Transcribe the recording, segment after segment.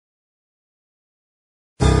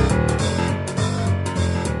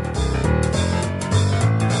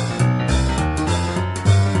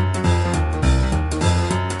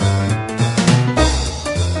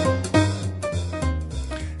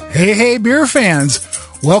Hey, beer fans.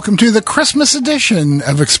 Welcome to the Christmas edition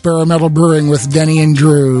of Experimental Brewing with Denny and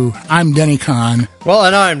Drew. I'm Denny Kahn. Well,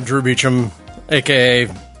 and I'm Drew Beecham, a.k.a.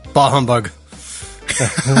 Bah Humbug.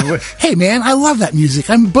 Hey, man, I love that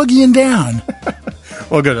music. I'm boogieing down.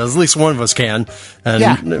 Well, good. At least one of us can.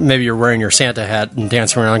 And maybe you're wearing your Santa hat and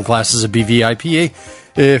dancing around glasses of BVIPA.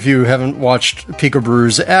 If you haven't watched Pico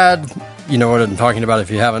Brew's ad, you know what I'm talking about.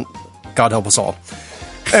 If you haven't, God help us all.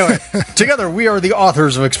 Anyway, together we are the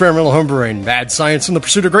authors of Experimental Homebrewing, Mad Science in the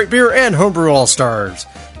Pursuit of Great Beer, and Homebrew All-Stars.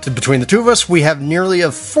 Between the two of us, we have nearly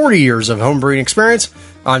 40 years of homebrewing experience.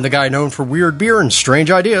 I'm the guy known for weird beer and strange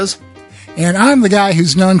ideas. And I'm the guy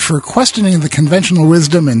who's known for questioning the conventional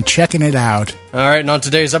wisdom and checking it out. All right, and on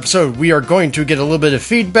today's episode, we are going to get a little bit of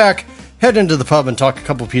feedback, head into the pub and talk a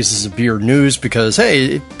couple pieces of beer news, because,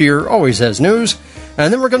 hey, beer always has news.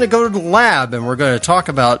 And then we're going to go to the lab, and we're going to talk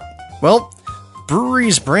about, well,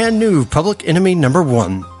 brewery's brand new Public Enemy number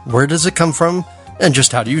 1. Where does it come from, and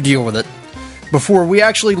just how do you deal with it? Before we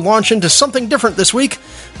actually launch into something different this week,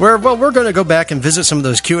 where, well, we're going to go back and visit some of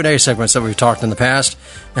those Q&A segments that we've talked in the past,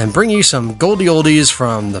 and bring you some goldie oldies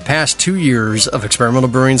from the past 2 years of Experimental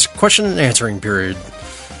Brewing's question and answering period.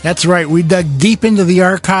 That's right. We dug deep into the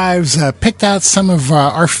archives, picked out some of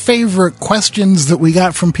our favorite questions that we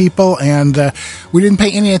got from people, and we didn't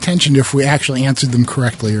pay any attention to if we actually answered them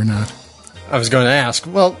correctly or not. I was going to ask,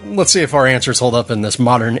 well, let's see if our answers hold up in this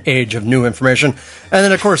modern age of new information. And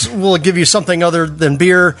then, of course, we'll give you something other than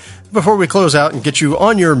beer before we close out and get you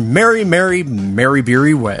on your merry, merry, merry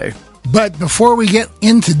beery way. But before we get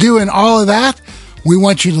into doing all of that, we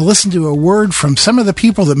want you to listen to a word from some of the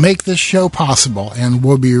people that make this show possible, and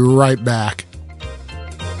we'll be right back.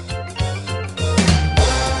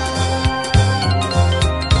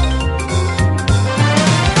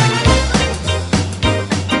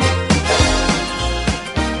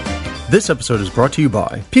 This episode is brought to you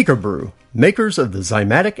by Pico Brew, makers of the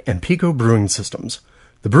Zymatic and Pico brewing systems.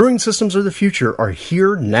 The brewing systems of the future are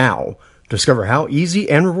here now. Discover how easy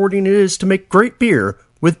and rewarding it is to make great beer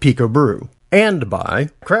with Pico Brew. And by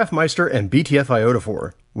Craftmeister and BTF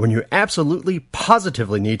Iodophor. When you absolutely,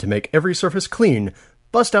 positively need to make every surface clean,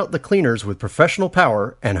 bust out the cleaners with professional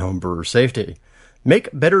power and homebrewer safety. Make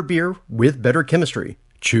better beer with better chemistry.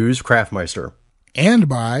 Choose Craftmeister. And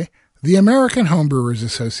by the American Homebrewers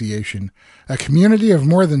Association, a community of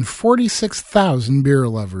more than 46,000 beer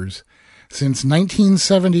lovers. Since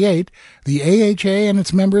 1978, the AHA and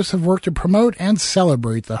its members have worked to promote and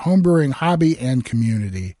celebrate the homebrewing hobby and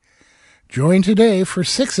community. Join today for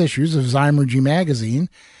 6 issues of Zymergy magazine,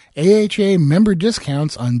 AHA member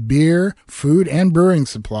discounts on beer, food, and brewing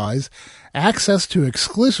supplies, access to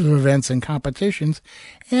exclusive events and competitions,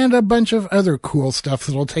 and a bunch of other cool stuff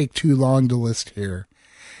that'll take too long to list here.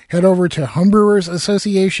 Head over to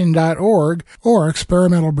homebrewersassociation.org or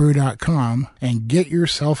experimentalbrew.com and get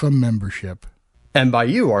yourself a membership. And by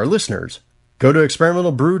you, our listeners, go to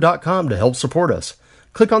experimentalbrew.com to help support us.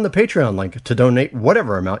 Click on the Patreon link to donate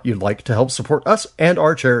whatever amount you'd like to help support us and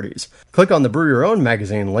our charities. Click on the Brew Your Own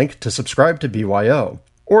magazine link to subscribe to BYO.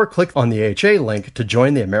 Or click on the AHA link to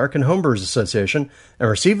join the American Homebrewers Association and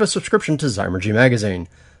receive a subscription to Zymergy magazine.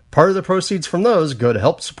 Part of the proceeds from those go to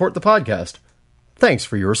help support the podcast. Thanks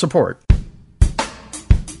for your support.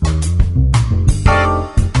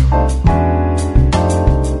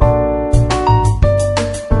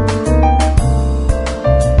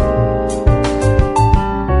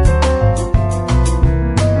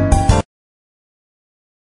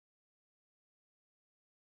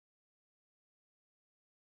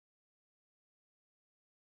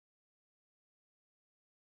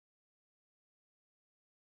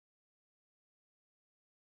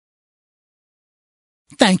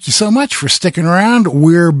 Thank you so much for sticking around.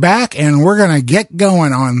 We're back, and we're going to get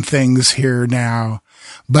going on things here now.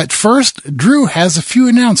 But first, Drew has a few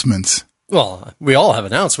announcements. Well, we all have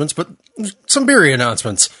announcements, but some beery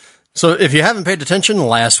announcements. So if you haven't paid attention,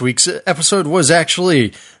 last week's episode was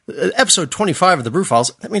actually episode 25 of the Brew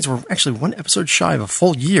Files. That means we're actually one episode shy of a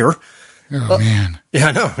full year. Oh, man. Yeah,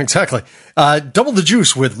 I know, exactly. Double the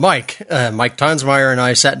Juice with Mike. Mike Tonsmeyer and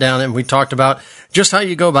I sat down and we talked about just how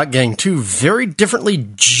you go about getting 2 very differently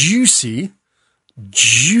juicy.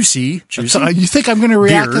 So, you think I'm going to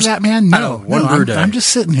react beers. to that, man? No, I'm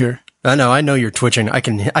just sitting here. I know you're twitching. I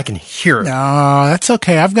can hear it. No, that's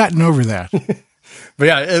okay. I've gotten over that. But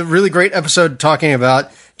yeah, a really great episode talking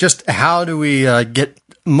about just how do we get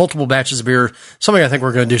multiple batches of beer, something I think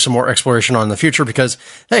we're going to do some more exploration on in the future because,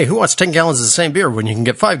 hey, who wants 10 gallons of the same beer when you can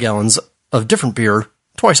get 5 gallons of different beer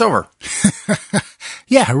twice over?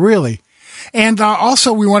 Yeah, really. And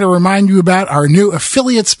also, we want to remind you about our new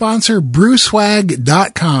affiliate sponsor,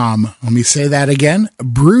 BrewSwag.com. Let me say that again,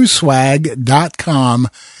 BrewSwag.com.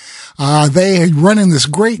 They are running this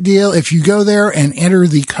great deal. If you go there and enter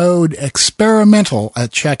the code experimental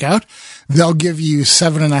at checkout, they'll give you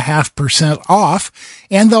 7.5% off,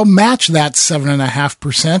 and they'll match that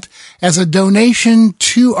 7.5% as a donation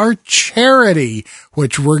to our charity,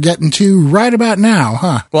 which we're getting to right about now,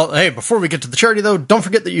 huh? Well, hey, before we get to the charity, though, don't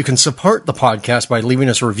forget that you can support the podcast by leaving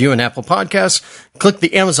us a review in Apple Podcasts, click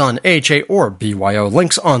the Amazon, AHA, or BYO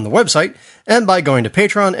links on the website, and by going to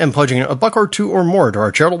Patreon and pledging $1 or $2 or more to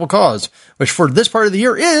our charitable cause, which for this part of the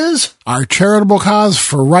year is... Our charitable cause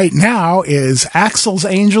for right now is Axel's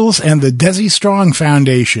Angels and the Desi Strong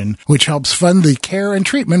Foundation, which helps fund the care and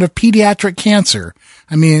treatment of pediatric cancer.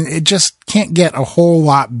 I mean, it just can't get a whole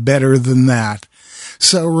lot better than that.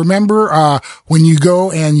 So remember, when you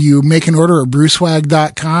go and you make an order at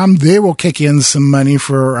BrewSwag.com, they will kick in some money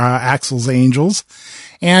for Axel's Angels.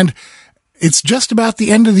 And it's just about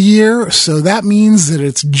the end of the year, so that means that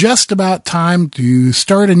it's just about time to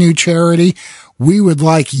start a new charity. We would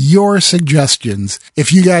like your suggestions.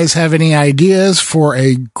 If you guys have any ideas for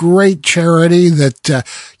a great charity that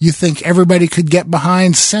you think everybody could get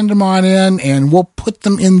behind, send them on in, and we'll put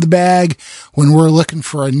them in the bag when we're looking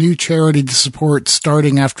for a new charity to support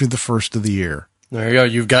starting after the first of the year. There you go.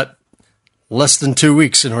 You've got less than 2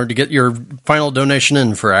 weeks in order to get your final donation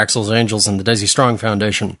in for Axel's Angels and the Desi Strong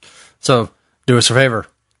Foundation. So do us a favor.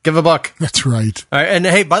 Give $1. That's right. All right. And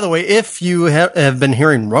hey, by the way, if you have been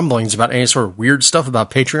hearing rumblings about any sort of weird stuff about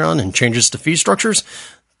Patreon and changes to fee structures,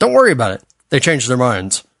 don't worry about it. They changed their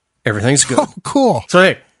minds. Everything's good. Oh, cool. So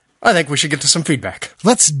hey, I think we should get to some feedback.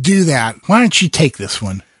 Let's do that. Why don't you take this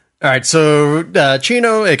one? All right. So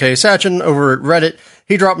Chino, aka Sachin, over at Reddit,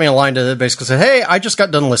 he dropped me a line to basically say, hey, I just got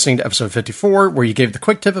done listening to episode 54 where you gave the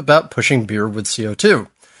quick tip about pushing beer with CO2.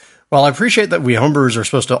 While I appreciate that we homebrewers are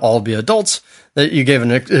supposed to all be adults, that you gave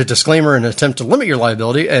a disclaimer in an attempt to limit your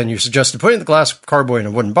liability, and you suggested putting the glass carboy in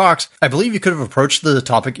a wooden box, I believe you could have approached the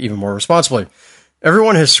topic even more responsibly.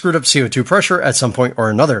 Everyone has screwed up CO2 pressure at some point or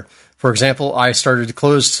another. For example, I started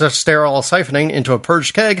closed sterile siphoning into a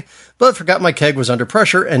purged keg, but forgot my keg was under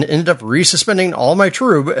pressure and ended up resuspending all my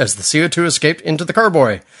trub as the CO2 escaped into the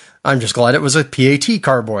carboy. I'm just glad it was a PAT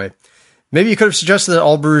carboy. Maybe you could have suggested that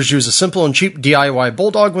all brewers use a simple and cheap DIY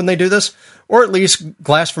Bulldog when they do this, or at least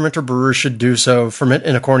glass fermenter brewers should do so, ferment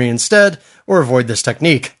in a corny instead, or avoid this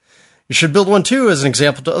technique. You should build one too as an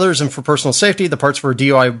example to others, and for personal safety, the parts for a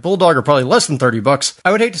DIY Bulldog are probably less than $30.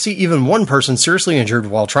 I would hate to see even one person seriously injured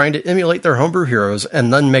while trying to emulate their homebrew heroes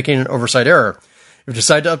and then making an oversight error. If you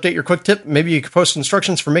decide to update your quick tip, maybe you could post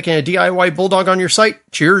instructions for making a DIY Bulldog on your site.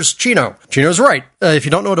 Cheers, Chino. Chino's right. If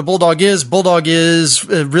you don't know what a Bulldog is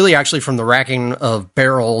really actually from the racking of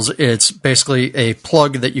barrels. It's basically a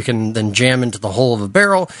plug that you can then jam into the hull of a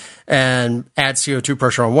barrel and add CO2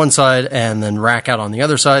 pressure on one side and then rack out on the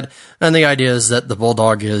other side. And the idea is that the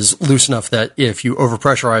Bulldog is loose enough that if you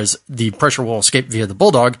overpressurize, the pressure will escape via the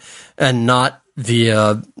Bulldog and not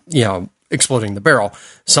via, exploding the barrel.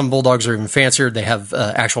 Some Bulldogs are even fancier. They have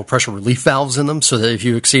actual pressure relief valves in them so that if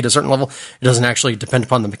you exceed a certain level, it doesn't actually depend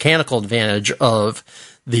upon the mechanical advantage of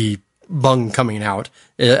the bung coming out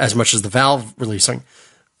as much as the valve releasing.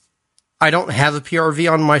 I don't have a PRV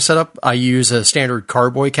on my setup. I use a standard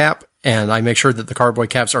carboy cap, and I make sure that the carboy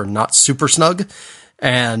caps are not super snug.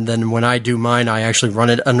 And then when I do mine, I actually run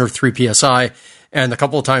it under 3 PSI. And a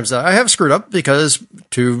couple of times that I have screwed up because,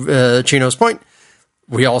 to Chino's point,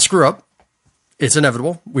 we all screw up. It's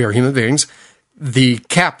inevitable. We are human beings. The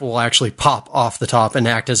cap will actually pop off the top and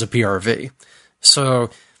act as a PRV. So,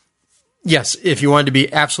 yes, if you wanted to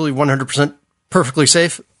be absolutely 100% perfectly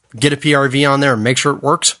safe, get a PRV on there and make sure it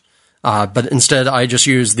works. But instead, I just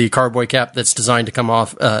use the carboy cap that's designed to come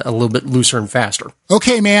off a little bit looser and faster.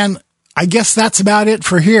 Okay, man. I guess that's about it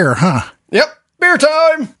for here, huh? Yep. Beer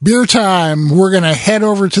time! Beer time. We're going to head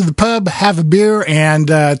over to the pub, have a beer, and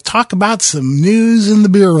talk about some news in the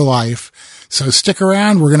beer life. So stick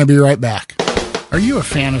around. We're going to be right back. Are you a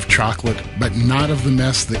fan of chocolate, but not of the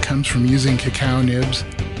mess that comes from using cacao nibs?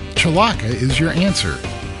 Chelaka is your answer.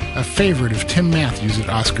 A favorite of Tim Matthews at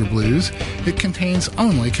Oscar Blues, it contains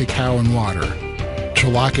only cacao and water.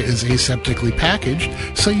 Chelaka is aseptically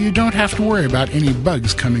packaged, so you don't have to worry about any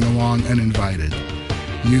bugs coming along uninvited.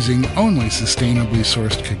 Using only sustainably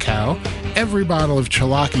sourced cacao, every bottle of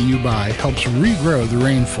Chelaka you buy helps regrow the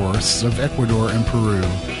rainforests of Ecuador and Peru.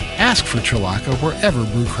 Ask for Chelaka wherever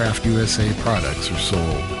Brewcraft USA products are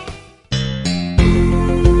sold.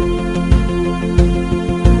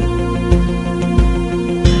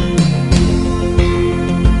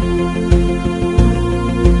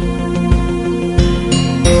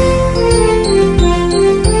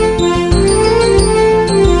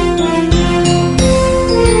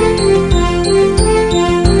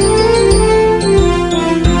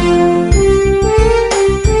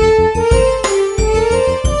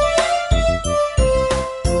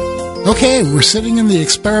 Okay, we're sitting in the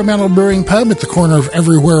Experimental Brewing Pub at the corner of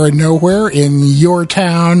Everywhere and Nowhere in your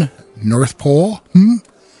town, North Pole.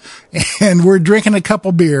 And we're drinking a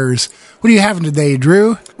couple beers. What are you having today,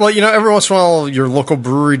 Drew? Well, every once in a while, your local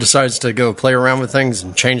brewery decides to go play around with things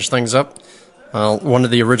and change things up. One of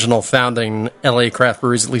the original founding LA craft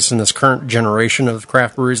breweries, at least in this current generation of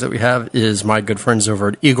craft breweries that we have, is my good friends over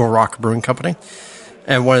at Eagle Rock Brewing Company.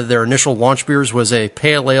 And one of their initial launch beers was a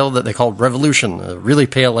pale ale that they called Revolution, a really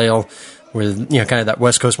pale ale with, kind of that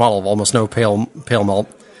West Coast model of almost no pale malt.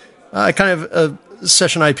 Kind of a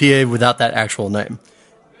session IPA without that actual name.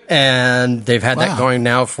 And they've had that going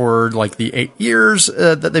now for like the 8 years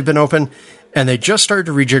that they've been open. And they just started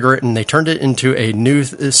to rejigger it, and they turned it into a new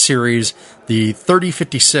series, the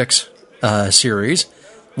 3056 series,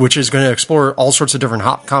 which is going to explore all sorts of different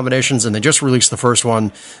hop combinations. And they just released the first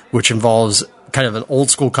one, which involves kind of an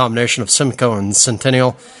old-school combination of Simcoe and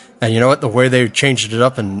Centennial. And you know what? The way they changed it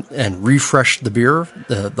up and refreshed the beer,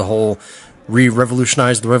 the whole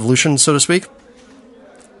revolutionized the revolution, so to speak,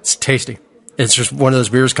 it's tasty. It's just one of those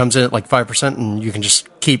beers comes in at like 5%, and you can just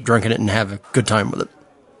keep drinking it and have a good time with it.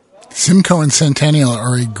 Simcoe and Centennial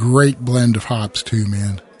are a great blend of hops, too,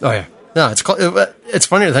 man. Oh, yeah. No, it's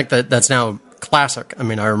funny to think that that's now classic. I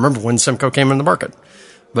mean, I remember when Simcoe came in the market.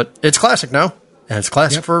 But it's classic now, and it's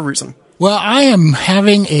classic for a reason. Well, I am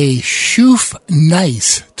having a Shoof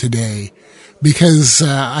Nice today because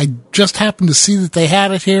I just happened to see that they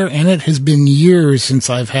had it here, and it has been years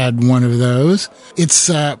since I've had one of those.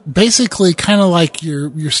 It's basically kind of like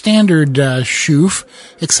your standard Shoof,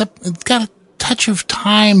 except it's got a touch of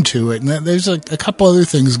time to it, and there's a couple other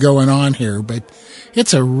things going on here, but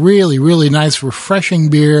it's a really, really nice,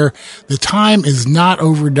 refreshing beer. The time is not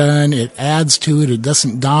overdone. It adds to it. It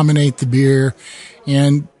doesn't dominate the beer,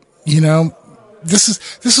 and this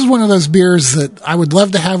is one of those beers that I would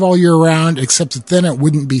love to have all year round, except that then it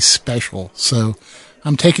wouldn't be special. So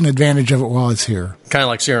I'm taking advantage of it while it's here. Kind of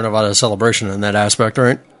like Sierra Nevada Celebration in that aspect,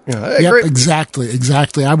 right? Yep, exactly.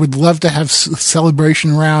 I would love to have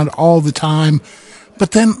Celebration around all the time,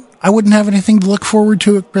 but then I wouldn't have anything to look forward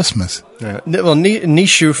to at Christmas. Yeah. Well, Nice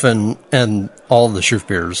Shoof and all the Shoof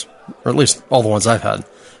beers, or at least all the ones I've had,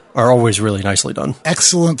 are always really nicely done.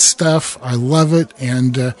 Excellent stuff. I love it,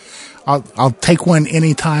 and I'll take one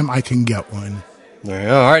anytime I can get one.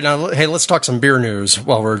 Yeah, all right, now, hey, let's talk some beer news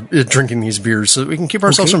while we're drinking these beers so that we can keep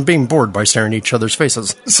ourselves from being bored by staring at each other's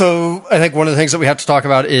faces. So I think one of the things that we have to talk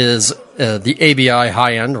about is the ABI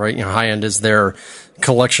High End, right? High End is their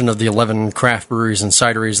collection of the 11 craft breweries and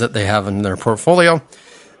cideries that they have in their portfolio.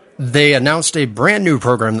 They announced a brand new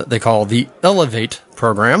program that they call the Elevate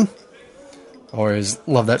program. Always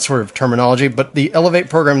love that sort of terminology, but the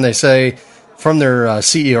Elevate program, they say, from their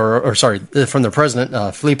CEO, from their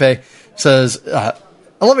president, Felipe, says,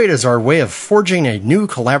 Elevate is our way of forging a new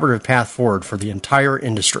collaborative path forward for the entire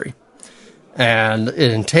industry. And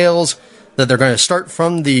it entails that they're going to start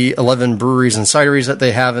from the 11 breweries and cideries that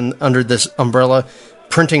they have under this umbrella,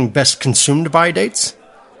 printing best consumed by dates,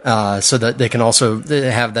 so that they can also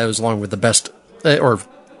have those along with the best, or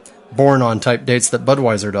born on type dates that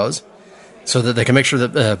Budweiser does, so that they can make sure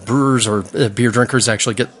that brewers or beer drinkers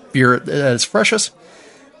actually get beer at its freshest.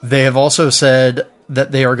 They have also said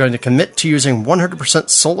that they are going to commit to using 100%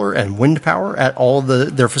 solar and wind power at all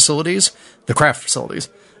their facilities, the craft facilities,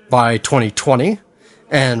 by 2020,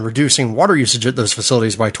 and reducing water usage at those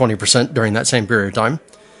facilities by 20% during that same period of time.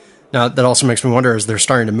 Now, that also makes me wonder, as they're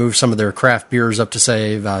starting to move some of their craft beers up to,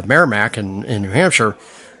 say, Merrimack in New Hampshire,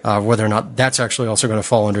 whether or not that's actually also going to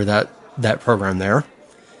fall under that program there.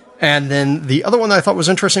 And then the other one that I thought was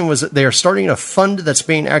interesting was that they are starting a fund that's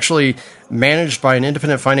being actually managed by an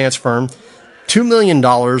independent finance firm, $2 million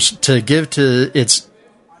to give to its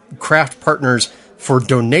craft partners for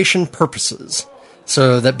donation purposes.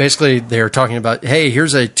 So that basically they're talking about, hey,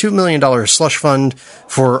 here's a $2 million slush fund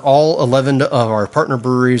for all 11 of our partner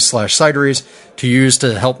breweries / cideries to use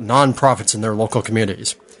to help nonprofits in their local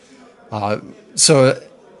communities. So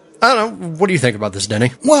I don't know. What do you think about this,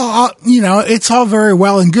 Denny? Well, it's all very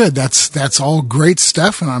well and good. That's all great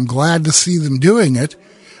stuff, and I'm glad to see them doing it.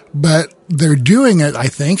 But they're doing it, I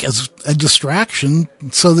think, as a distraction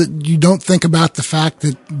so that you don't think about the fact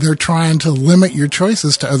that they're trying to limit your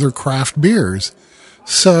choices to other craft beers.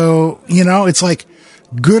 So, it's like,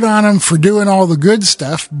 good on them for doing all the good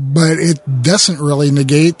stuff, but it doesn't really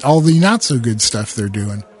negate all the not so good stuff they're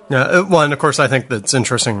doing. Yeah, well, and of course, I think that's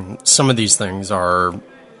interesting. Some of these things are,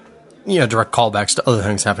 direct callbacks to other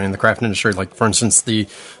things happening in the craft industry. Like, for instance, the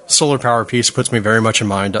solar power piece puts me very much in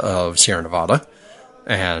mind of Sierra Nevada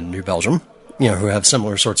and New Belgium, who have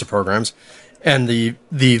similar sorts of programs. And the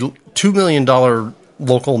 $2 million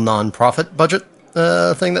local nonprofit budget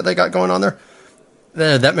thing that they got going on there.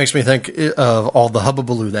 That makes me think of all the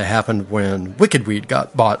hubbubaloo that happened when Wicked Weed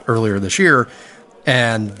got bought earlier this year,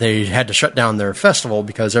 and they had to shut down their festival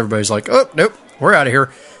because everybody's like, oh, nope, we're out of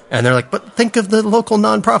here. And they're like, but think of the local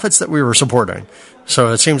nonprofits that we were supporting.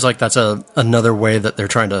 So it seems like that's another way that they're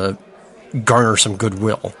trying to garner some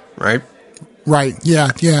goodwill, right? Right. Yeah,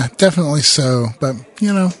 definitely so. But,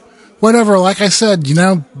 whatever. Like I said,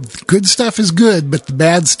 good stuff is good, but the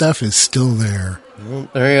bad stuff is still there. Well,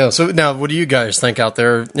 there you go. So now, what do you guys think out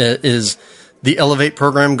there? Is the Elevate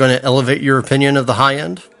program going to elevate your opinion of the high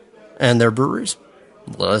end and their breweries?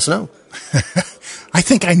 Let us know. I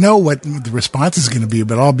think I know what the response is going to be,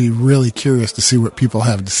 but I'll be really curious to see what people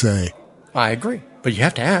have to say. I agree. But you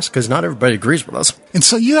have to ask, because not everybody agrees with us. And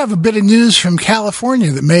so you have a bit of news from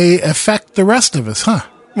California that may affect the rest of us, huh?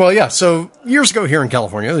 Well, yeah. So years ago here in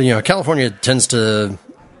California, California tends to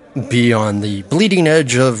be on the bleeding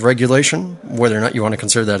edge of regulation, whether or not you want to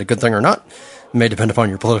consider that a good thing or not. It may depend upon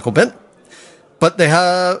your political bent. But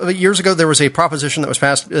years ago, there was a proposition that was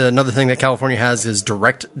passed. Another thing that California has is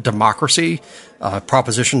direct democracy.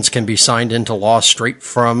 Propositions can be signed into law straight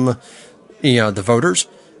from, the voters.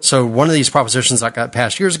 So one of these propositions that got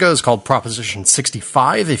passed years ago is called Proposition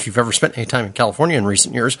 65. If you've ever spent any time in California in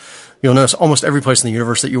recent years, you'll notice almost every place in the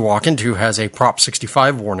universe that you walk into has a Prop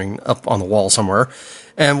 65 warning up on the wall somewhere.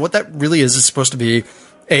 And what that really is supposed to be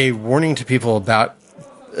a warning to people about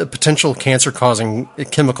potential cancer-causing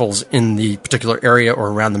chemicals in the particular area or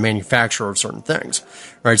around the manufacture of certain things,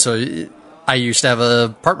 right? So I used to have an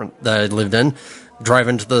apartment that I lived in. Drive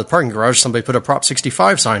into the parking garage, somebody put a Prop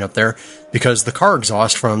 65 sign up there because the car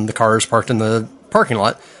exhaust from the cars parked in the parking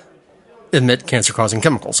lot emit cancer-causing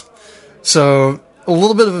chemicals. So a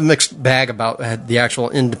little bit of a mixed bag about the actual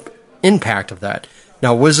impact of that.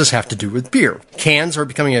 Now, what does this have to do with beer? Cans are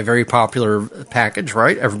becoming a very popular package,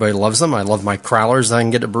 right? Everybody loves them. I love my crowlers that I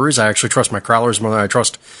can get at breweries. I actually trust my crowlers more than I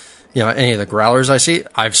trust any of the growlers I see.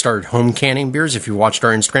 I've started home canning beers. If you watched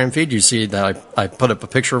our Instagram feed, you see that I put up a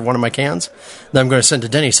picture of one of my cans that I'm going to send to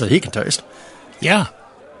Denny so he can taste. Yeah.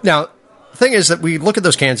 Now, the thing is that we look at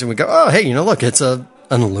those cans and we go, oh, hey, look, it's an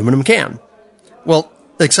aluminum can. Well,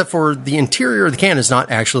 except for the interior of the can is not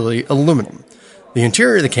actually aluminum. The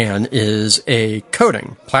interior of the can is a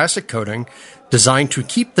coating, plastic coating, designed to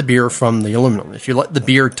keep the beer from the aluminum. If you let the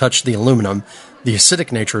beer touch the aluminum, the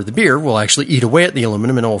acidic nature of the beer will actually eat away at the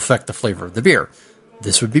aluminum and it will affect the flavor of the beer.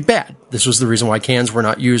 This would be bad. This was the reason why cans were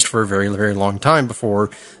not used for a very, very long time before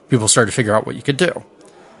people started to figure out what you could do.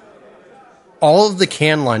 All of the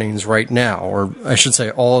can linings right now, or I should say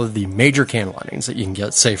all of the major can linings that you can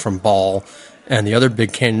get, say from Ball and the other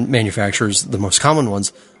big can manufacturers, the most common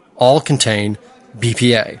ones, all contain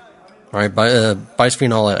BPA, right,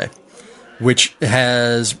 bisphenol A, which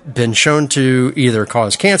has been shown to either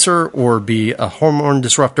cause cancer or be a hormone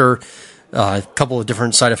disruptor, a couple of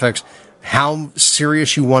different side effects. How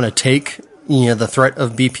serious you want to take, the threat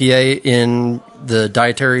of BPA in the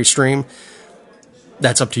dietary stream,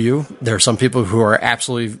 that's up to you. There are some people who are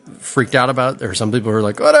absolutely freaked out about it. There are some people who are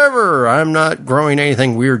like, whatever, I'm not growing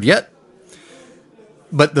anything weird yet.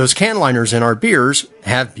 But those can liners in our beers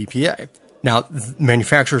have BPA. Now,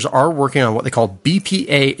 manufacturers are working on what they call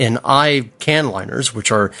BPA and I can liners,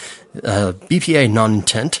 which are BPA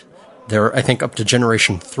non-intent. They're, I think, up to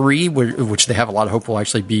generation 3, which they have a lot of hope will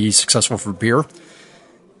actually be successful for beer.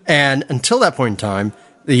 And until that point in time,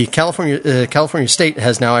 the California state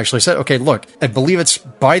has now actually said, okay, look, I believe it's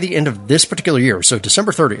by the end of this particular year, so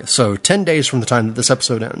December 30th, so 10 days from the time that this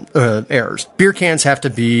episode airs, beer cans have to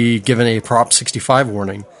be given a Prop 65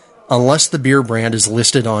 warning unless the beer brand is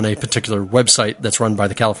listed on a particular website that's run by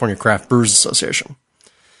the California Craft Brewers Association.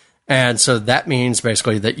 And so that means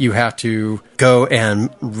basically that you have to go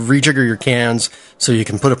and rejigger your cans so you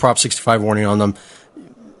can put a Prop 65 warning on them,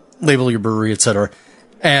 label your brewery, etc.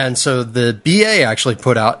 And so the BA actually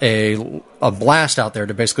put out a blast out there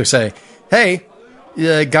to basically say, hey,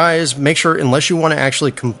 guys, make sure, unless you want to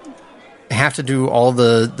actually have to do all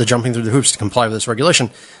the jumping through the hoops to comply with this regulation,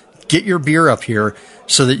 get your beer up here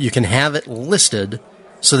so that you can have it listed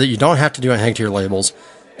so that you don't have to do anything to your labels.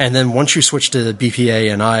 And then once you switch to the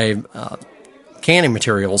BPA and I canning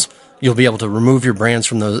materials, you'll be able to remove your brands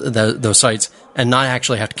from those sites and not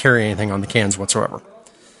actually have to carry anything on the cans whatsoever.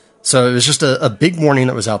 So it was just a big warning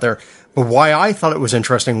that was out there. But why I thought it was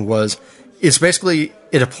interesting was it's basically,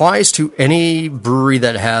 it applies to any brewery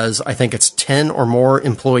that has, I think it's 10 or more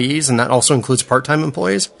employees, and that also includes part-time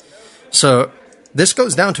employees. So this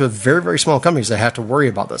goes down to a very, very small companies that have to worry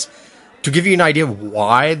about this. To give you an idea of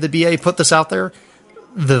why the BA put this out there,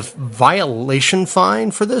 the violation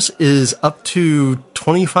fine for this is up to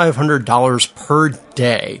 $2,500 per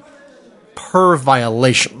day. per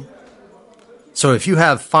violation. So if you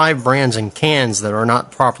have 5 brands and cans that are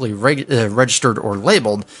not properly registered or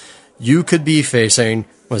labeled, you could be facing,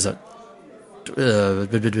 what is it,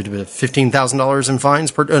 $15,000 in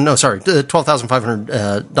fines per,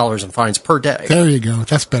 $12,500 in fines per day. There you go.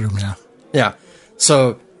 That's better math. Yeah.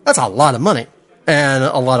 So that's a lot of money and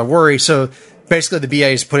a lot of worry. So basically the BA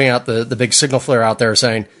is putting out the big signal flare out there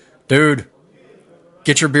saying, dude,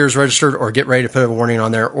 get your beers registered or get ready to put a warning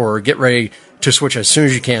on there or get ready to switch as soon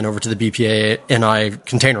as you can over to the BPA NI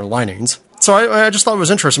container linings. So I just thought it was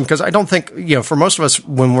interesting because I don't think, for most of us,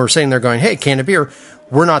 when we're sitting there going, hey, can of beer,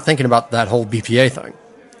 we're not thinking about that whole BPA thing.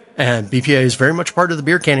 And BPA is very much part of the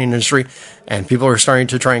beer canning industry, and people are starting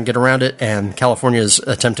to try and get around it, and California is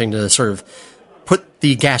attempting to sort of put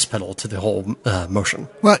the gas pedal to the whole motion.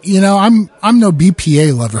 Well, I'm no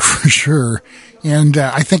BPA lover for sure, and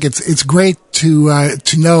I think it's great to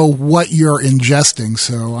know what you're ingesting.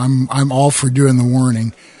 So I'm all for doing the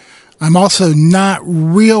warning. I'm also not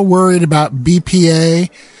real worried about BPA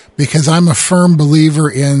because I'm a firm believer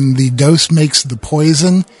in the dose makes the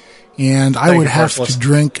poison, and I would have to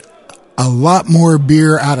drink a lot more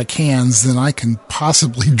beer out of cans than I can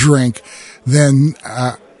possibly drink than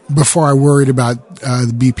before I worried about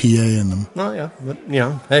the BPA in them. Oh yeah, but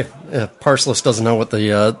hey, Parsless doesn't know what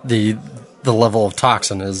the level of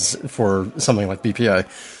toxin is for something like BPA.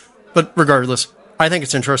 But regardless, I think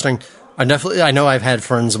it's interesting. I know I've had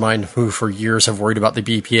friends of mine who for years have worried about the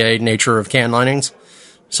BPA nature of can linings.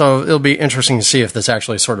 So it'll be interesting to see if this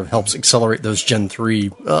actually sort of helps accelerate those Gen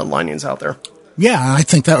 3 linings out there. Yeah, I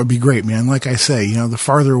think that would be great, man. Like I say, the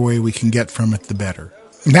farther away we can get from it, the better.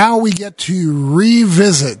 Now we get to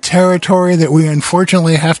revisit territory that we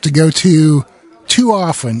unfortunately have to go to too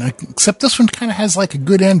often, except this one kind of has like a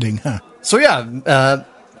good ending, huh? So yeah,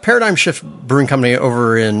 Paradigm Shift Brewing Company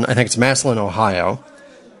over in, I think it's Massillon, Ohio.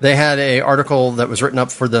 They had a article that was written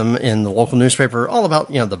up for them in the local newspaper all about,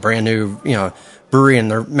 the brand new, brewery and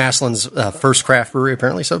their Massillon's first craft brewery,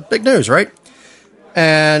 apparently. So big news, right?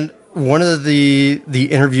 And one of the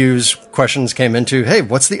interviews questions came into, hey,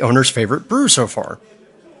 what's the owner's favorite brew so far?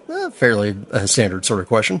 Fairly standard sort of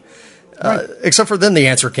question. Right. Except for then the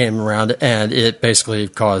answer came around and it basically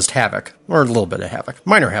caused havoc, or a little bit of havoc,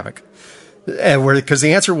 minor havoc. Because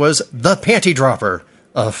the answer was the Panty Dropper,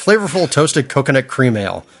 a flavorful toasted coconut cream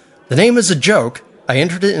ale. The name is a joke. I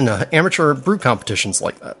entered it in amateur brew competitions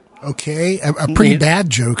like that. Okay, a pretty bad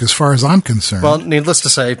joke as far as I'm concerned. Well, needless to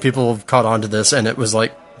say, people have caught on to this, and it was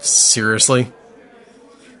like, seriously?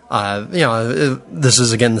 This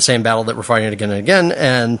is, again, the same battle that we're fighting again and again,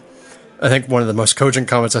 and I think one of the most cogent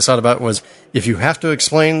comments I saw about it was, if you have to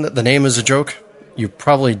explain that the name is a joke, you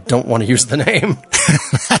probably don't want to use the name.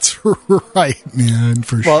 That's right, man,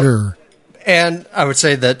 for sure. And I would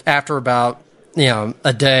say that after about,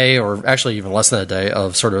 a day, or actually even less than a day,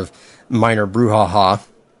 of sort of minor brouhaha,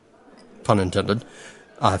 pun intended,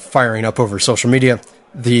 firing up over social media,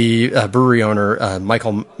 the brewery owner,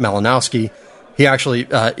 Michael Malinowski, he actually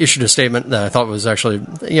issued a statement that I thought was actually,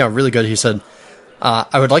 really good. He said,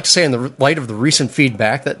 I would like to say in the light of the recent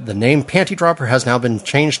feedback that the name Panty Dropper has now been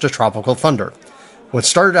changed to Tropical Thunder. What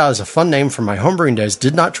started out as a fun name from my homebrewing days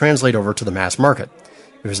did not translate over to the mass market.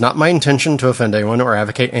 It was not my intention to offend anyone or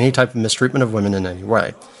advocate any type of mistreatment of women in any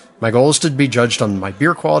way. My goal is to be judged on my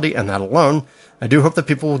beer quality and that alone. I do hope that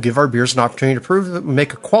people will give our beers an opportunity to prove that we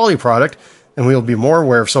make a quality product, and we will be more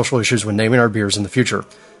aware of social issues when naming our beers in the future.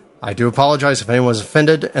 I do apologize if anyone was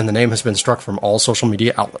offended, and the name has been struck from all social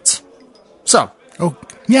media outlets. So. Oh,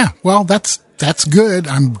 yeah, well, that's good.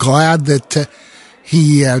 I'm glad that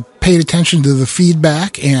he paid attention to the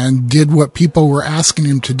feedback and did what people were asking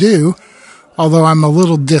him to do, although I'm a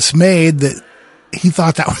little dismayed that he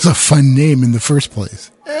thought that was a fun name in the first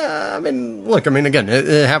place. Again,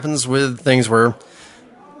 it happens with things where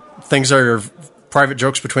things are private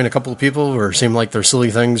jokes between a couple of people or seem like they're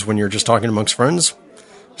silly things when you're just talking amongst friends.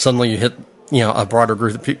 Suddenly you hit, a broader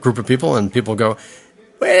group of people and people go,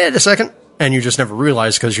 wait a second. And you just never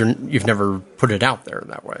realize because you've never put it out there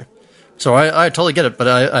that way. So I totally get it, but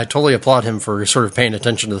I totally applaud him for sort of paying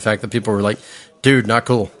attention to the fact that people were like, dude, not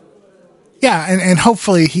cool. Yeah, and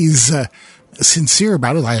hopefully he's sincere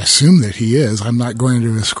about it. I assume that he is. I'm not going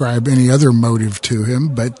to ascribe any other motive to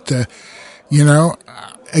him, but,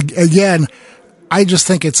 again, I just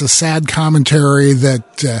think it's a sad commentary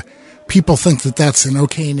that people think that that's an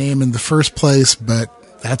okay name in the first place, but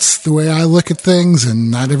that's the way I look at things,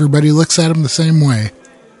 and not everybody looks at them the same way.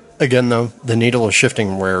 Again, though, the needle is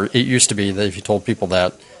shifting where it used to be that if you told people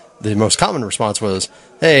that, the most common response was,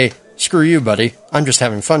 hey, screw you, buddy. I'm just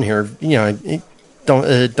having fun here.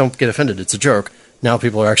 Don't get offended. It's a joke. Now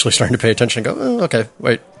people are actually starting to pay attention and go, oh, okay,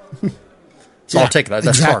 wait. So I'll take that.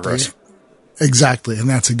 That's exactly. progress. Exactly, and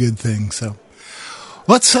that's a good thing. So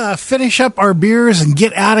let's finish up our beers and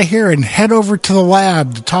get out of here and head over to the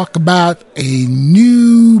lab to talk about a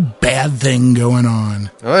new bad thing going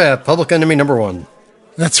on. Oh, yeah, public enemy number one.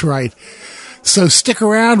 That's right. So stick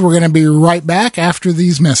around. We're going to be right back after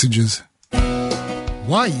these messages.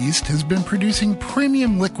 Wyeast has been producing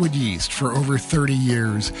premium liquid yeast for over 30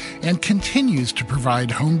 years and continues to provide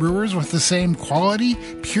homebrewers with the same quality,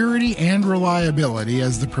 purity, and reliability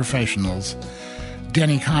as the professionals.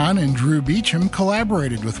 Denny Kahn and Drew Beecham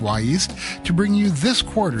collaborated with Wyeast to bring you this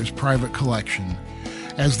quarter's private collection.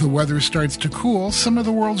 As the weather starts to cool, some of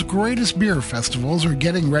the world's greatest beer festivals are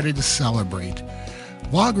getting ready to celebrate.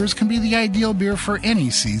 Lagers can be the ideal beer for any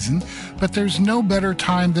season, but there's no better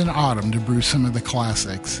time than autumn to brew some of the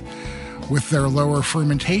classics. With their lower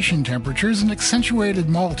fermentation temperatures and accentuated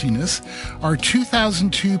maltiness, our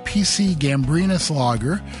 2002 PC Gambrinus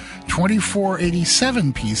Lager,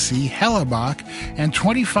 2487 PC Hellerbach, and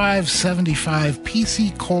 2575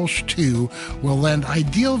 PC Kolsch II will lend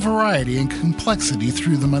ideal variety and complexity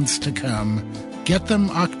through the months to come. Get them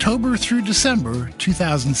October through December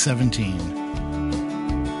 2017.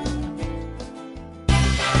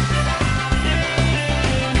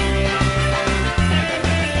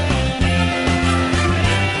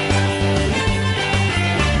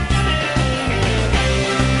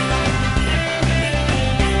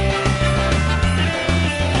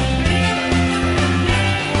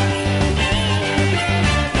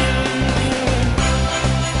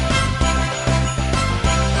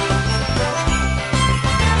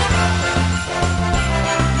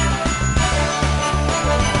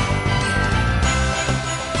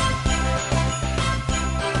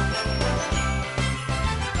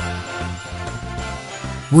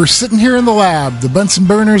 We're sitting here in the lab. The Bunsen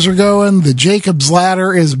burners are going. The Jacob's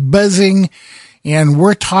ladder is buzzing. And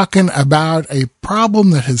we're talking about a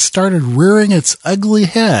problem that has started rearing its ugly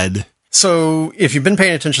head. So if you've been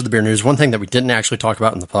paying attention to the beer news, one thing that we didn't actually talk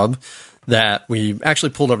about in the pub that we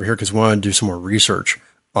actually pulled over here because we wanted to do some more research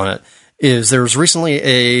on it is there was recently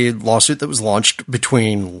a lawsuit that was launched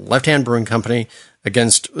between Left Hand Brewing Company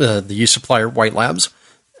against the yeast supplier White Labs,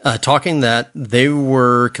 talking that they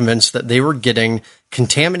were convinced that they were getting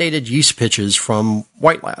contaminated yeast pitches from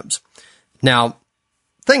White Labs. Now,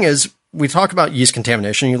 thing is, we talk about yeast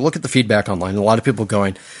contamination. You look at the feedback online, a lot of people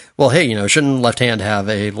going, well, hey, shouldn't Left Hand have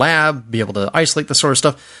a lab, be able to isolate this sort of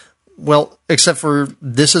stuff? Well, except for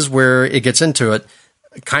this is where it gets into it,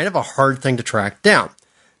 kind of a hard thing to track down.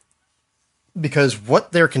 Because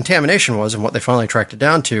what their contamination was and what they finally tracked it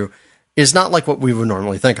down to is not like what we would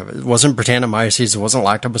normally think of. It wasn't Brettanomyces, it wasn't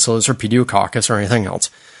Lactobacillus or Pediococcus or anything else.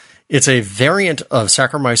 It's a variant of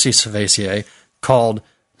Saccharomyces cerevisiae called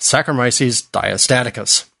Saccharomyces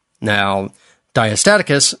diastaticus. Now,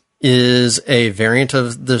 diastaticus is a variant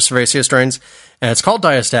of the Cerevisiae strains, and it's called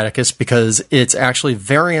diastaticus because it's actually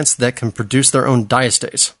variants that can produce their own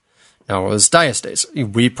diastase. Now, what is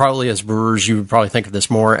diastase? We probably, as brewers, you would probably think of this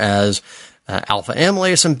more as alpha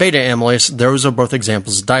amylase and beta amylase. Those are both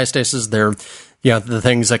examples of diastases. They're the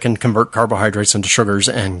things that can convert carbohydrates into sugars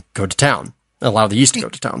and go to town, allow the yeast to go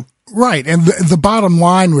to town. Right. And the bottom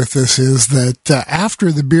line with this is that after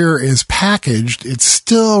the beer is packaged, it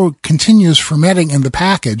still continues fermenting in the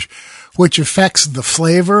package, which affects the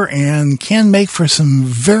flavor and can make for some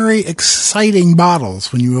very exciting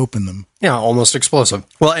bottles when you open them. Yeah, almost explosive.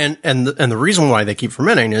 Well, and the reason why they keep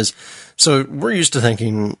fermenting is, so we're used to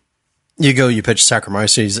thinking, you pitch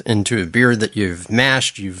Saccharomyces into a beer that you've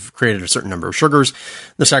mashed, you've created a certain number of sugars,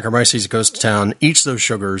 the Saccharomyces goes to town, eats those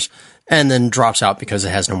sugars, and then drops out because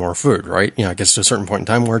it has no more food, right? It gets to a certain point in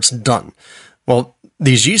time where it's done. Well,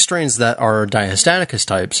 these yeast strains that are diastaticus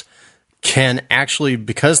types can actually,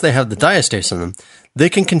 because they have the diastase in them, they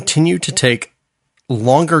can continue to take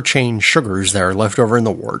longer chain sugars that are left over in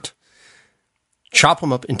the wort, chop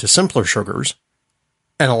them up into simpler sugars,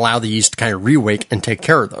 and allow the yeast to kind of re-wake and take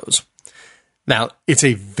care of those. Now, it's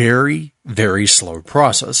a very, very slow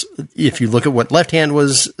process. If you look at what Left Hand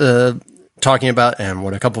was talking about and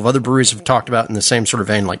what a couple of other breweries have talked about in the same sort of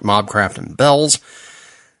vein, like Mobcraft and Bell's,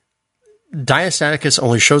 diastaticus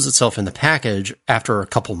only shows itself in the package after a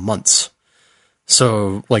couple months.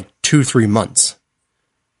 So, like 2-3 months.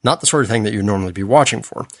 Not the sort of thing that you'd normally be watching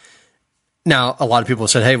for. Now, a lot of people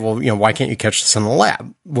have said, hey, well, why can't you catch this in the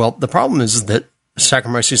lab? Well, the problem is that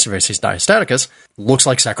Saccharomyces cerevisiae diastaticus looks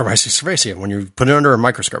like Saccharomyces cerevisiae when you put it under a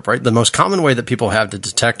microscope, right? The most common way that people have to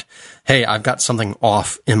detect, hey, I've got something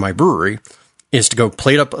off in my brewery, is to go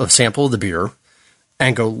plate up a sample of the beer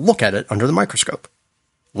and go look at it under the microscope.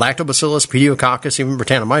 Lactobacillus, Pediococcus, even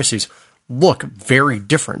Brettanomyces look very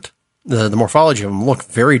different The morphology of them look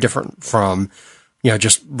very different from,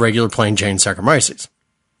 just regular plain Jane Saccharomyces.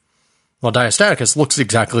 Well, Diastaticus looks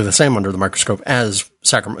exactly the same under the microscope as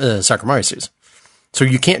Saccharomyces. So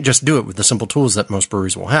you can't just do it with the simple tools that most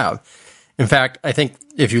breweries will have. In fact, I think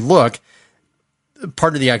if you look,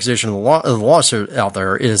 part of the accusation of the lawsuit out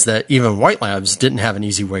there is that even White Labs didn't have an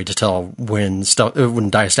easy way to tell when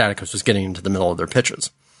Diastaticus was getting into the middle of their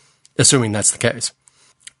pitches, assuming that's the case.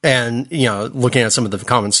 And, looking at some of the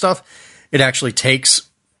common stuff, it actually takes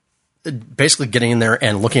basically getting in there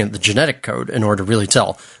and looking at the genetic code in order to really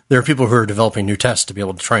tell. There are people who are developing new tests to be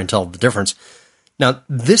able to try and tell the difference. Now,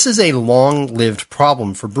 this is a long-lived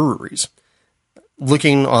problem for breweries.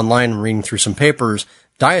 Looking online and reading through some papers,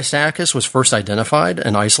 Diastaticus was first identified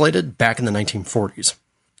and isolated back in the 1940s.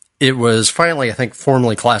 It was finally, I think,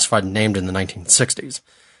 formally classified and named in the 1960s.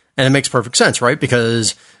 And it makes perfect sense, right?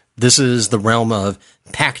 Because this is the realm of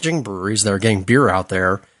packaging breweries that are getting beer out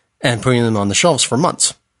there and putting them on the shelves for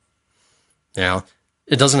months. Now,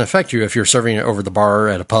 it doesn't affect you if you're serving it over the bar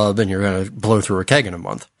at a pub and you're going to blow through a keg in a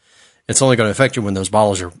month. It's only going to affect you when those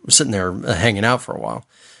bottles are sitting there hanging out for a while.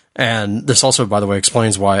 And this also, by the way,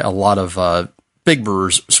 explains why a lot of big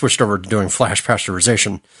brewers switched over to doing flash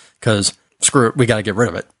pasteurization, because screw it, we got to get rid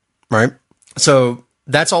of it, right? So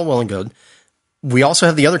that's all well and good. We also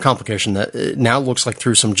have the other complication that it now looks like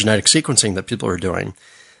through some genetic sequencing that people are doing,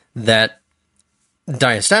 that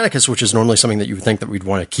Diastaticus, which is normally something that you would think that we'd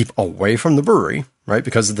want to keep away from the brewery, right,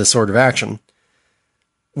 because of this sort of action,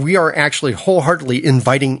 we are actually wholeheartedly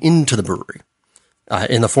inviting into the brewery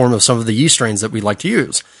in the form of some of the yeast strains that we like to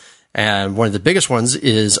use. And one of the biggest ones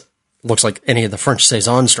looks like any of the French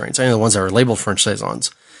Saison strains, any of the ones that are labeled French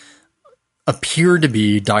Saisons, appear to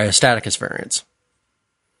be Diastaticus variants.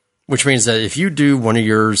 Which means that if you do one of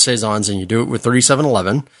your Saisons and you do it with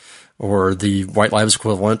 3711, or the White Labs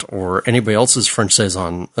equivalent, or anybody else's French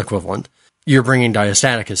Saison equivalent, you're bringing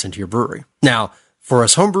Diastaticus into your brewery. Now, for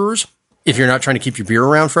us homebrewers, if you're not trying to keep your beer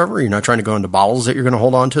around forever, you're not trying to go into bottles that you're going to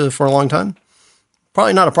hold on to for a long time,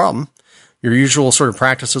 probably not a problem. Your usual sort of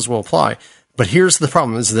practices will apply. But here's the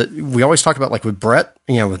problem, is that we always talk about, like with Brett,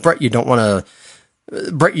 with Brett, you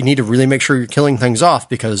need to really make sure you're killing things off,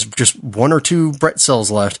 because just one or two Brett cells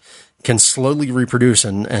left can slowly reproduce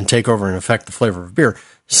and take over and affect the flavor of beer.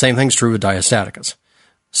 Same thing's true with Diastaticus.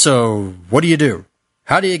 So what do?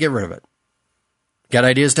 How do you get rid of it? Got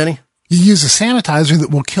ideas, Denny? You use a sanitizer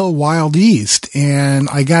that will kill wild yeast, and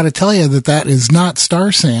I got to tell you that is not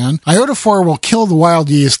Star San. Iodophore will kill the wild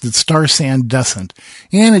yeast that Star San doesn't.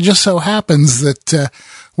 And it just so happens that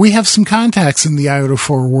we have some contacts in the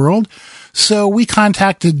iodophore world. So we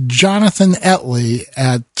contacted Jonathan Etley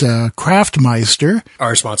at Craftmeister.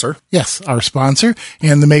 Our sponsor. Yes, our sponsor,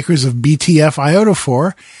 and the makers of BTF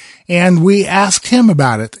Iodophore. And we asked him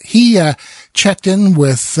about it. He checked in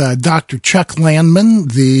with Dr. Chuck Landman,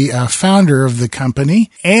 the founder of the company,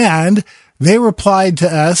 and they replied to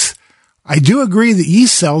us, "I do agree that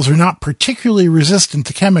yeast cells are not particularly resistant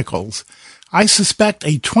to chemicals. I suspect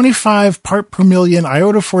a 25 part per million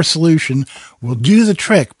iodophore solution will do the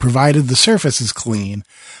trick, provided the surface is clean.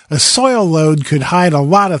 A soil load could hide a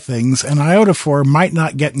lot of things, and iodophore might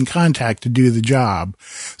not get in contact to do the job.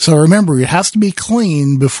 So remember, it has to be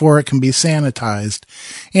clean before it can be sanitized."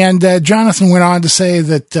 And Jonathan went on to say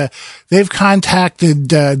that they've contacted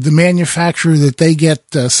the manufacturer that they get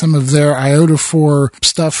some of their iodophore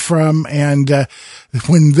stuff from, and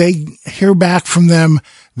when they hear back from them,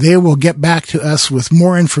 they will get back to us with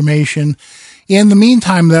more information. In the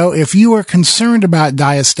meantime, though, if you are concerned about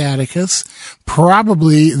Diastaticus,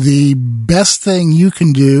 probably the best thing you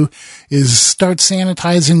can do is start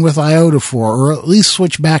sanitizing with iodophore, or at least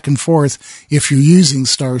switch back and forth if you're using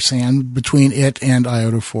Star San between it and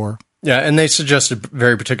iodophore. Yeah, and they suggested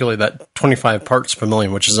very particularly that 25 parts per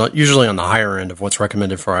million, which is usually on the higher end of what's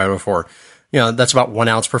recommended for iodophore. That's about 1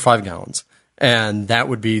 ounce per 5 gallons. And that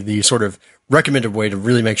would be the sort of recommended way to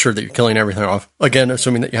really make sure that you're killing everything off. Again,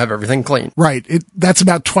 assuming that you have everything clean. Right. That's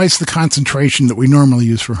about twice the concentration that we normally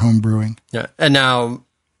use for home brewing. Yeah. And now,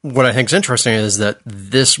 what I think is interesting is that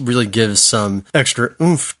this really gives some extra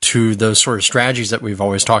oomph to those sort of strategies that we've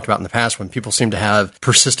always talked about in the past, when people seem to have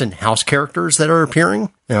persistent house characters that are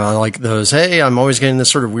appearing. Like those, hey, I'm always getting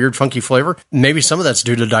this sort of weird, funky flavor. Maybe some of that's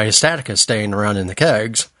due to Diastaticus staying around in the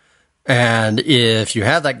kegs. And if you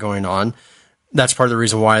have that going on, that's part of the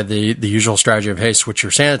reason why the usual strategy of, hey, switch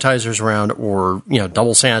your sanitizers around, or,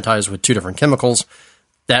 double sanitize with 2 different chemicals.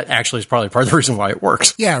 That actually is probably part of the reason why it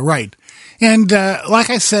works. Yeah, right. And like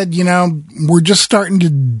I said, we're just starting to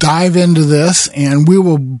dive into this, and we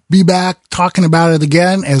will be back talking about it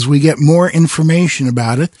again as we get more information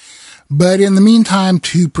about it. But in the meantime,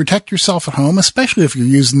 to protect yourself at home, especially if you're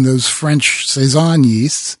using those French Saison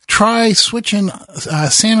yeasts, try switching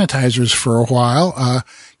sanitizers for a while.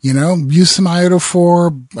 Use some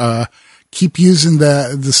iodophor, keep using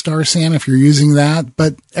the Star San if you're using that,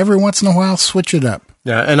 but every once in a while, switch it up.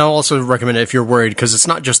 Yeah, and I'll also recommend it if you're worried, because it's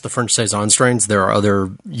not just the French Saison strains. There are other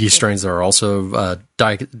yeast strains that are also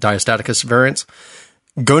diastaticus variants.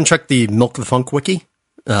 Go and check the Milk of the Funk wiki.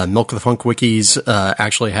 Milk of the Funk wikis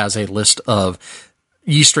actually has a list of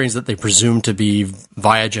yeast strains that they presume to be,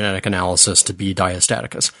 via genetic analysis, to be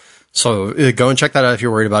diastaticus. So go and check that out if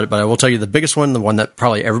you're worried about it. But I will tell you the biggest one, the one that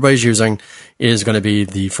probably everybody's using, is going to be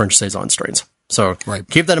the French Saison strains. So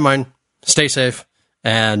Keep that in mind. Stay safe.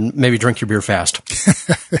 And maybe drink your beer fast.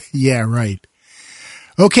 Yeah, right.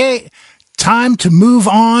 Okay, time to move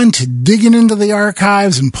on to digging into the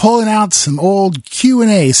archives and pulling out some old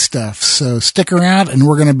Q&A stuff. So stick around, and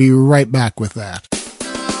we're going to be right back with that.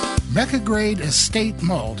 Mecca-Grade Estate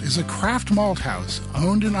Malt is a craft malt house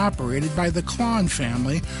owned and operated by the Klon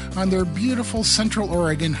family on their beautiful Central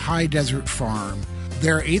Oregon high desert farm.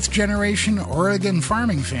 Their 8th-generation Oregon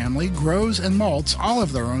farming family grows and malts all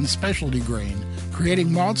of their own specialty grain,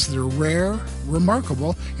 creating malts that are rare,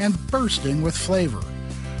 remarkable, and bursting with flavor.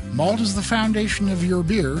 Malt is the foundation of your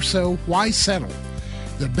beer, so why settle?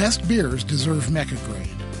 The best beers deserve Mecca-Grade.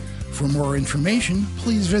 For more information,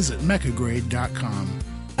 please visit meccagrade.com.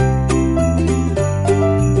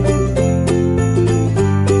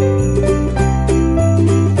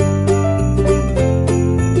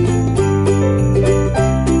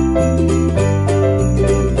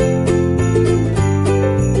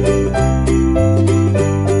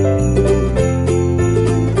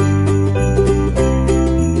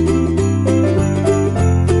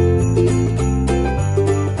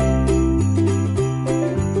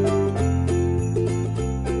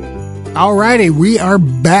 Alrighty, we are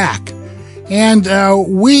back, and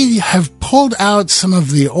we have pulled out some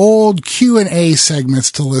of the old Q&A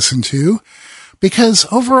segments to listen to, because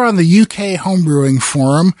over on the UK Homebrewing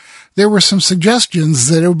Forum, there were some suggestions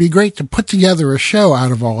that it would be great to put together a show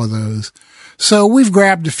out of all of those. So we've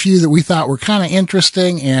grabbed a few that we thought were kind of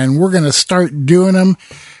interesting, and we're going to start doing them.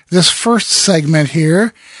 This first segment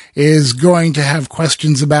here is going to have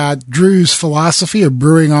questions about Drew's philosophy of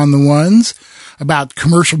brewing on the ones, about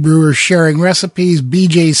commercial brewers sharing recipes,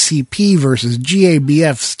 BJCP versus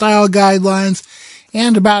GABF style guidelines,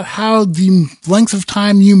 and about how the length of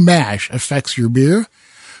time you mash affects your beer.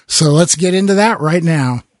 So let's get into that right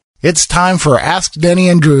now. It's time for Ask Denny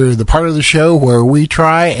and Drew, the part of the show where we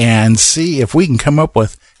try and see if we can come up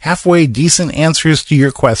with halfway decent answers to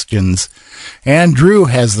your questions. And Drew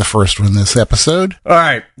has the first one this episode. All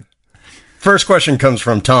right. First question comes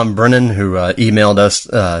from Tom Brennan, who emailed us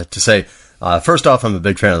to say, first off, I'm a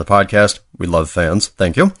big fan of the podcast. We love fans.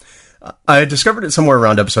 Thank you. I discovered it somewhere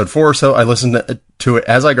around episode 4, so I listened to it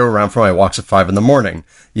as I go around for my walks at 5 in the morning.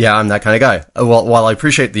 Yeah, I'm that kind of guy. Well, while I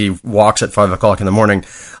appreciate the walks at 5 o'clock in the morning,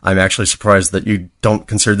 I'm actually surprised that you don't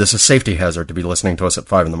consider this a safety hazard to be listening to us at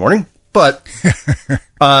 5 in the morning. But,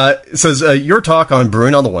 it says, your talk on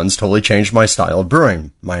brewing on the ones totally changed my style of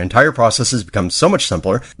brewing. My entire process has become so much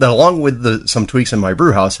simpler that along with some tweaks in my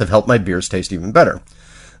brew house have helped my beers taste even better.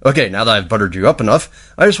 Okay, now that I've buttered you up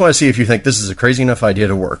enough, I just want to see if you think this is a crazy enough idea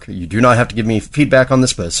to work. You do not have to give me feedback on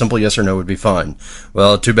this, but a simple yes or no would be fine.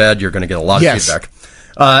 Well, too bad, you're going to get a lot of feedback.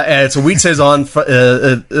 And it's a wheat saison. Tom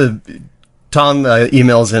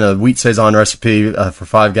emails in a wheat saison recipe for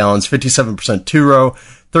 5 gallons, 57% two-row,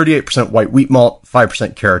 38% white wheat malt,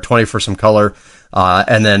 5% Cara 20 for some color,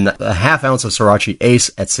 and then a half ounce of Sorachi Ace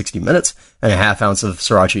at 60 minutes, and a half ounce of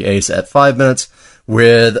Sorachi Ace at 5 minutes,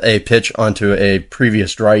 with a pitch onto a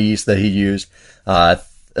previous dry yeast that he used.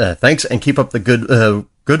 Thanks, and keep up the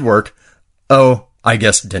good work. Oh, I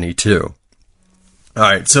guess Denny too. All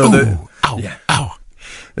right, so Ow.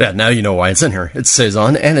 Yeah, now you know why it's in here. It's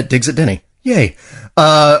Saison, and it digs at Denny. Yay.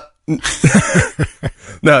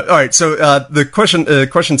 No, all right. So the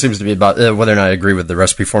question seems to be about whether or not I agree with the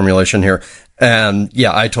recipe formulation here, and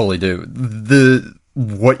yeah, I totally do.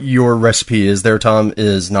 What your recipe is there, Tom,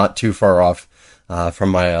 is not too far off from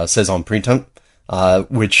my Saison Printemps,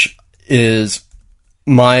 which is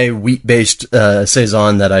my wheat-based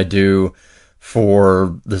Saison that I do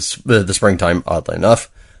for the springtime, oddly enough.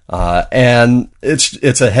 And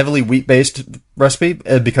it's a heavily wheat-based recipe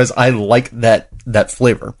because I like that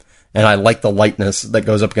flavor. And I like the lightness that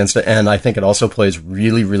goes up against it. And I think it also plays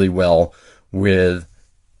really, really well with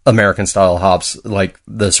American style hops, like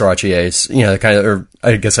the Sorachi Ace, or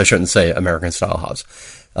I guess I shouldn't say American style hops.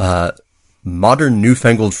 Modern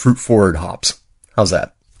newfangled fruit forward hops. How's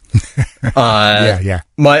that? Yeah.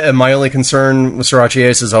 My only concern with Sriracha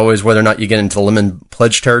Ace is always whether or not you get into lemon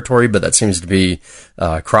pledge territory, but that seems to be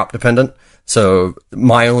crop dependent. So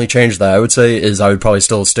my only change that I would say is I would probably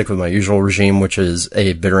still stick with my usual regime, which is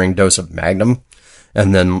a bittering dose of Magnum,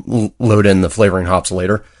 and then load in the flavoring hops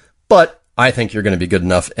later. But I think you're going to be good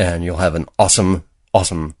enough, and you'll have an awesome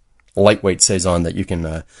lightweight Saison that you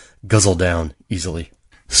can guzzle down easily.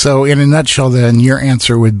 So in a nutshell, then, your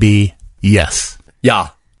answer would be yes. Yeah.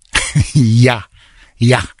 Yeah.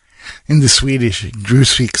 In the Swedish. Drew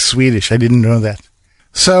speaks Swedish. I didn't know that.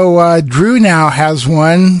 So Drew now has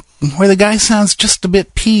one where the guy sounds just a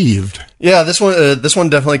bit peeved. Yeah, this one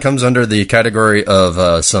definitely comes under the category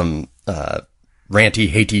of some ranty,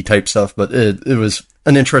 hatey type stuff, but it was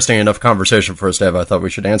an interesting enough conversation for us to have. I thought we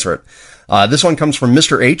should answer it. This one comes from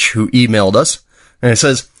Mr. H, who emailed us, and it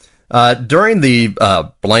says, during the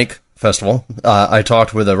blank festival, I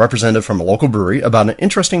talked with a representative from a local brewery about an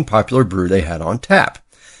interesting popular brew they had on tap.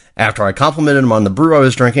 After I complimented him on the brew I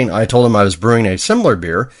was drinking, I told him I was brewing a similar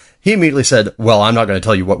beer. He immediately said, well, I'm not going to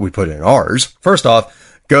tell you what we put in ours. First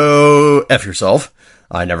off, go F yourself.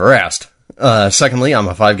 I never asked. Secondly, I'm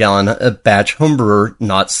a 5-gallon batch homebrewer,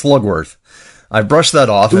 not Slugworth. I brushed that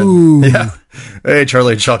off. And, yeah. Hey,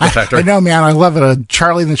 Charlie and the Chocolate Factory. I know, man. I love it. A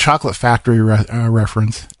Charlie and the Chocolate Factory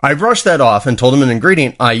reference. I brushed that off and told him an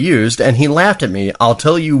ingredient I used, and he laughed at me. I'll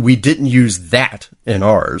tell you, we didn't use that in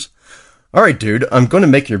ours. All right, dude, I'm going to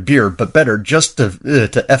make your beer, but better just to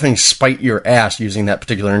effing spite your ass using that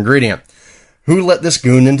particular ingredient. Who let this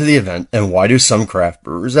goon into the event, and why do some craft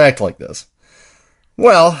brewers act like this?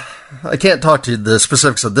 Well, I can't talk to the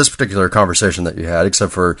specifics of this particular conversation that you had,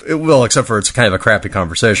 except for it's kind of a crappy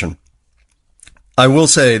conversation. I will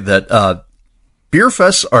say that beer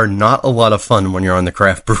fests are not a lot of fun when you're on the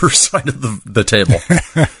craft brewer side of the table.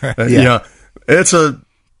 Yeah. You know, it's a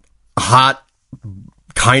hot,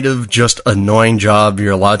 kind of just annoying job.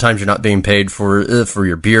 A lot of times you're not being paid for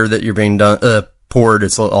your beer that you're being poured.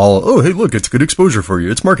 It's all, oh, hey, look, it's good exposure for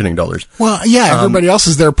you. It's marketing dollars. Well, yeah, everybody else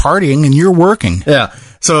is there partying and you're working. Yeah.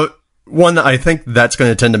 So one, I think that's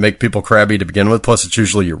going to tend to make people crabby to begin with. Plus, it's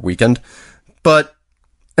usually your weekend. But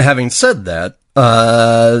having said that,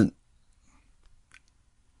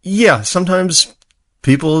 yeah, sometimes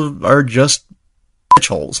people are just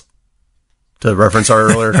bitchholes, to reference our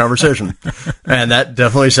earlier conversation. And that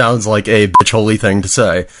definitely sounds like a bitch-holy thing to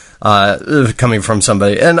say, coming from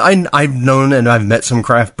somebody. And I've known and I've met some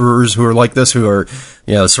craft brewers who are like this, who are,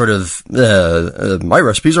 you know, sort of, my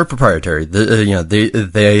recipes are proprietary.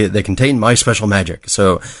 They contain my special magic.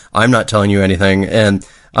 So I'm not telling you anything. And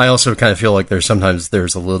I also kind of feel like there's a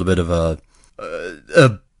little bit of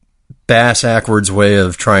a bass-ackwards way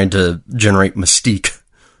of trying to generate mystique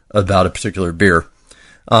about a particular beer.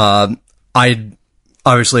 I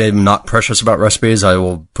obviously am not precious about recipes. I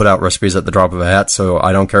will put out recipes at the drop of a hat, so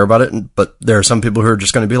I don't care about it. But there are some people who are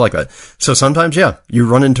just going to be like that. So sometimes, yeah, you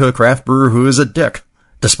run into a craft brewer who is a dick,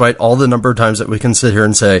 despite all the number of times that we can sit here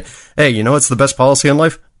and say, hey, you know what's the best policy in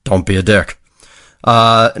life? Don't be a dick.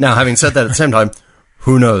 Now, having said that, at the same time,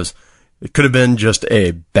 who knows? It could have been just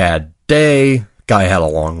a bad day. Guy had a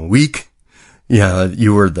long week. Yeah,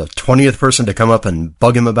 you were the 20th person to come up and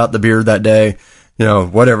bug him about the beer that day. You know,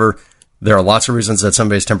 whatever. There are lots of reasons that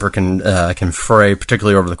somebody's temper can fray,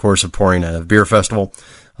 particularly over the course of pouring at a beer festival.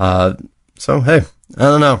 So, hey, I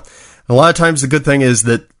don't know. A lot of times the good thing is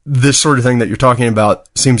that this sort of thing that you're talking about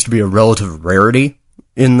seems to be a relative rarity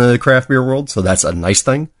in the craft beer world, so that's a nice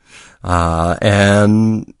thing.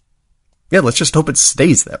 And, yeah, let's just hope it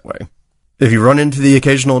stays that way. If you run into the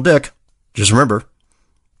occasional dick, just remember,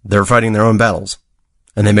 they're fighting their own battles,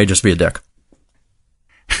 and they may just be a dick.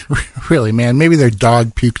 Really, man, maybe their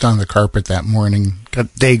dog puked on the carpet that morning.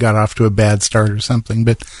 Day got off to a bad start or something.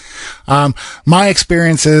 But my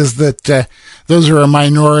experience is that those are a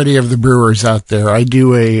minority of the brewers out there. I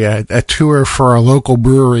do a tour for a local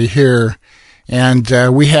brewery here, and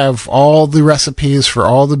we have all the recipes for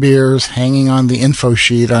all the beers hanging on the info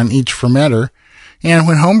sheet on each fermenter. And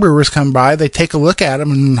when homebrewers come by, they take a look at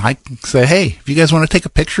them, and I say, hey, if you guys want to take a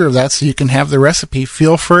picture of that so you can have the recipe,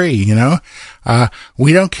 feel free, you know.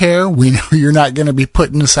 We don't care. We know you're not going to be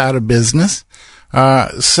putting us out of business.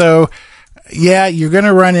 So, yeah, you're going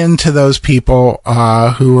to run into those people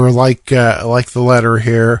who are like the letter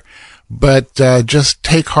here. But just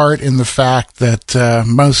take heart in the fact that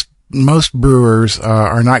most brewers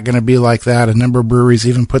are not going to be like that. A number of breweries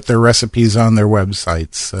even put their recipes on their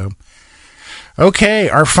websites, so... Okay,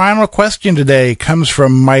 our final question today comes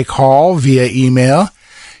from Mike Hall via email.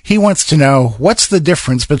 He wants to know, what's the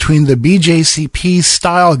difference between the BJCP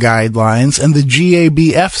style guidelines and the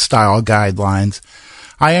GABF style guidelines?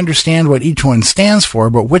 I understand what each one stands for,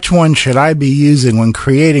 but which one should I be using when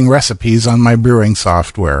creating recipes on my brewing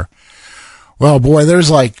software? Well, boy,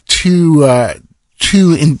 there's like two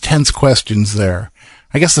intense questions there.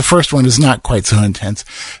 I guess the first one is not quite so intense.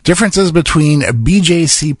 Differences between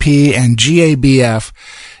BJCP and GABF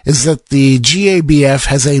is that the GABF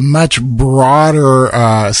has a much broader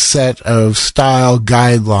set of style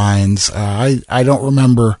guidelines. I don't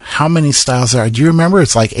remember how many styles there are. Do you remember?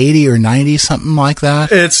 It's like 80 or 90, something like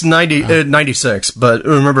that? It's 96, but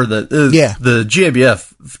remember that the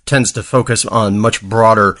GABF tends to focus on much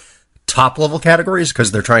broader top-level categories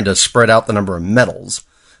because they're trying to spread out the number of metals.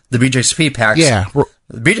 The BJCP packs... Yeah.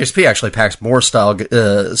 The BJCP actually packs more style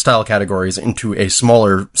categories into a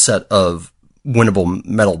smaller set of winnable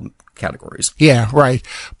metal categories. Yeah, right.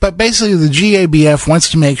 But basically the GABF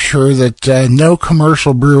wants to make sure that no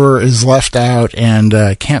commercial brewer is left out and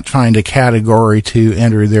can't find a category to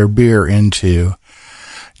enter their beer into.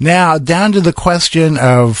 Now, down to the question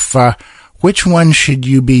of which one should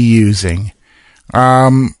you be using?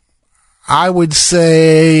 I would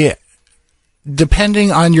say,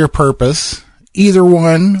 depending on your purpose, either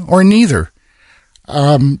one or neither.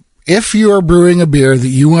 If you are brewing a beer that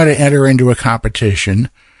you want to enter into a competition,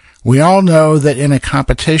 we all know that in a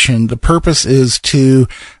competition, the purpose is to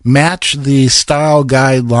match the style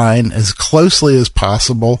guideline as closely as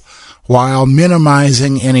possible while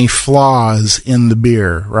minimizing any flaws in the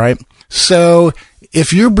beer, right? So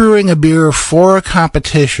if you're brewing a beer for a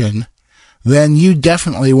competition, then you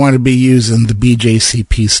definitely want to be using the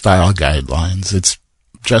BJCP style guidelines. It's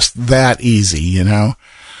just that easy, you know.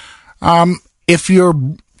 If you're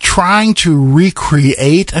trying to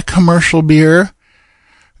recreate a commercial beer,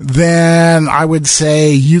 then I would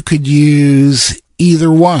say you could use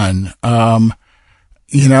either one.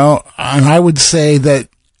 You know, and I would say that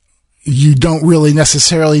you don't really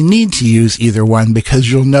necessarily need to use either one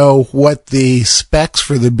because you'll know what the specs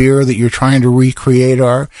for the beer that you're trying to recreate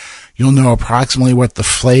are. You'll know approximately what the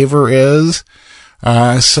flavor is.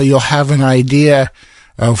 So you'll have an idea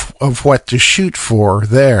of what to shoot for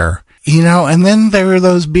there. You know, and then there are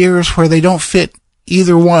those beers where they don't fit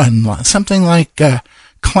either one. Something like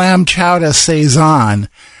Clam Chowder Saison,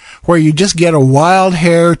 where you just get a wild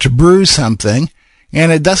hair to brew something,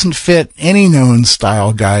 and it doesn't fit any known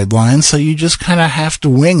style guidelines, so you just kind of have to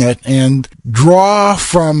wing it and draw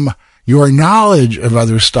from your knowledge of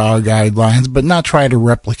other style guidelines, but not try to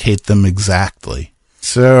replicate them exactly.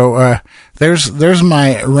 So there's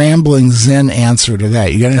my rambling Zen answer to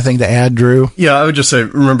that. You got anything to add, Drew? Yeah, I would just say,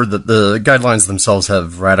 remember that the guidelines themselves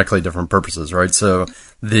have radically different purposes, right? So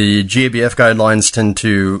the GABF guidelines tend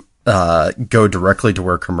to go directly to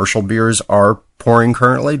where commercial beers are pouring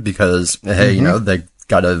currently because, hey, you know, they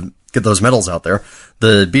got to get those metals out there.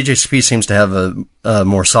 The BJCP seems to have a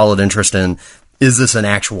more solid interest in, is this an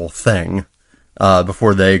actual thing,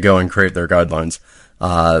 before they go and create their guidelines.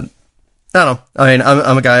 I don't know. I mean,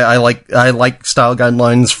 I'm a guy, I like style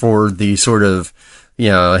guidelines for the sort of, you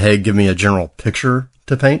know, hey, give me a general picture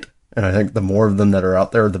to paint. And I think the more of them that are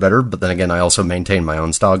out there, the better. But then again, I also maintain my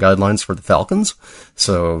own style guidelines for the Falcons.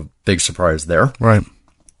 So big surprise there. Right.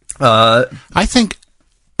 I think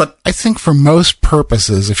for most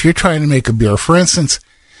purposes, if you're trying to make a beer, for instance,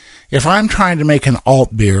 if I'm trying to make an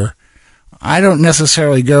alt beer, I don't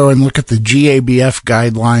necessarily go and look at the GABF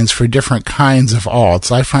guidelines for different kinds of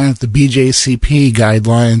alts. I find that the BJCP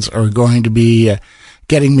guidelines are going to be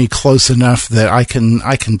getting me close enough that I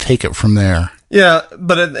can take it from there. Yeah,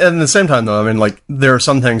 but at the same time, though, I mean, like, there are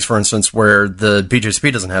some things, for instance, where the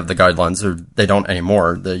BJCP doesn't have the guidelines, or they don't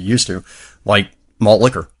anymore, they used to, like malt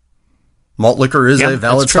liquor. Malt liquor is a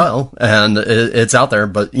valid style, and it's out there,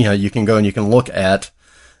 but, you know, you can go and you can look at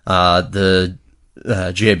the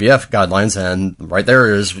GABF guidelines, and right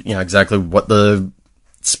there is, you know, exactly what the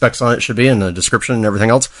specs on it should be, and the description and everything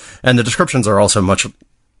else. And the descriptions are also much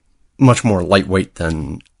more lightweight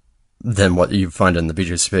than what you find in the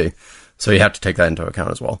BJCP. So you have to take that into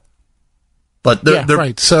account as well. But they're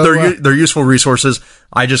right. So they're useful resources.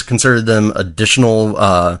 I just consider them additional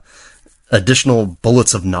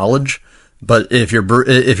bullets of knowledge. But if you're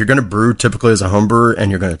going to brew typically as a home brewer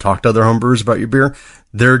and you're going to talk to other home brewers about your beer,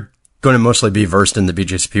 they're going to mostly be versed in the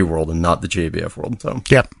BJCP world and not the GABF world. So,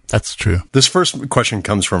 yep, that's true. This first question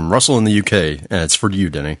comes from Russell in the UK, and it's for you,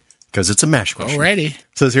 Denny, because it's a MASH question. Alrighty.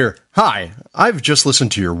 It says here, hi, I've just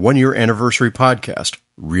listened to your 1-year anniversary podcast.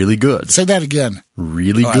 Really good. Say that again.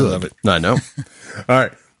 Really good. I love it. I know. All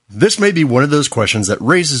right. This may be one of those questions that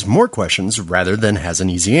raises more questions rather than has an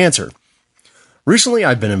easy answer. Recently,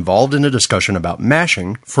 I've been involved in a discussion about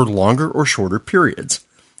mashing for longer or shorter periods.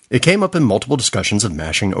 It came up in multiple discussions of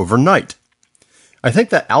mashing overnight. I think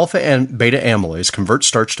that alpha and beta amylase convert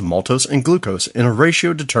starch to maltose and glucose in a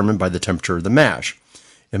ratio determined by the temperature of the mash.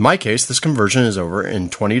 In my case, this conversion is over in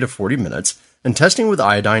 20 to 40 minutes, and testing with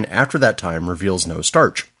iodine after that time reveals no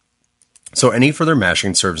starch. So any further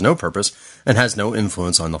mashing serves no purpose and has no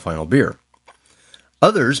influence on the final beer.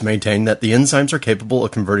 Others maintain that the enzymes are capable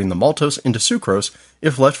of converting the maltose into sucrose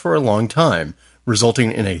if left for a long time,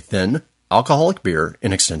 resulting in a thin, alcoholic beer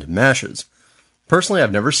in extended mashes. Personally,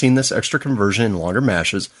 I've never seen this extra conversion in longer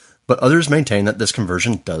mashes, but others maintain that this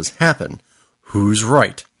conversion does happen. Who's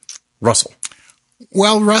right? Russell.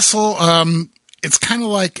 Well, Russell, it's kind of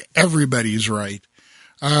like everybody's right.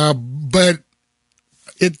 But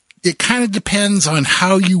it kind of depends on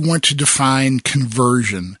how you want to define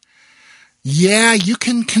conversion. Yeah, you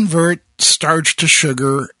can convert starch to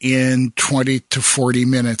sugar in 20 to 40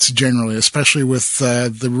 minutes generally, especially with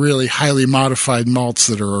the really highly modified malts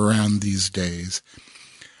that are around these days.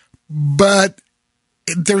 But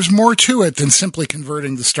there's more to it than simply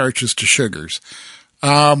converting the starches to sugars.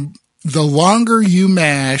 The longer you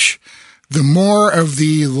mash, the more of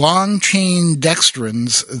the long-chain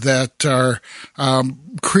dextrins that are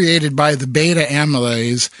created by the beta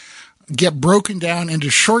amylase get broken down into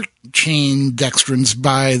short-chain dextrins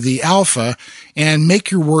by the alpha and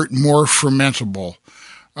make your wort more fermentable.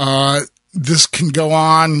 This can go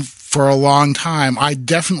on for a long time. I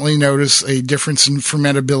definitely notice a difference in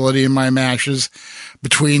fermentability in my mashes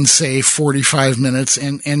between, say, 45 minutes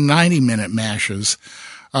and 90-minute mashes.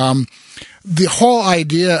 The whole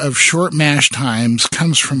idea of short mash times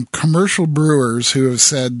comes from commercial brewers who have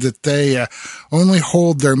said that they only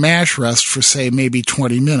hold their mash rest for, say, maybe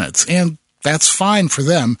 20 minutes. And that's fine for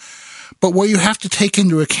them. But what you have to take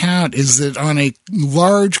into account is that on a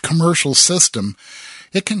large commercial system,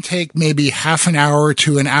 it can take maybe half an hour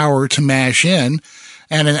to an hour to mash in,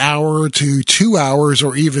 and an hour to 2 hours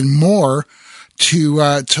or even more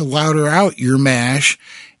to lauter out your mash.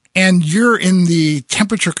 And you're in the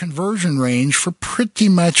temperature conversion range for pretty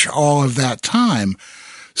much all of that time.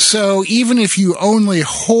 So even if you only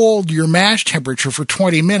hold your mash temperature for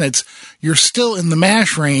 20 minutes, you're still in the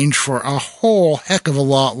mash range for a whole heck of a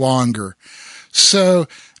lot longer. So,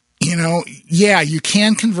 yeah, you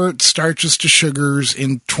can convert starches to sugars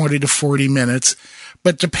in 20 to 40 minutes,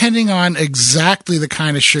 but depending on exactly the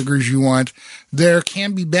kind of sugars you want, there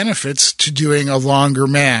can be benefits to doing a longer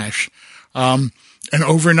mash. An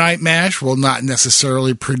overnight mash will not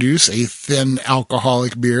necessarily produce a thin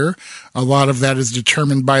alcoholic beer. A lot of that is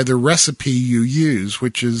determined by the recipe you use,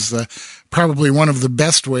 which is probably one of the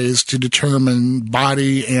best ways to determine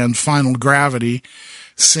body and final gravity,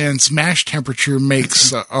 since mash temperature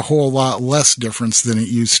makes a whole lot less difference than it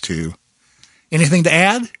used to. Anything to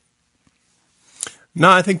add? No,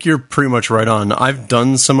 I think you're pretty much right on. I've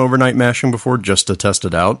done some overnight mashing before just to test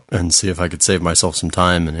it out and see if I could save myself some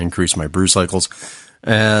time and increase my brew cycles.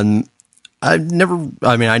 And I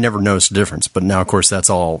never noticed a difference, but now, of course, that's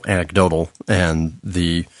all anecdotal, and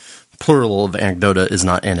the plural of anecdota is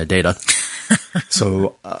not anedata.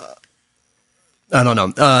 So, I don't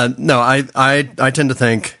know. No, I tend to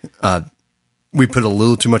think we put a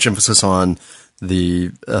little too much emphasis on the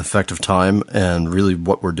effect of time and really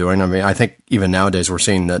what we're doing. I mean, I think even nowadays we're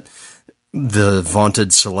seeing that the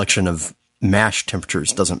vaunted selection of mash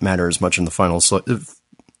temperatures doesn't matter as much in the final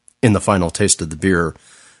taste of the beer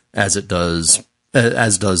as does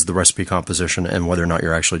the recipe composition and whether or not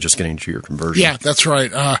you're actually just getting to your conversion. Yeah, that's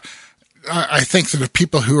right. I think that if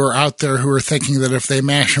people who are out there who are thinking that if they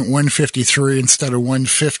mash at 153 instead of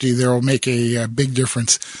 150, they'll make a big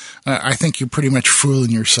difference, I think you're pretty much fooling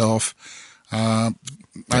yourself.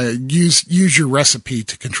 Use your recipe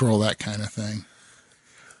to control that kind of thing.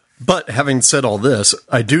 But having said all this,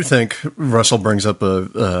 I do think Russell brings up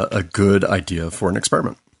a good idea for an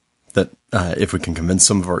experiment. That if we can convince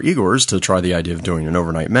some of our Igors to try the idea of doing an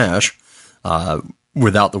overnight mash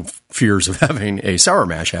without the fears of having a sour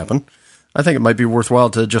mash happen, I think it might be worthwhile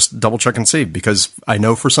to just double check and see. Because I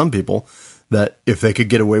know for some people that if they could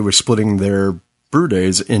get away with splitting their brew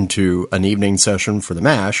days into an evening session for the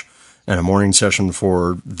mash and a morning session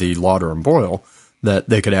for the lauter and boil, that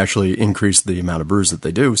they could actually increase the amount of brews that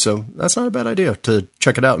they do. So that's not a bad idea to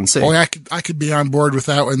check it out and see. Oh, I could be on board with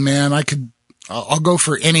that one, man. I'll go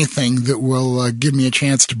for anything that will give me a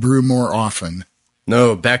chance to brew more often.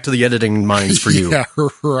 No, back to the editing minds for you. Yeah,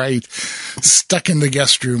 right. Stuck in the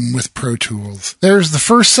guest room with Pro Tools. There's the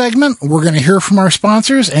first segment. We're going to hear from our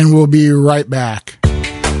sponsors, and we'll be right back.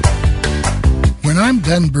 When I'm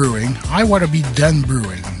done brewing, I want to be done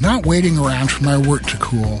brewing, not waiting around for my wort to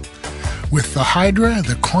cool. With the Hydra,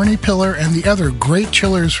 the Corny Pillar, and the other great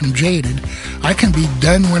chillers from Jaded, I can be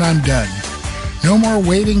done when I'm done. No more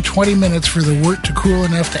waiting 20 minutes for the wort to cool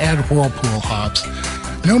enough to add Whirlpool hops.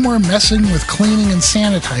 No more messing with cleaning and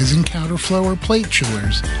sanitizing counterflow or plate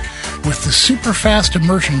chillers. With the super fast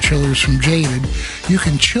immersion chillers from Jaded, you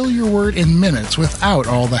can chill your wort in minutes without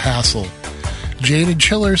all the hassle. Jaded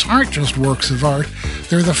chillers aren't just works of art,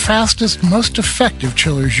 they're the fastest, most effective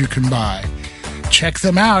chillers you can buy. Check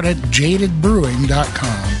them out at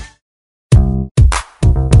jadedbrewing.com.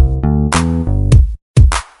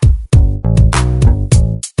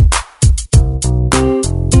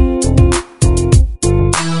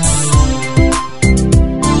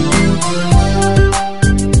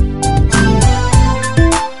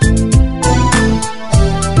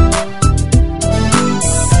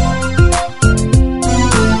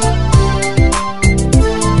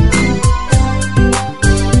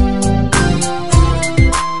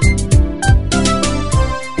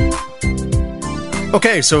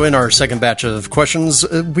 Okay, so in our second batch of questions,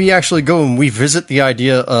 we actually go and we visit the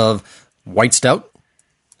idea of white stout.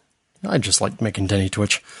 I just like making Denny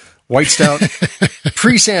twitch. White stout,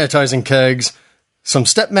 pre-sanitizing kegs, some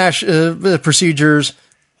step mash procedures,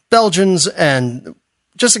 Belgians, and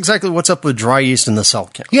just exactly what's up with dry yeast in the cell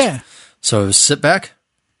count. Yeah. So sit back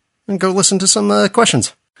and go listen to some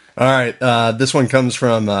questions. All right, this one comes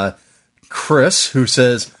from Chris, who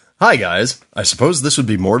says, "Hi, guys. I suppose this would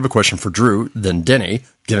be more of a question for Drew than Denny,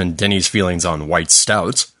 given Denny's feelings on white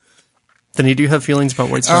stouts." Denny, do you have feelings about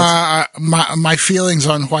white stouts? My feelings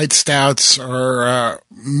on white stouts are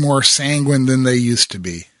more sanguine than they used to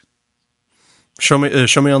be. Show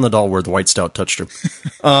me on the doll where the white stout touched you.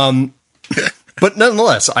 But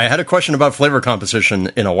nonetheless, I had a question about flavor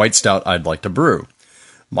composition in a white stout I'd like to brew.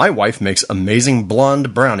 My wife makes amazing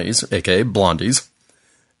blonde brownies, aka blondies,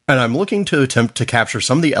 and I'm looking to attempt to capture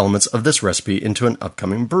some of the elements of this recipe into an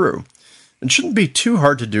upcoming brew. It shouldn't be too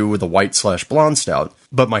hard to do with a white/blonde stout,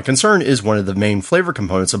 but my concern is one of the main flavor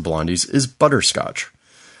components of blondies is butterscotch.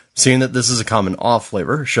 Seeing that this is a common off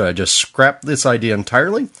flavor, should I just scrap this idea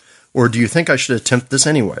entirely, or do you think I should attempt this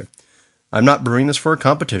anyway? I'm not brewing this for a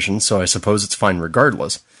competition, so I suppose it's fine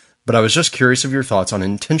regardless, but I was just curious of your thoughts on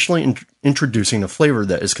intentionally introducing a flavor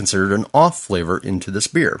that is considered an off flavor into this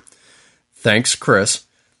beer. Thanks, Chris.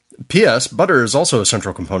 P.S. Butter is also a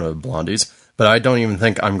central component of blondies, but I don't even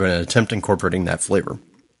think I'm going to attempt incorporating that flavor.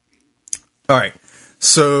 All right.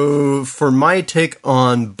 So for my take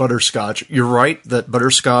on butterscotch, you're right that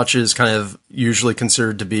butterscotch is kind of usually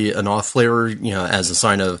considered to be an off flavor, as a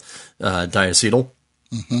sign of diacetyl,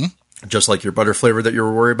 just like your butter flavor that you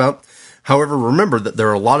were worried about. However, remember that there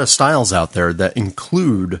are a lot of styles out there that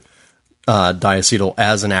include diacetyl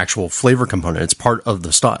as an actual flavor component. It's part of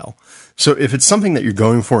the style. So if it's something that you're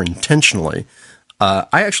going for intentionally, I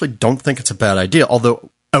actually don't think it's a bad idea,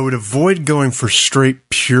 although I would avoid going for straight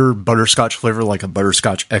pure butterscotch flavor like a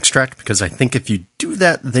butterscotch extract, because I think if you do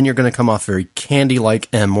that, then you're going to come off very candy-like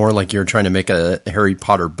and more like you're trying to make a Harry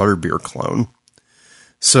Potter butterbeer clone.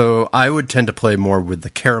 So I would tend to play more with the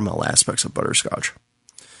caramel aspects of butterscotch,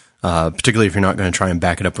 particularly if you're not going to try and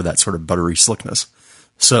back it up with that sort of buttery slickness.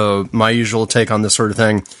 So my usual take on this sort of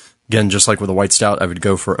thing, again, just like with a white stout, I would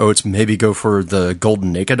go for oats, maybe go for the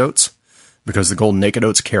Golden Naked Oats, because the Golden Naked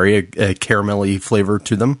Oats carry a caramelly flavor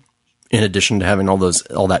to them, in addition to having all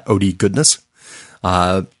that oaty goodness.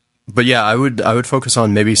 But yeah, I would focus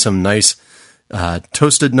on maybe some nice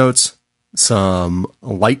toasted notes, some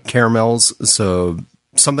light caramels, so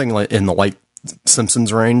something like in the light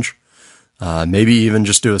Simpsons range. Maybe even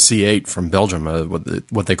just do a C8 from Belgium,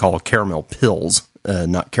 what they call caramel pills,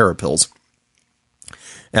 not carapils.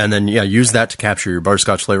 And then, use that to capture your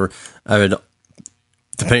butterscotch flavor. I would,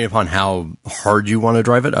 depending upon how hard you want to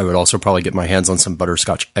drive it, I would also probably get my hands on some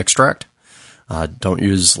butterscotch extract. Don't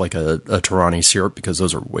use like a Torani syrup because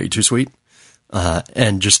those are way too sweet.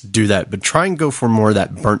 And just do that. But try and go for more of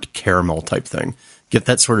that burnt caramel type thing. Get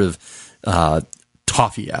that sort of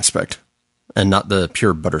toffee aspect and not the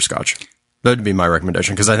pure butterscotch. That would be my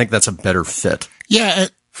recommendation because I think that's a better fit. Yeah.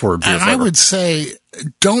 For a beer flavor. I would say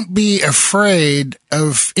don't be afraid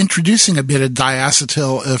of introducing a bit of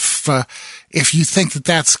diacetyl if you think that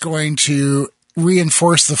that's going to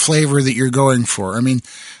reinforce the flavor that you're going for. I mean,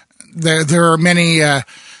 there are many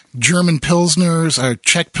German pilsners,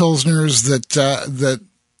 Czech pilsners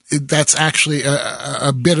that's actually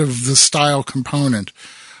a bit of the style component.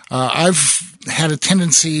 I've had a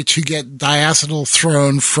tendency to get diacetyl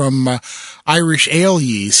thrown from Irish ale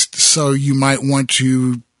yeast, so you might want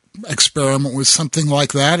to experiment with something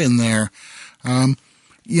like that in there.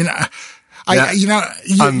 You're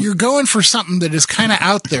going for something that is kind of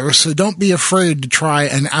out there, so don't be afraid to try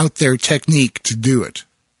an out there technique to do it.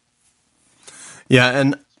 Yeah,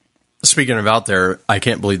 and speaking of out there, I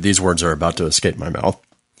can't believe these words are about to escape my mouth.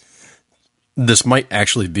 This might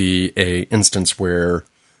actually be a instance where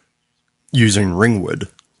using ringwood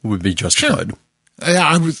would be justified. Sure.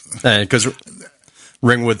 Yeah, because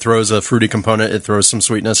ringwood throws a fruity component, it throws some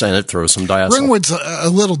sweetness, and it throws some diacetyl. Ringwood's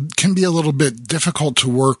can be a little bit difficult to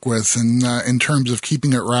work with in terms of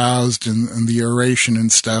keeping it roused and the aeration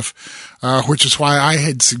and stuff, which is why I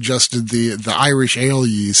had suggested the Irish ale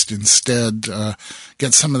yeast instead.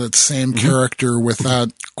 Get some of that same character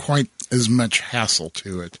without quite as much hassle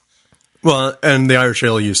to it. Well, and the Irish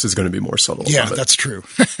ale yeast is going to be more subtle. Yeah, that's true.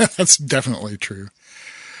 That's definitely true.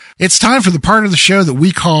 It's time for the part of the show that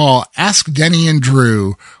we call Ask Denny and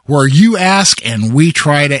Drew, where you ask and we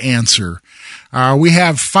try to answer. We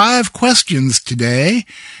have 5 questions today,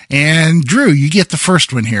 and Drew, you get the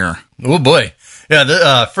first one here. Oh, boy. Yeah,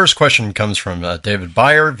 the first question comes from David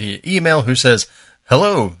Byer via email, who says,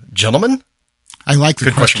 "Hello, gentlemen." I like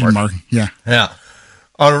the question mark. Yeah. Yeah.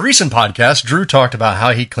 On a recent podcast, Drew talked about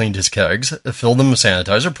how he cleaned his kegs, filled them with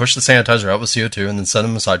sanitizer, pushed the sanitizer out with CO2, and then set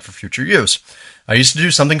them aside for future use. I used to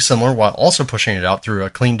do something similar while also pushing it out through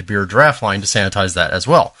a cleaned beer draft line to sanitize that as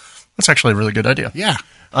well. That's actually a really good idea. Yeah.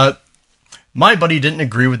 My buddy didn't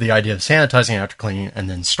agree with the idea of sanitizing after cleaning and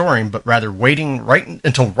then storing, but rather waiting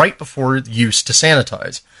until right before use to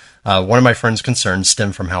sanitize. One of my friend's concerns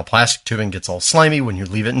stemmed from how plastic tubing gets all slimy when you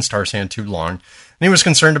leave it in Star San too long, and he was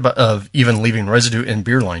concerned of even leaving residue in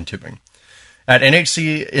beer line tubing. At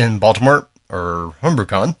NHC in Baltimore, or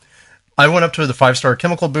HomebrewCon, I went up to the 5-Star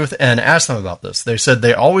Chemical booth and asked them about this. They said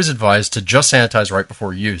they always advise to just sanitize right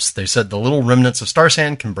before use. They said the little remnants of Star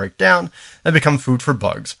San can break down and become food for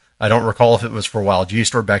bugs. I don't recall if it was for wild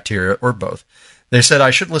yeast or bacteria or both. They said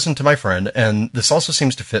I should listen to my friend, and this also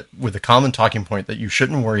seems to fit with the common talking point that you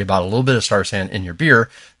shouldn't worry about a little bit of Star San in your beer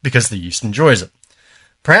because the yeast enjoys it.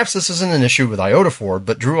 Perhaps this isn't an issue with iodophore,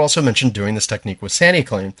 but Drew also mentioned doing this technique with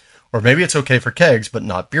SaniClean, or maybe it's okay for kegs but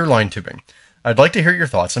not beer line tubing. I'd like to hear your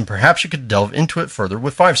thoughts, and perhaps you could delve into it further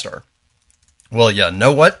with 5-Star. Well, yeah,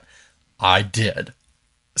 know what? I did.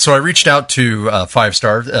 So I reached out to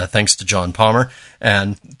 5-Star, thanks to John Palmer,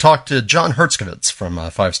 and talked to John Hertzkovitz from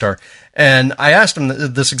 5-Star, and I asked him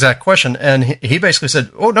this exact question, and he basically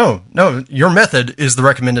said, "Oh, no, your method is the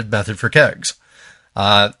recommended method for kegs."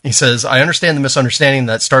 He says, "I understand the misunderstanding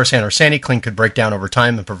that Star San or SaniClean could break down over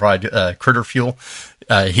time and provide critter fuel."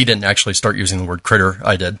 He didn't actually start using the word critter.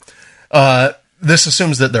 I did. This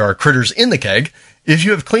assumes that there are critters in the keg. If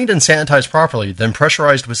you have cleaned and sanitized properly, then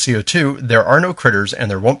pressurized with CO2, there are no critters,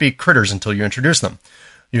 and there won't be critters until you introduce them.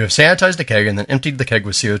 You have sanitized a keg and then emptied the keg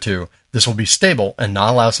with CO2. This will be stable and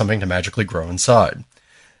not allow something to magically grow inside.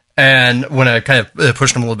 And when I kind of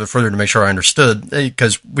pushed him a little bit further to make sure I understood,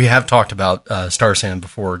 because we have talked about Star San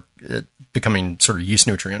before it becoming sort of yeast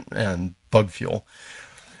nutrient and bug fuel.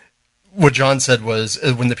 What John said was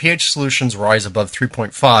when the pH solutions rise above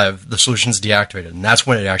 3.5, the solution's deactivated, and that's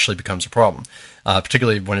when it actually becomes a problem,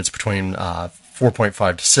 particularly when it's between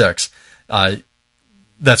 4.5 to 6.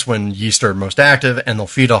 That's when yeast are most active, and they'll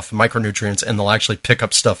feed off the micronutrients, and they'll actually pick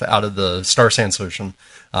up stuff out of the Star San solution,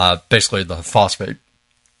 basically the phosphate.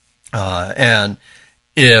 And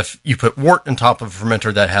if you put wort on top of a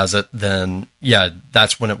fermenter that has it, then yeah,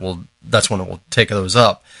 that's when it will take those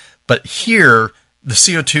up. But here, the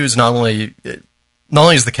CO2 is not only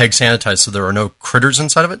is the keg sanitized, so there are no critters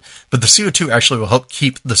inside of it, but the CO2 actually will help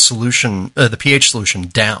keep the solution, the pH solution,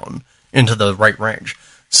 down into the right range.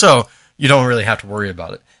 So you don't really have to worry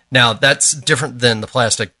about it. Now, that's different than the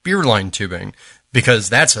plastic beer line tubing because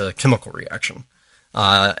that's a chemical reaction.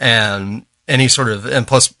 And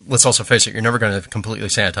plus, let's also face it, you're never going to completely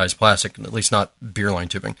sanitize plastic, at least not beer line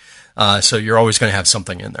tubing. So you're always going to have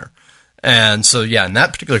something in there. And so, yeah, in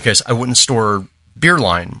that particular case, I wouldn't store beer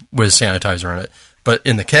line with sanitizer in it. But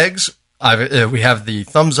in the kegs, we have the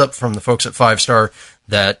thumbs up from the folks at 5-Star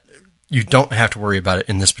that you don't have to worry about it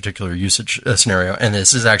in this particular usage scenario. And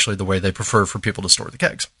this is actually the way they prefer for people to store the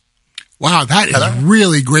kegs. Wow, that is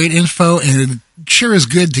really great info, and it sure is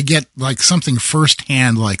good to get like something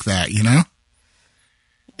firsthand like that, you know?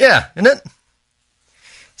 Yeah, isn't it?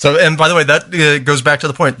 So, and by the way, that goes back to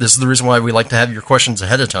the point. This is the reason why we like to have your questions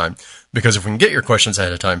ahead of time, because if we can get your questions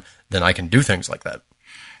ahead of time, then I can do things like that.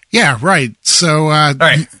 Yeah, right. So, all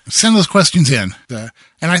right. Send those questions in. And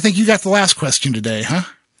I think you got the last question today, huh?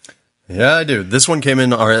 Yeah, I do. This one came in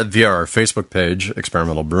via our Facebook page,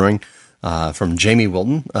 Experimental Brewing, from Jamie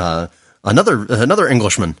Wilton, another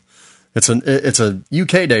Englishman. It's a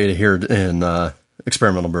UK day here in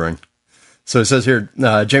Experimental Brewing. So it says here,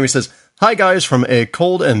 Jamie says, "Hi guys from a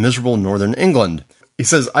cold and miserable northern England." He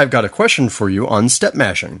says, "I've got a question for you on step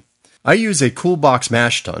mashing. I use a Cool Box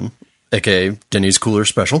mash tun, aka Denny's Cooler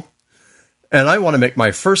Special, and I want to make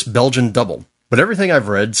my first Belgian double. But everything I've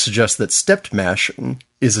read suggests that stepped mashing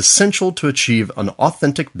is essential to achieve an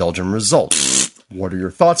authentic Belgian result. What are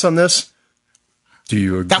your thoughts on this? Do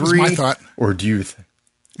you agree? That was my thought. Or do you...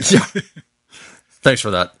 Yeah. Thanks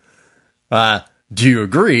for that. Do you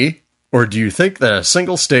agree, or do you think that a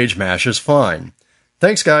single stage mash is fine?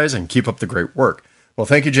 Thanks, guys, and keep up the great work. Well,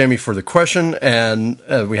 thank you, Jamie, for the question, and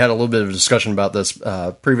we had a little bit of a discussion about this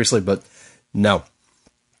previously, but no.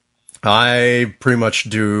 I pretty much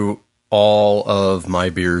do all of my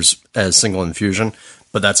beers as single infusion,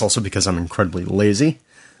 but that's also because I'm incredibly lazy.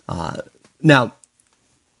 Now,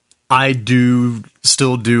 I do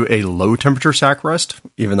still do a low temperature sack rest,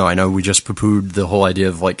 even though I know we just poo-pooed the whole idea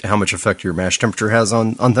of like how much effect your mash temperature has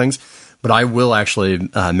on things. But I will actually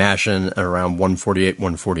mash in at around 148,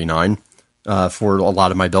 149 for a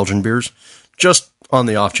lot of my Belgian beers, just on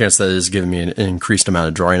the off chance that it is giving me an increased amount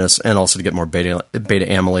of dryness and also to get more beta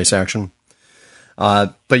amylase action.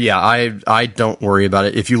 But yeah, I don't worry about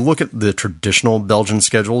it. If you look at the traditional Belgian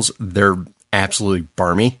schedules, they're absolutely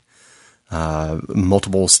barmy.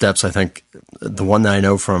 Multiple steps. I think the one that I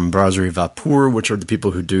know from Brasserie Vapeur, which are the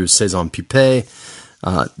people who do Saison Pipé,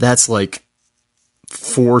 that's like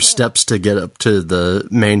 4 steps to get up to the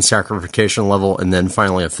main saccharification level, and then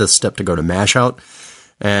finally a 5th step to go to mash out.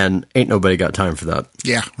 And ain't nobody got time for that.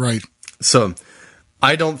 Yeah, right. So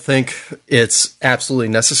I don't think it's absolutely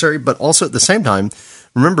necessary, but also at the same time,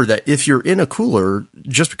 remember that if you're in a cooler,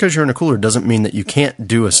 just because you're in a cooler doesn't mean that you can't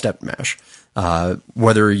do a step mash.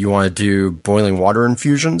 Whether you want to do boiling water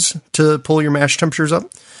infusions to pull your mash temperatures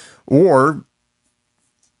up, or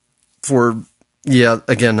for,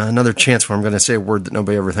 again, another chance where I'm going to say a word that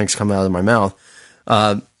nobody ever thinks coming out of my mouth,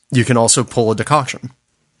 you can also pull a decoction.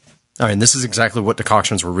 I mean, this is exactly what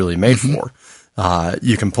decoctions were really made for.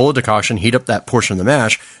 You can pull a decoction, heat up that portion of the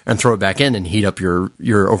mash, and throw it back in and heat up your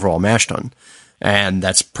overall mash tun. And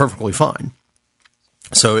that's perfectly fine.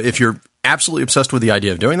 So if you're absolutely obsessed with the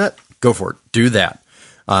idea of doing that, go for it. Do that.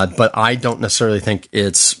 But I don't necessarily think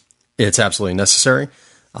it's absolutely necessary.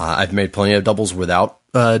 I've made plenty of doubles without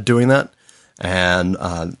doing that. And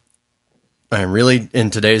really, in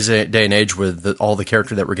today's day and age, with all the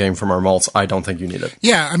character that we're getting from our malts, I don't think you need it.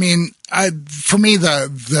 Yeah, I mean, for me,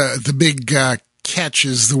 the big catch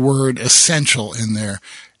is the word essential in there.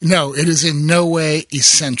 No, it is in no way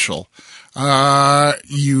essential.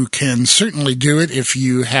 You can certainly do it if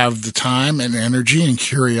you have the time and energy and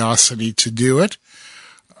curiosity to do it.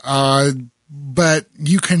 But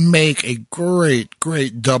you can make a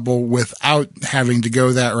great double without having to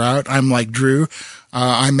go that route. I'm like Drew.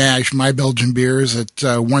 I mash my Belgian beers at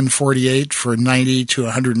 148 for 90 to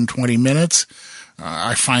 120 minutes.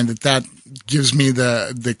 I find that gives me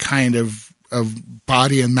the kind of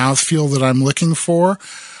body and mouthfeel that I'm looking for.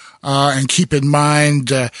 And keep in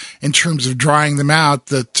mind, in terms of drying them out,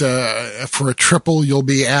 that for a triple, you'll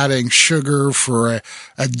be adding sugar. For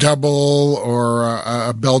a double or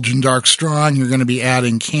a Belgian dark strong, you're going to be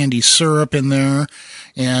adding candy syrup in there,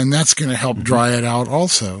 and that's going to help dry it out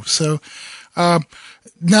also. So,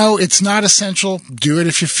 no, it's not essential. Do it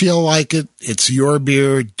if you feel like it. It's your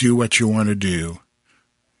beer. Do what you want to do.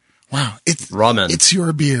 Wow. Ramen. It's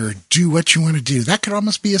your beer. Do what you want to do. That could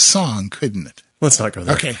almost be a song, couldn't it? Let's not go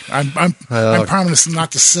there. Okay, I'm promising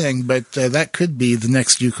not to sing, but that could be the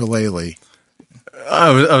next ukulele. I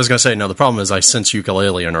was going to say, no, the problem is I sense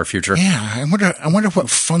ukulele in our future. Yeah, I wonder what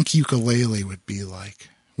funk ukulele would be like.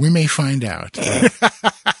 We may find out.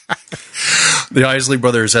 The Isley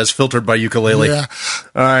Brothers as filtered by ukulele. Yeah.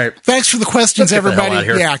 All right. Thanks for the questions, everybody.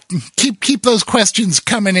 Yeah, keep those questions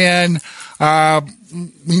coming in.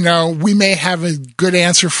 We may have a good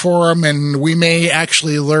answer for them, and we may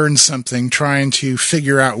actually learn something trying to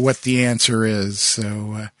figure out what the answer is.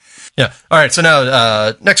 So, yeah. All right. So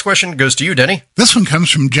now, next question goes to you, Denny. This one comes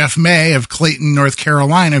from Jeff May of Clayton, North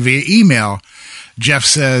Carolina via email. Jeff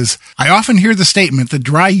says, I often hear the statement that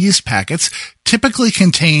dry yeast packets typically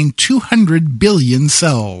contain 200 billion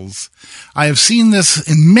cells. I have seen this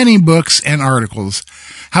in many books and articles.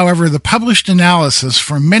 However, the published analysis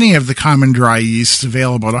for many of the common dry yeasts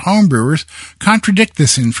available to homebrewers contradict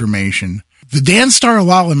this information. The Danstar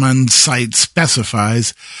Lallemand site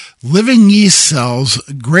specifies living yeast cells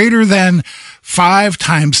greater than 5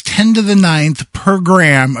 times 10 to the 9th per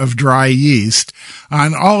gram of dry yeast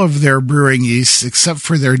on all of their brewing yeasts except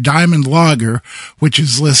for their Diamond Lager, which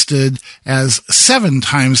is listed as 7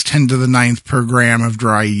 times 10 to the 9th per gram of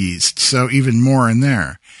dry yeast, so even more in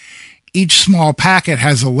there. Each small packet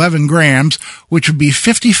has 11 grams, which would be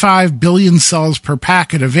 55 billion cells per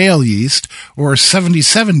packet of ale yeast, or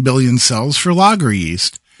 77 billion cells for lager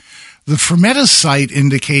yeast. The Fermentis site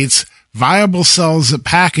indicates viable cells at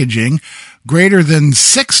packaging greater than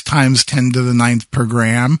 6 times 10 to the 9th per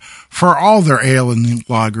gram for all their ale and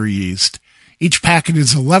lager yeast. Each packet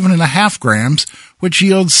is 11.5 grams, which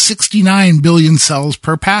yields 69 billion cells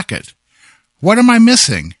per packet. What am I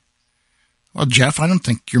missing? Well, Jeff, I don't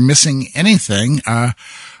think you're missing anything,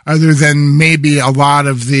 other than maybe a lot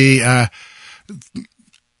of the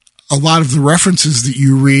references that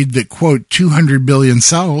you read that quote 200 billion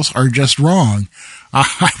cells are just wrong.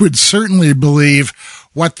 I would certainly believe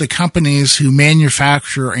what the companies who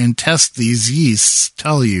manufacture and test these yeasts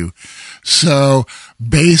tell you. So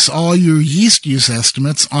base all your yeast use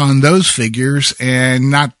estimates on those figures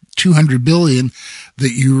and not 200 billion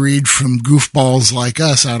that you read from goofballs like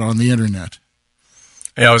us out on the internet.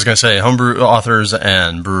 Yeah, I was going to say, homebrew authors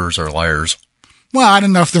and brewers are liars. Well, I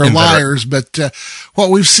don't know if they're liars, but what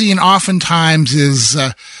we've seen oftentimes is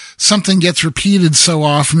something gets repeated so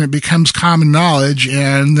often it becomes common knowledge,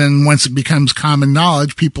 and then once it becomes common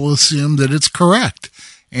knowledge, people assume that it's correct.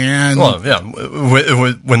 And well, yeah,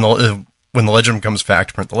 when the legend becomes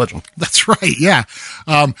fact, print the legend. That's right, yeah.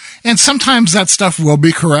 And sometimes that stuff will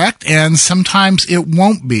be correct, and sometimes it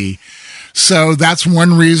won't be. So that's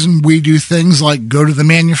one reason we do things like go to the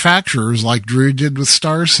manufacturers like Drew did with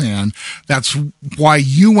Star San. That's why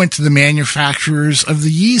you went to the manufacturers of the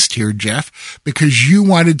yeast here, Jeff, because you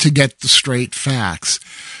wanted to get the straight facts.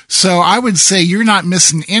 So I would say you're not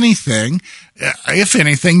missing anything. If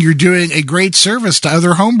anything, you're doing a great service to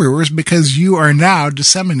other homebrewers because you are now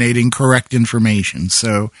disseminating correct information.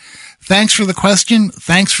 So thanks for the question.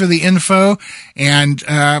 Thanks for the info. And,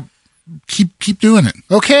 keep doing it.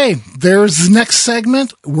 Okay, there's the next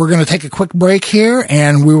segment. We're going to take a quick break here,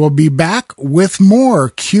 and we will be back with more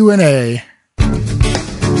Q&A.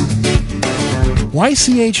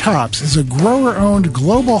 YCH Hops is a grower-owned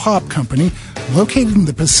global hop company located in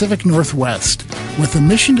the Pacific Northwest with a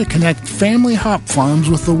mission to connect family hop farms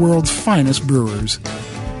with the world's finest brewers.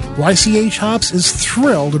 YCH Hops is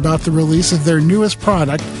thrilled about the release of their newest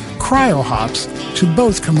product, Cryo Hops, to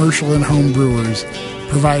both commercial and home brewers,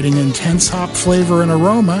 providing intense hop flavor and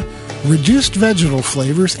aroma, reduced vegetal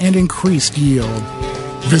flavors, and increased yield.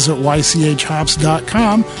 Visit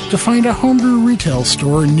ychhops.com to find a homebrew retail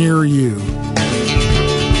store near you.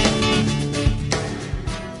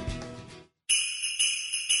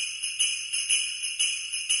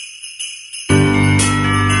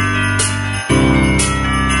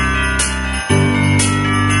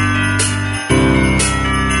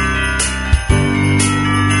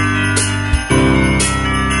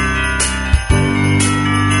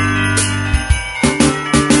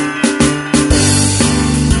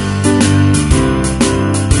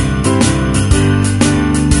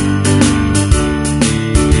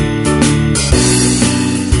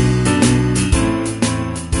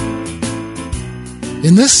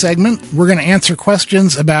 In this segment, we're going to answer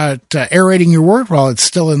questions about aerating your wort while it's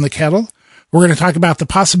still in the kettle. We're going to talk about the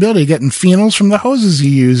possibility of getting phenols from the hoses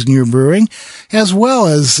you use in your brewing, as well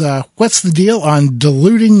as what's the deal on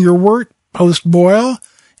diluting your wort post-boil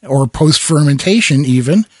or post-fermentation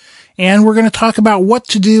even. And we're going to talk about what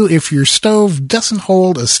to do if your stove doesn't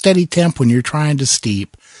hold a steady temp when you're trying to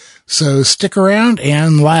steep. So stick around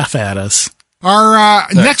and laugh at us. Our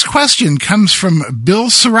next question comes from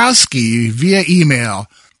Bill Sarowski via email.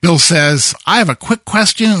 Bill says, I have a quick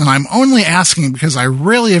question, and I'm only asking because I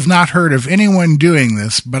really have not heard of anyone doing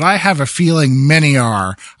this, but I have a feeling many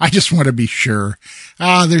are. I just want to be sure.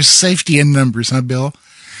 There's safety in numbers, huh, Bill?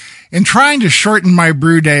 In trying to shorten my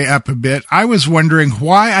brew day up a bit, I was wondering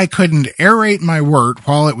why I couldn't aerate my wort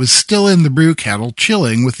while it was still in the brew kettle,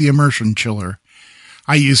 chilling with the immersion chiller.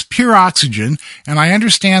 I use pure oxygen, and I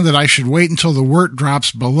understand that I should wait until the wort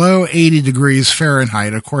drops below 80 degrees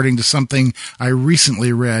Fahrenheit, according to something I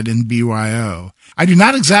recently read in BYO. I do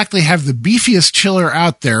not exactly have the beefiest chiller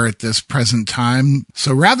out there at this present time,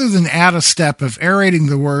 so rather than add a step of aerating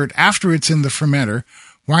the wort after it's in the fermenter,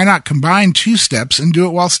 why not combine 2 steps and do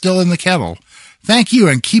it while still in the kettle? Thank you,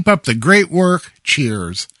 and keep up the great work.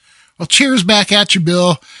 Cheers. Well, cheers back at you,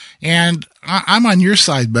 Bill. And I'm on your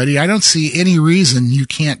side, buddy. I don't see any reason you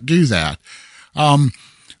can't do that.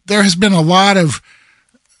 There has been a lot of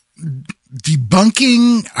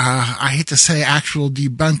debunking. I hate to say actual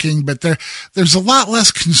debunking, but there's a lot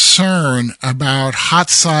less concern about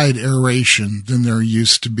hot side aeration than there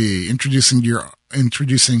used to be.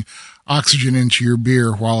 Introducing oxygen into your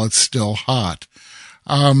beer while it's still hot.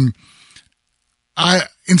 In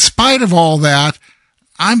spite of all that,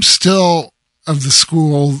 I'm still of the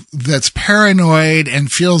school that's paranoid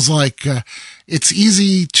and feels like it's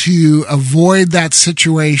easy to avoid that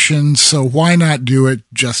situation, so why not do it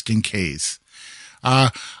just in case?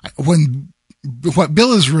 When what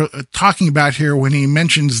Bill is talking about here when he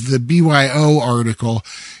mentions the BYO article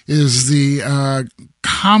is the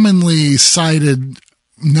commonly cited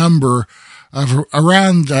number of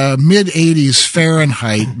around mid 80s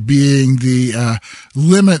Fahrenheit being the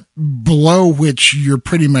limit below which you're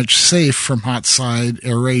pretty much safe from hot side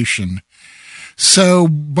aeration. So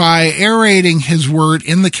by aerating his wort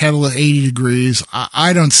in the kettle at 80 degrees,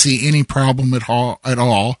 I don't see any problem at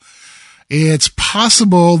all. It's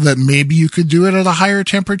possible that maybe you could do it at a higher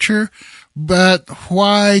temperature, but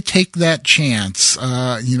why take that chance?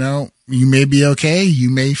 You may be okay. You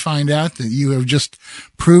may find out that you have just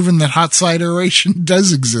proven that hot side aeration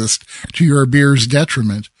does exist to your beer's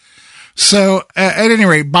detriment. So at any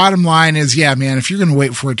rate, bottom line is, yeah, man, if you're going to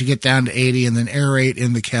wait for it to get down to 80 and then aerate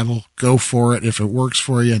in the kettle, go for it. If it works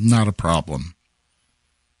for you, not a problem.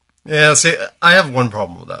 Yeah, see, I have one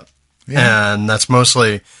problem with that. Yeah. And that's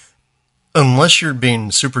mostly, unless you're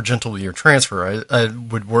being super gentle with your transfer, I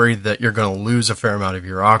would worry that you're going to lose a fair amount of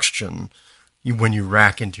your oxygen when you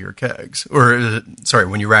rack into your kegs.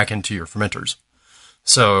 When you rack into your fermenters.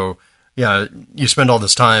 So, yeah, you spend all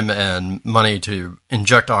this time and money to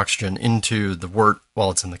inject oxygen into the wort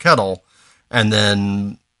while it's in the kettle, and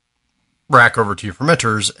then rack over to your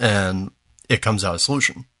fermenters, and it comes out of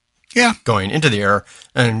solution. Yeah. Going into the air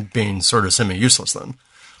and being sort of semi-useless then.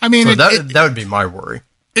 I mean, so that would be my worry.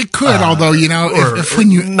 It could, although, if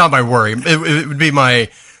when you... Not my worry. It would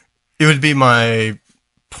be my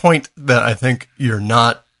point that I think you're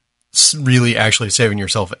not really actually saving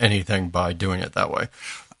yourself anything by doing it that way.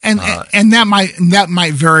 And that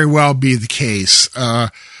might very well be the case.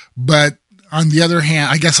 But on the other hand,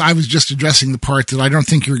 I guess I was just addressing the part that I don't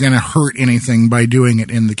think you're going to hurt anything by doing it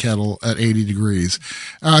in the kettle at 80 degrees.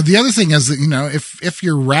 The other thing is that, if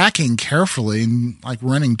you're racking carefully and like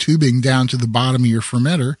running tubing down to the bottom of your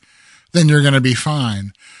fermenter, then you're going to be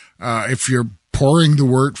fine. If you're pouring the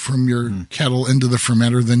wort from your kettle into the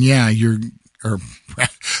fermenter, then yeah, or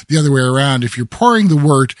the other way around. If you're pouring the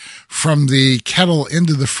wort from the kettle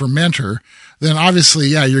into the fermenter, then obviously,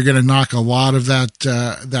 yeah, you're going to knock a lot of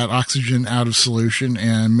that oxygen out of solution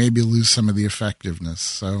and maybe lose some of the effectiveness.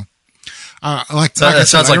 So, it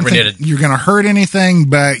sounds like we need you're going to hurt anything,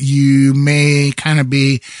 but you may kind of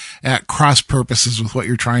be at cross purposes with what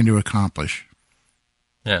you're trying to accomplish.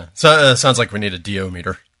 Yeah. So it sounds like we need a DO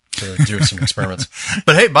meter to do some experiments.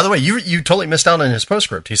 But hey, by the way, you totally missed out on his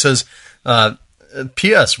postscript. He says,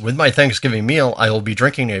 P.S. With my Thanksgiving meal, I will be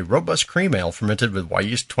drinking a robust cream ale fermented with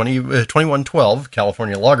Wyeast 2112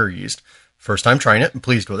 California lager yeast. First time trying it and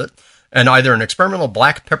pleased with it. And either an experimental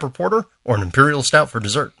black pepper porter or an imperial stout for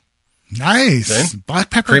dessert. Nice. See?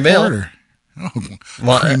 Black pepper cream porter.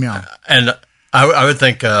 Cream ale. And I would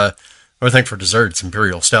think for dessert, it's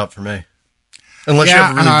imperial stout for me. Unless you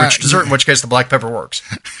have a really rich dessert, in which case the black pepper works.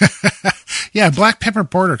 Yeah, black pepper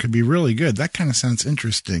porter could be really good. That kind of sounds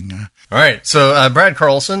interesting. All right, so Brad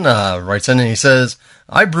Carlson writes in and he says,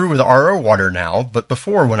 I brew with RO water now, but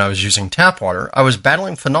before when I was using tap water, I was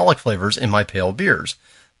battling phenolic flavors in my pale beers.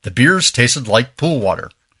 The beers tasted like pool water.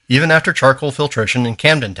 Even after charcoal filtration and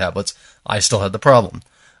Camden tablets, I still had the problem.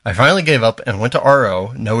 I finally gave up and went to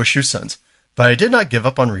RO, no issue since, but I did not give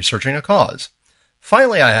up on researching a cause.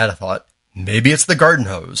 Finally, I had a thought. Maybe it's the garden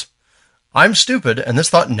hose. I'm stupid, and this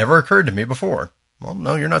thought never occurred to me before. Well,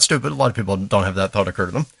 no, you're not stupid. A lot of people don't have that thought occur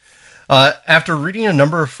to them. After reading a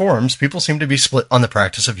number of forums, people seem to be split on the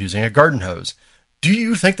practice of using a garden hose. Do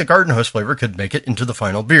you think the garden hose flavor could make it into the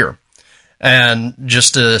final beer? And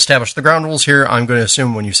just to establish the ground rules here, I'm going to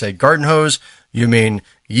assume when you say garden hose, you mean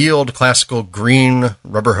yield classical green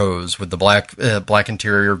rubber hose with the black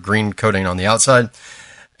interior, green coating on the outside.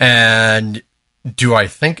 And do I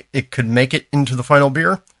think it could make it into the final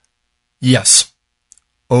beer? Yes.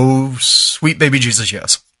 Oh, sweet baby Jesus,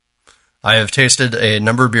 yes. I have tasted a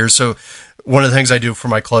number of beers. So one of the things I do for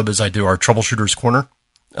my club is I do our Troubleshooters Corner,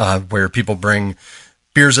 where people bring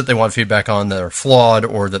beers that they want feedback on that are flawed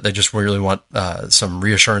or that they just really want some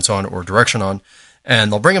reassurance on or direction on,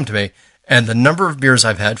 and they'll bring them to me. And the number of beers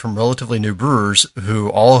I've had from relatively new brewers who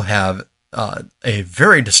all have a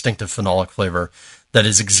very distinctive phenolic flavor that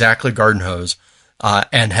is exactly garden hose,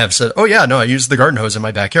 and have said, oh yeah, no, I use the garden hose in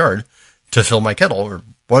my backyard to fill my kettle or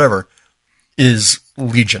whatever, is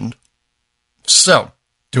legion. So,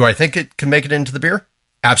 do I think it can make it into the beer?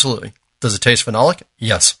 Absolutely. Does it taste phenolic?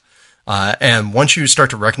 Yes. And once you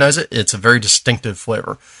start to recognize it, it's a very distinctive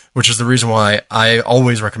flavor, which is the reason why I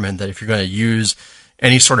always recommend that if you're going to use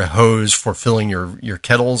any sort of hose for filling your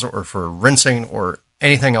kettles or for rinsing or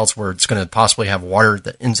anything else where it's going to possibly have water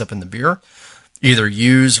that ends up in the beer, either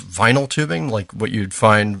use vinyl tubing, like what you'd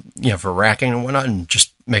find, for racking and whatnot, and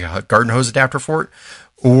just make a garden hose adapter for it,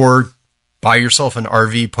 or buy yourself an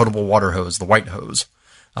RV potable water hose, the white hose,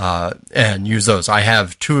 and use those. I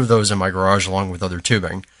have 2 of those in my garage along with other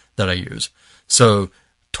tubing that I use. So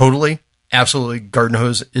totally, absolutely, garden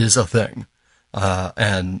hose is a thing.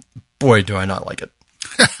 And boy, do I not like it.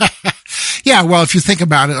 Yeah, well, if you think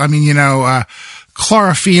about it, I mean,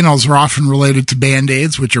 chlorophenols are often related to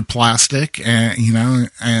Band-Aids, which are plastic and,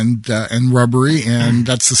 and rubbery. And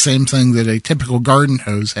that's the same thing that a typical garden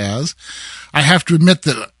hose has. I have to admit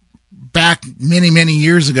that back many, many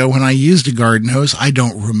years ago when I used a garden hose, I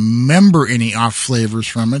don't remember any off flavors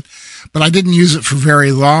from it, but I didn't use it for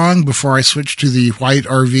very long before I switched to the white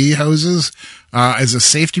RV hoses, as a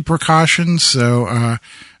safety precaution. So,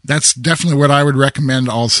 that's definitely what I would recommend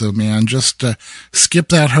also, man. Just skip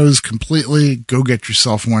that hose completely. Go get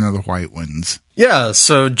yourself one of the white ones. Yeah,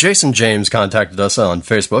 so Jason James contacted us on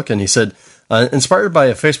Facebook, and he said, inspired by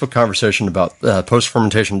a Facebook conversation about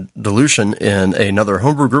post-fermentation dilution in another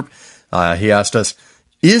homebrew group, he asked us,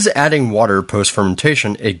 is adding water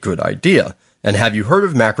post-fermentation a good idea? And have you heard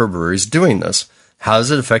of macrobreweries doing this? How does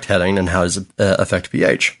it affect heading, and how does it affect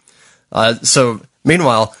pH? So,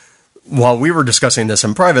 meanwhile, while we were discussing this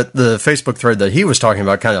in private, the Facebook thread that he was talking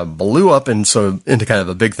about kind of blew up into kind of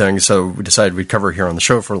a big thing, so we decided we'd cover it here on the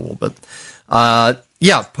show for a little bit.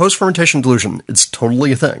 Post-fermentation dilution, it's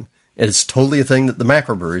totally a thing. It's totally a thing that the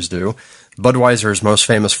macrobreweries do. Budweiser is most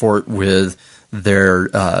famous for it with their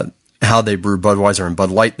how they brew Budweiser and Bud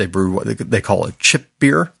Light. They brew what they call a chip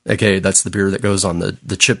beer. Okay, that's the beer that goes on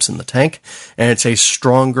the chips in the tank, and it's a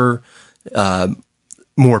stronger,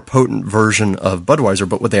 more potent version of Budweiser.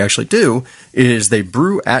 But what they actually do is they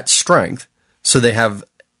brew at strength, so they have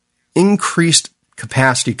increased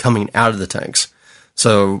capacity coming out of the tanks.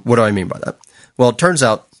 So what do I mean by that? Well, it turns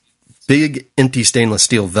out big empty stainless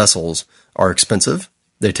steel vessels are expensive.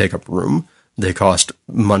 They take up room. They cost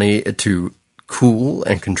money to cool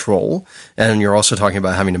and control. And you're also talking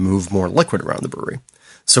about having to move more liquid around the brewery.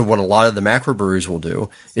 So what a lot of the macrobreweries will do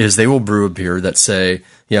is they will brew a beer that's, say,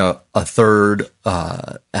 a third,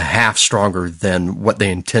 a half stronger than what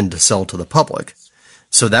they intend to sell to the public.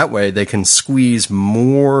 So that way they can squeeze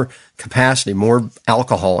more capacity, more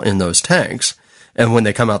alcohol in those tanks. And when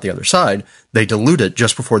they come out the other side, they dilute it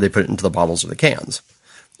just before they put it into the bottles or the cans.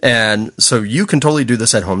 And so you can totally do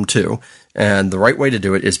this at home too. And the right way to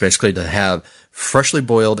do it is basically to have freshly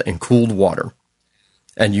boiled and cooled water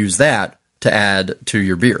and use that to add to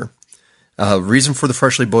your beer. Reason for the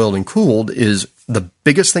freshly boiled and cooled is the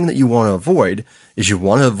biggest thing that you want to avoid is you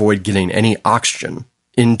want to avoid getting any oxygen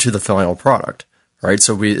into the final product, right?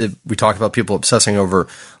 So we talked about people obsessing over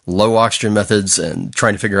low oxygen methods and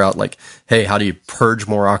trying to figure out like, hey, how do you purge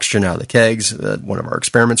more oxygen out of the kegs? One of our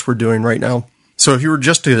experiments we're doing right now. So if you were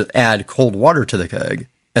just to add cold water to the keg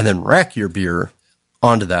and then rack your beer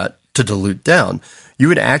onto that to dilute down, you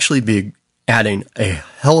would actually be adding a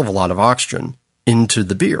hell of a lot of oxygen into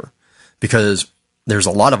the beer because there's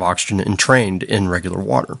a lot of oxygen entrained in regular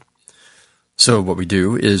water. So what we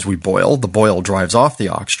do is we boil. The boil drives off the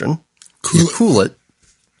oxygen. Cool it,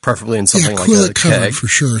 preferably in something like a keg. For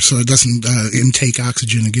sure, so it doesn't intake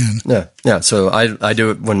oxygen again. Yeah. So I do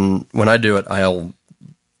it when I do it, I'll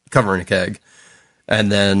cover in a keg,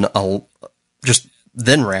 and then I'll just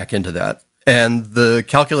then rack into that. And the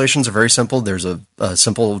calculations are very simple. There's a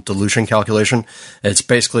simple dilution calculation. It's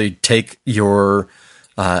basically take the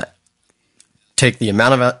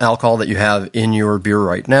amount of alcohol that you have in your beer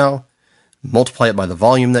right now, multiply it by the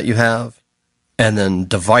volume that you have, and then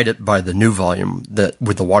divide it by the new volume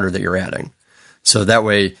with the water that you're adding. So that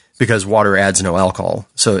way, because water adds no alcohol,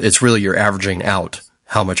 so it's really you're averaging out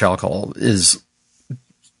how much alcohol is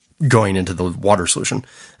going into the water solution.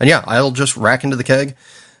 And yeah, I'll just rack into the keg,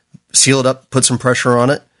 seal it up, put some pressure on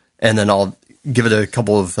it, and then I'll give it a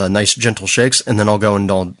couple of nice gentle shakes, and then I'll go and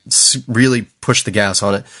I'll really push the gas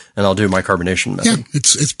on it, and I'll do my carbonation method. Yeah,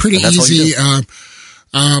 it's pretty easy.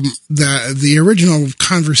 The original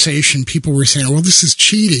conversation, people were saying, well, this is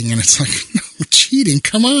cheating. And it's like, no, cheating.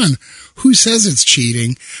 Come on. Who says it's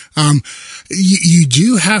cheating? You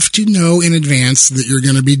do have to know in advance that you're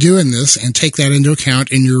going to be doing this and take that into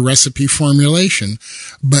account in your recipe formulation.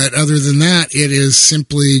 But other than that, it is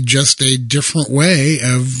simply just a different way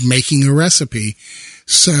of making a recipe.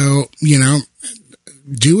 So,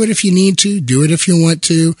 do it if you need to. Do it if you want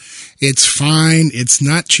to. It's fine. It's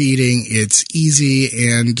not cheating. It's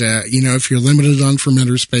easy. And, if you're limited on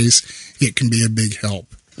fermenter space, it can be a big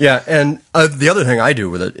help. Yeah. And the other thing I do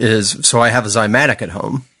with it is, so I have a Zymatic at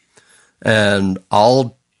home, and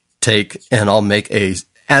I'll make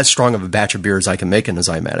as strong of a batch of beer as I can make in a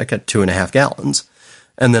Zymatic at 2.5 gallons.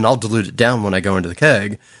 And then I'll dilute it down when I go into the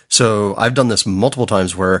keg. So I've done this multiple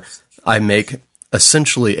times where I make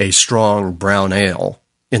essentially a strong brown ale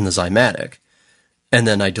in the Zymatic, and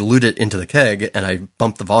then I dilute it into the keg, and I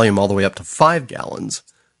bump the volume all the way up to 5 gallons,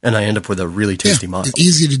 and I end up with a really tasty mild. It's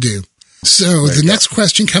easy to do. So the next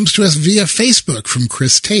question comes to us via Facebook from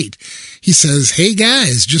Chris Tate. He says, "Hey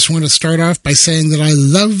guys, just want to start off by saying that I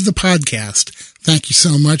love the podcast." Thank you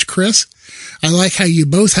so much, Chris. "I like how you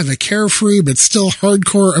both have a carefree but still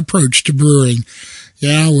hardcore approach to brewing."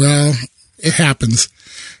 Yeah, well, it happens.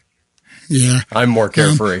 Yeah. I'm more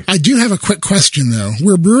carefree. I do have a quick question, though.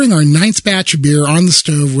 We're brewing our 9th batch of beer on the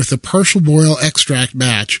stove with a partial boil extract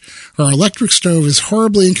batch. Our electric stove is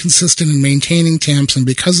horribly inconsistent in maintaining temps, and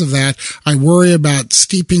because of that, I worry about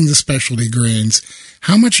steeping the specialty grains.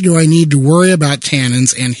 How much do I need to worry about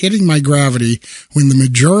tannins and hitting my gravity when the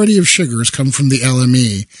majority of sugars come from the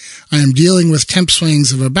LME? I am dealing with temp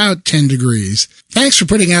swings of about 10 degrees. Thanks for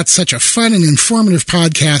putting out such a fun and informative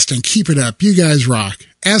podcast, and keep it up. You guys rock.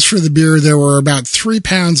 As for the beer, there were about 3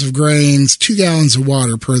 pounds of grains, 2 gallons of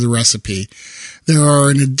water per the recipe. There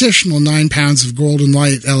are an additional 9 pounds of Golden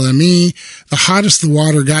Light LME. The hottest the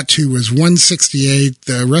water got to was 168.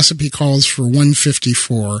 The recipe calls for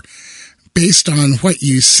 154. Based on what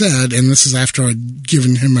you said, and this is after I'd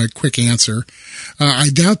given him a quick answer, I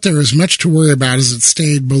doubt there is much to worry about as it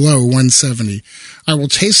stayed below 170. I will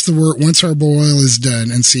taste the wort once our boil is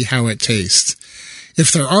done and see how it tastes.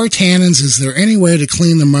 If there are tannins, is there any way to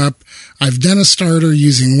clean them up? I've done a starter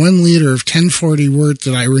using 1 liter of 1040 wort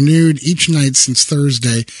that I renewed each night since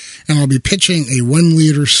Thursday, and I'll be pitching a 1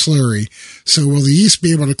 liter slurry. So will the yeast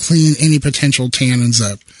be able to clean any potential tannins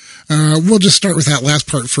up? We'll just start with that last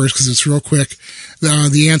part first because it's real quick.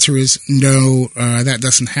 The answer is no, that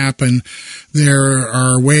doesn't happen. There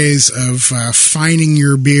are ways of fining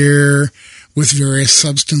your beer with various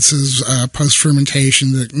substances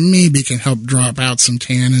post-fermentation that maybe can help drop out some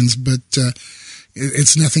tannins, but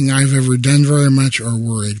it's nothing I've ever done very much or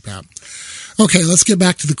worried about. Okay, let's get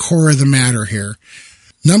back to the core of the matter here.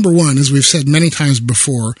 Number one, as we've said many times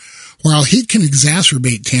before, while heat can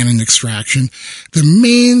exacerbate tannin extraction, the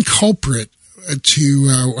main culprit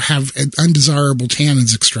to have undesirable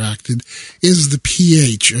tannins extracted is the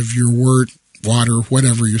pH of your wort, water,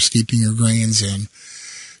 whatever you're steeping your grains in.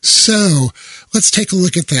 So let's take a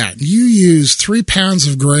look at that. You use 3 pounds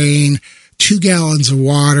of grain, 2 gallons of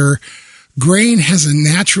water. Grain has a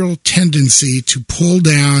natural tendency to pull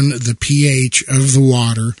down the pH of the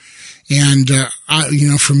water. And,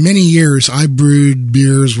 for many years, I brewed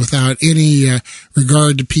beers without any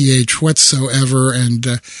regard to pH whatsoever,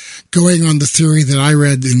 and going on the theory that I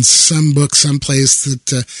read in some book someplace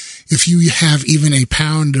that if you have even a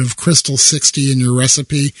pound of Crystal 60 in your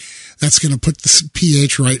recipe, that's going to put the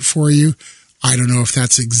pH right for you. I don't know if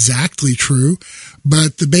that's exactly true,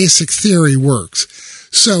 but the basic theory works.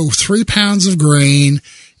 So 3 pounds of grain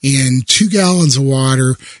in 2 gallons of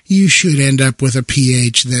water, you should end up with a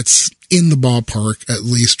pH that's in the ballpark, at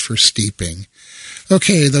least for steeping.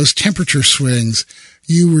 Okay, those temperature swings.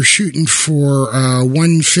 You were shooting for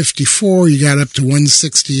 154, you got up to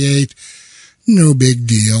 168. No big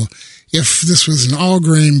deal. If this was an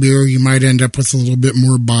all-grain beer, you might end up with a little bit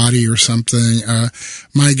more body or something.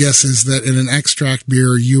 My guess is that in an extract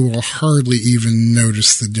beer, you will hardly even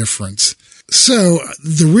notice the difference. So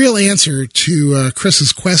the real answer to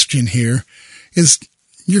Chris's question here is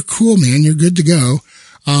you're cool, man. You're good to go.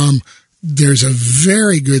 There's a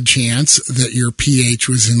very good chance that your pH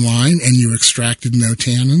was in line and you extracted no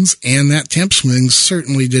tannins, and that temp swing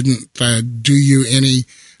certainly didn't do you any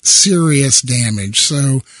serious damage.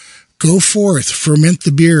 So go forth, ferment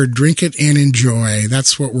the beer, drink it, and enjoy.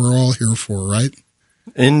 That's what we're all here for, right?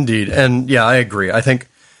 Indeed. And yeah, I agree. I think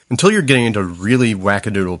until you're getting into really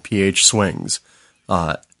wackadoodle pH swings,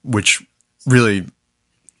 which really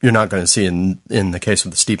you're not going to see in the case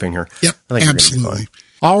of the steeping here. Yep, I think absolutely.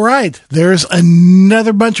 All right. There's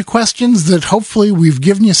another bunch of questions that hopefully we've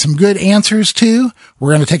given you some good answers to.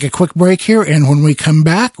 We're going to take a quick break here, and when we come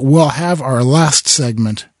back, we'll have our last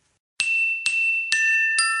segment.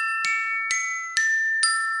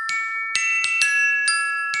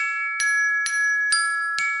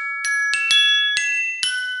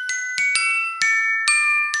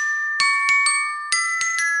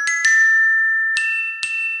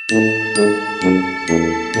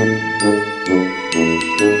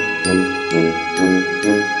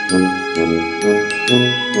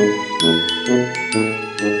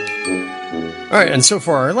 All right, and so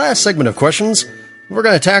for our last segment of questions, we're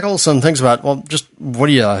going to tackle some things about, well, just what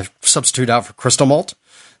do you substitute out for crystal malt?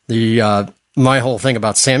 My whole thing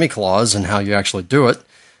about Sammy Claus and how you actually do it,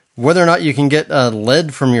 whether or not you can get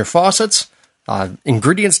lead from your faucets,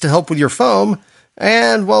 ingredients to help with your foam,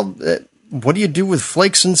 and, well, what do you do with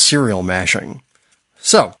flakes and cereal mashing?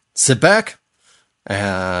 So, sit back,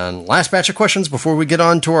 and last batch of questions before we get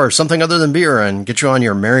on to our something other than beer and get you on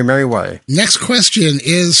your merry, merry way. Next question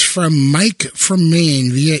is from Mike from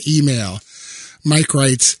Maine via email. Mike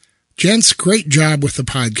writes, "Gents, great job with the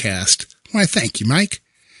podcast." Why, thank you, Mike.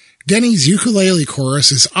 Denny's ukulele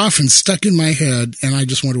chorus is often stuck in my head, and I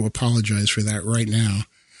just want to apologize for that right now.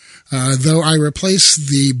 Though I replace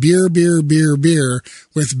the beer, beer, beer, beer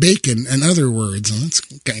with bacon and other words. Well, that's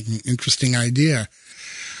kind of an interesting idea.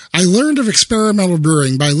 I learned of experimental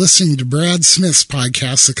brewing by listening to Brad Smith's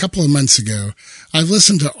podcast a couple of months ago. I've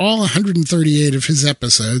listened to all 138 of his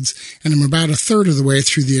episodes, and I'm about a third of the way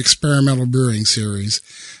through the experimental brewing series.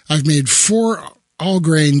 I've made 4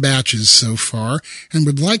 all-grain batches so far, and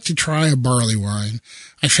would like to try a barley wine.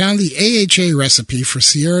 I found the AHA recipe for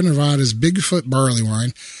Sierra Nevada's Bigfoot barley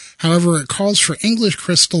wine. However, it calls for English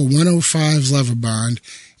Crystal 105 Levabond,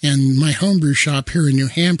 and my homebrew shop here in New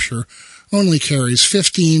Hampshire only carries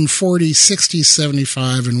 15, 40, 60,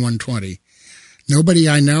 75, and 120. Nobody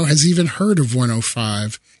I know has even heard of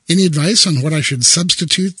 105. Any advice on what I should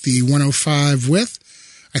substitute the 105 with?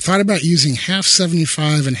 I thought about using half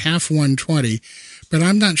 75 and half 120, but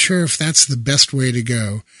I'm not sure if that's the best way to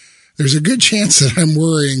go. There's a good chance that I'm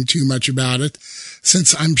worrying too much about it,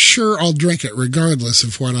 since I'm sure I'll drink it regardless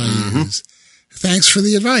of what I use. Thanks for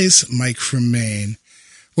the advice, Mike from Maine.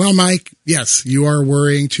 Well, Mike, yes, you are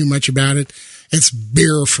worrying too much about it. It's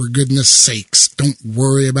beer, for goodness sakes. Don't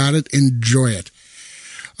worry about it. Enjoy it.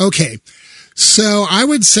 Okay, so I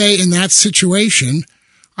would say in that situation,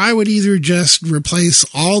 I would either just replace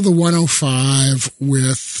all the 105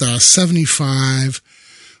 with 75,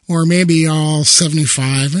 or maybe all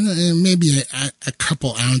 75 and maybe a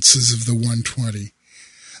couple ounces of the 120.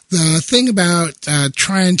 The thing about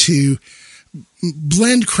trying to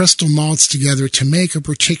blend crystal malts together to make a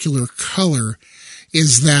particular color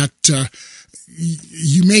is that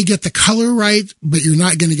you may get the color right, but you're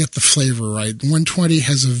not going to get the flavor right. 120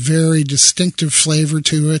 has a very distinctive flavor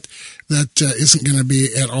to it that isn't going to be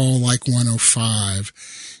at all like 105.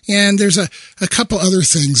 And there's a couple other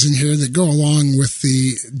things in here that go along with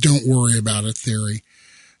the don't worry about it theory.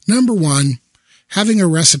 Number one, having a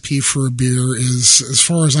recipe for a beer is, as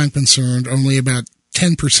far as I'm concerned, only about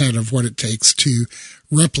 10% of what it takes to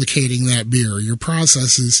replicating that beer. Your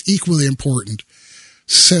process is equally important.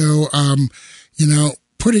 So,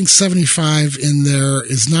 putting 75 in there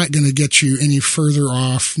is not going to get you any further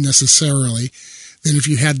off necessarily than if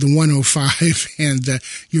you had the 105 and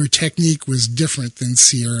your technique was different than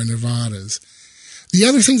Sierra Nevada's. The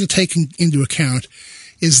other thing to take into account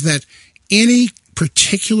is that any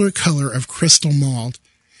particular color of crystal malt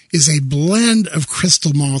is a blend of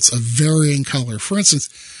crystal malts of varying color. For instance,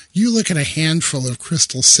 you look at a handful of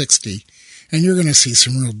Crystal 60, and you're going to see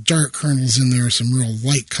some real dark kernels in there, some real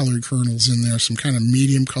light-colored kernels in there, some kind of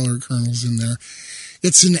medium-colored kernels in there.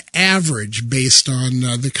 It's an average based on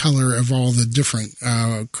the color of all the different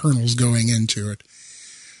kernels going into it.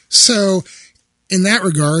 So, in that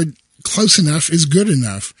regard, close enough is good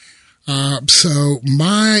enough. So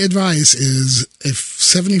my advice is if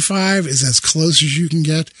 75 is as close as you can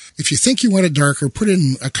get, if you think you want it darker, put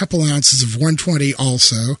in a couple ounces of 120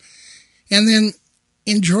 also, and then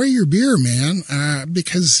enjoy your beer, man,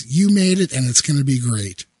 because you made it and it's going to be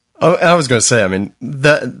great. Oh, I was going to say, I mean,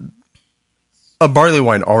 a barley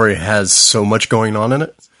wine already has so much going on in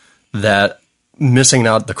it that missing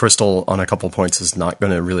out the crystal on a couple points is not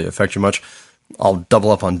going to really affect you much. I'll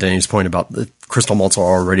double up on Danny's point about the crystal malts are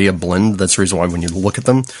already a blend. That's the reason why when you look at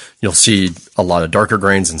them, you'll see a lot of darker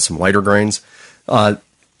grains and some lighter grains.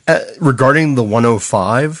 Regarding the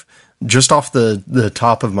 105, just off the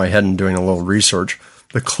top of my head and doing a little research,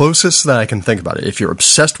 the closest that I can think about it, if you're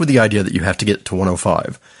obsessed with the idea that you have to get to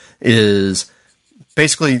 105, is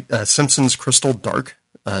basically Simpson's Crystal Dark.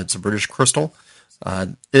 It's a British crystal.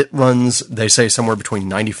 It runs, they say, somewhere between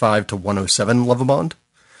 95 to 107 Levabond.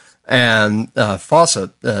 And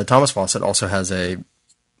Thomas Fawcett also has a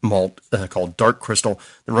malt called Dark Crystal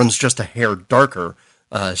that runs just a hair darker,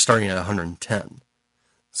 starting at 110.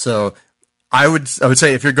 So I would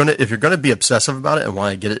say if you're gonna be obsessive about it and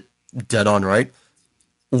want to get it dead on right,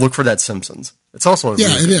 look for that Simpsons. It's also it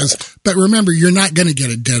is. But remember, you're not going to get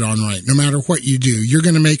it dead on right, no matter what you do. You're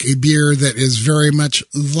going to make a beer that is very much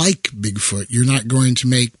like Bigfoot. You're not going to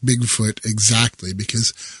make Bigfoot exactly,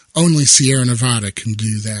 because only Sierra Nevada can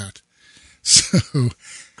do that. So,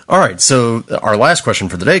 all right. So our last question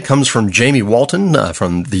for the day comes from Jamie Walton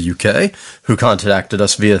from the UK, who contacted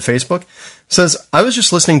us via Facebook. Says, I was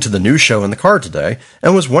just listening to the new show in the car today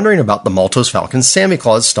and was wondering about the Maltose Falcon Sammy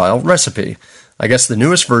Claus style recipe. I guess the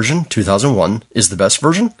newest version, 2001, is the best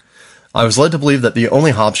version? I was led to believe that the only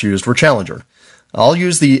hops used were Challenger. I'll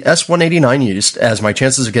use the S189 yeast, as my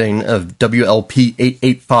chances of getting a WLP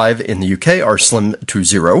 885 in the UK are slim to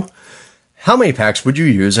zero. How many packs would you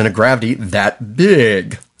use in a gravity that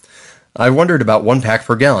big? I wondered about 1 pack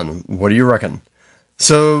per gallon. What do you reckon?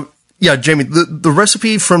 So, yeah, Jamie, the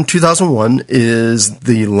recipe from 2001 is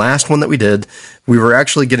the last one that we did. We were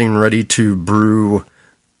actually getting ready to brew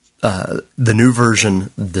the new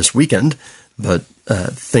version this weekend, but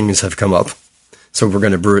things have come up. So we're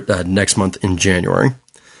going to brew it next month in January.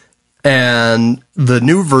 And the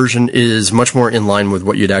new version is much more in line with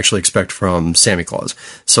what you'd actually expect from Sammy Claus.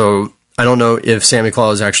 So I don't know if Sammy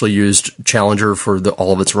Claus actually used Challenger for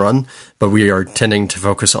all of its run, but we are tending to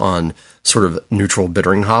focus on sort of neutral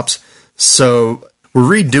bittering hops. So we're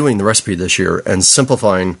redoing the recipe this year and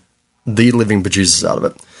simplifying the living bejesus out of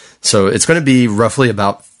it. So it's going to be roughly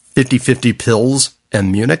about 50-50 Pils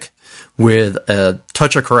and Munich, with a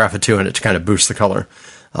touch of Carafa 2 in it to kind of boost the color.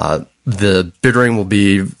 The bittering will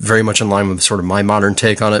be very much in line with sort of my modern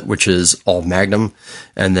take on it, which is all Magnum,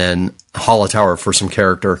 and then Hallertauer for some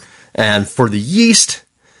character. And for the yeast,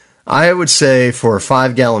 I would say for a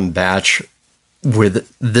 5-gallon batch with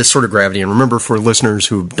this sort of gravity, and remember for listeners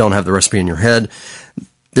who don't have the recipe in your head,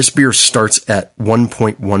 this beer starts at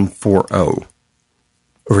 1.140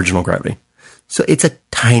 original gravity. So it's a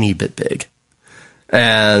tiny bit big.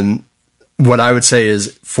 And what I would say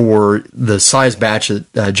is for the size batch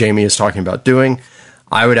that Jamie is talking about doing,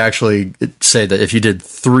 I would actually say that if you did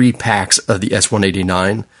 3 packs of the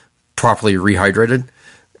S189 properly rehydrated,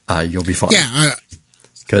 you'll be fine. Yeah.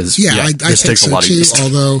 Because I this think takes so a lot too, of yeast.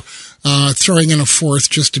 although throwing in a 4th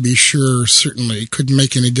just to be sure certainly couldn't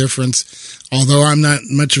make any difference. Although I'm not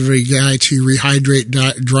much of a guy to rehydrate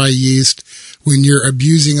dry yeast, when you're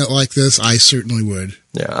abusing it like this, I certainly would.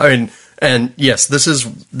 Yeah, I mean, and yes, this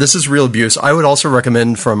is real abuse. I would also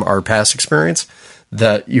recommend from our past experience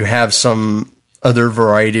that you have some other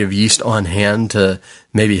variety of yeast on hand to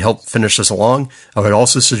maybe help finish this along. I would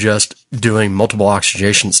also suggest doing multiple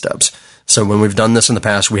oxidation steps. So when we've done this in the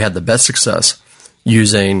past, we had the best success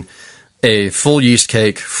using a full yeast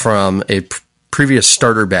cake from a previous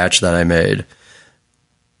starter batch that I made,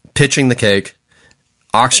 pitching the cake,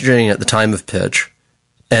 oxygenating at the time of pitch,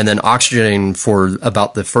 and then oxygenating for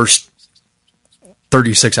about the first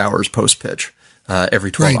 36 hours post-pitch,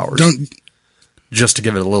 every 12 hours. Just to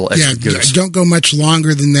give it a little extra goose. Don't go much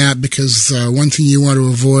longer than that, because one thing you want to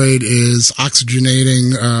avoid is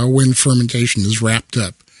oxygenating when fermentation is wrapped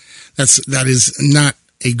up. That is not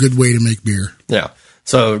a good way to make beer. Yeah.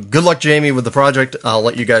 So good luck, Jamie, with the project. I'll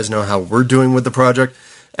let you guys know how we're doing with the project.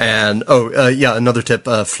 And, another tip,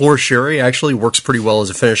 floor sherry actually works pretty well as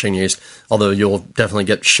a finishing yeast, although you'll definitely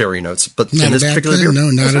get sherry notes. But not in this particular beer, no,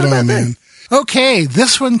 not at all, man. Okay,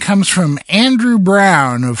 this one comes from Andrew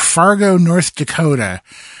Brown of Fargo, North Dakota.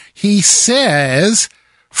 He says,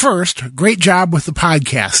 first, great job with the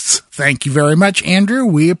podcasts. Thank you very much, Andrew.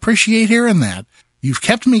 We appreciate hearing that. You've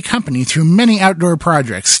kept me company through many outdoor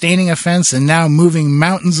projects, staining a fence and now moving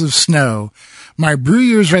mountains of snow. My brew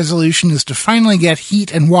year's resolution is to finally get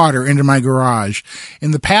heat and water into my garage.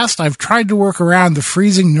 In the past, I've tried to work around the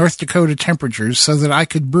freezing North Dakota temperatures so that I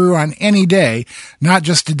could brew on any day, not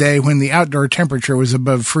just a day when the outdoor temperature was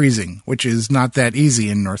above freezing, which is not that easy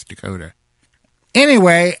in North Dakota.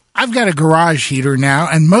 Anyway, I've got a garage heater now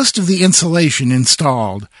and most of the insulation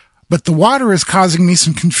installed, but the water is causing me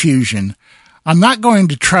some confusion. I'm not going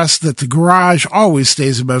to trust that the garage always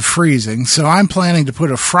stays above freezing, so I'm planning to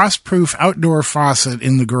put a frost-proof outdoor faucet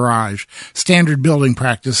in the garage, standard building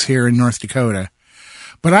practice here in North Dakota.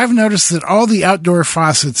 But I've noticed that all the outdoor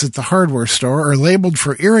faucets at the hardware store are labeled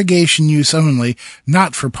for irrigation use only,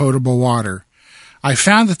 not for potable water. I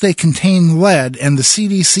found that they contain lead, and the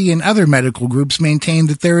CDC and other medical groups maintain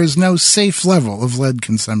that there is no safe level of lead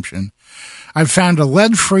consumption. I've found a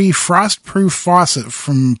lead-free frost-proof faucet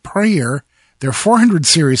from Prayer. Their 400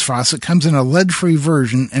 series faucet comes in a lead-free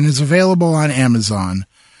version and is available on Amazon.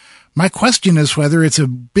 My question is whether it's a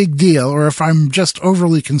big deal or if I'm just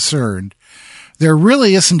overly concerned. There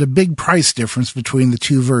really isn't a big price difference between the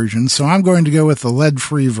two versions, so I'm going to go with the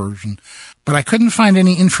lead-free version. But I couldn't find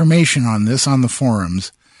any information on this on the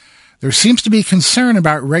forums. There seems to be concern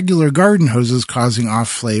about regular garden hoses causing off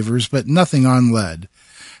flavors, but nothing on lead.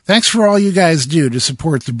 Thanks for all you guys do to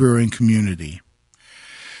support the brewing community.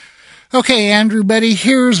 Okay, Andrew, buddy,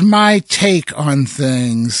 here's my take on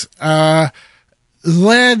things.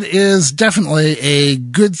 Lead is definitely a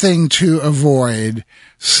good thing to avoid.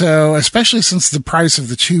 So, especially since the price of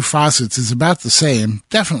the two faucets is about the same,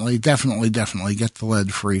 definitely get the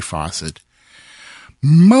lead-free faucet.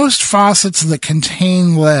 Most faucets that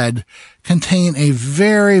contain lead contain a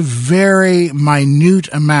very, very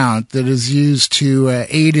minute amount that is used to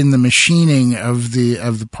aid in the machining of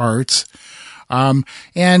the parts. And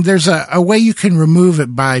there's a way you can remove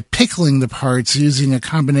it by pickling the parts using a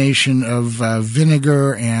combination of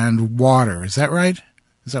vinegar and water. Is that right?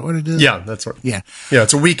 Is that what it is? Yeah, that's right. Yeah. Yeah,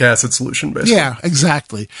 it's a weak acid solution, basically. Yeah,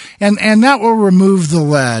 exactly. And that will remove the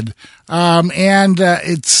lead.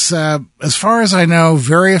 It's, as far as I know,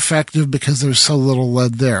 very effective because there's so little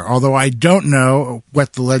lead there. Although I don't know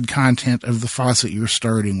what the lead content of the faucet you're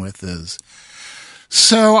starting with is.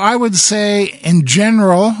 So I would say, in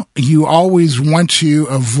general, you always want to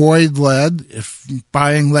avoid lead. If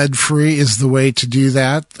buying lead-free is the way to do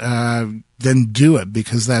that, then do it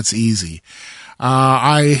because that's easy.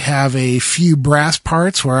 I have a few brass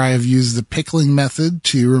parts where I have used the pickling method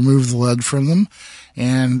to remove the lead from them.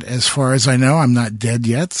 And as far as I know, I'm not dead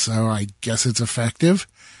yet, so I guess it's effective.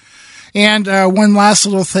 And one last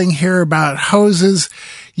little thing here about hoses.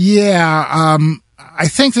 I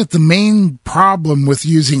think that the main problem with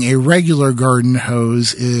using a regular garden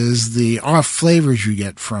hose is the off flavors you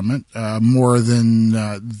get from it, more than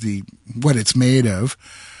what it's made of.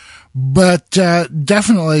 But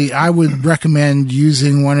definitely, I would recommend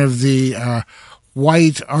using one of the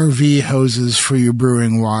white RV hoses for your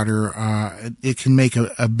brewing water. It can make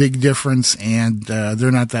a big difference, and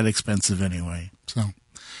they're not that expensive anyway. So,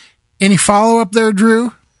 any follow-up there,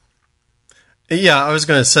 Drew? Yeah, I was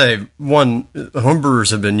going to say,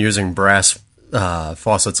 homebrewers have been using brass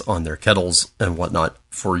faucets on their kettles and whatnot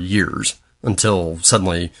for years until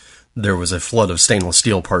suddenly there was a flood of stainless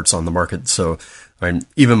steel parts on the market. So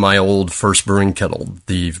even my old first brewing kettle,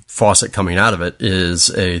 the faucet coming out of it is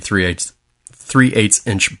a 3/8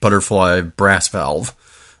 inch butterfly brass valve.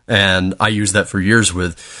 And I used that for years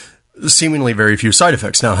with seemingly very few side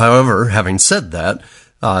effects. Now, however, having said that,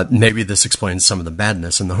 maybe this explains some of the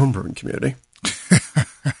badness in the homebrewing community.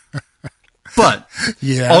 But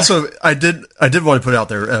yeah. Also, I did want to put out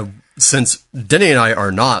there, since Denny and I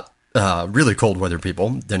are not really cold weather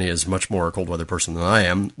people, Denny is much more a cold weather person than I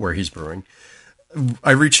am where he's brewing.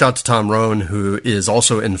 I reached out to Tom Rohn, who is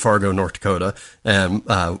also in Fargo, North Dakota, and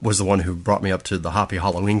was the one who brought me up to the Hoppy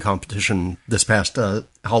Halloween competition this past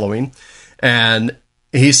Halloween. And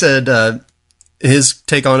he said his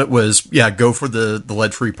take on it was, go for the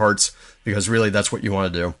lead-free parts, because really that's what you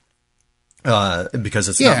want to do. Because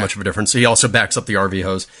it's not much of a difference. He also backs up the RV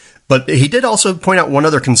hose. But he did also point out one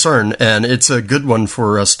other concern, and it's a good one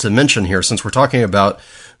for us to mention here, since we're talking about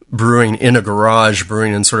brewing in a garage,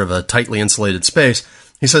 brewing in sort of a tightly insulated space.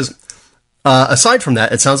 He says, aside from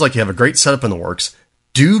that, it sounds like you have a great setup in the works.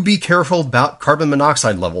 Do be careful about carbon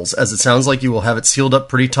monoxide levels, as it sounds like you will have it sealed up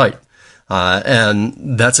pretty tight.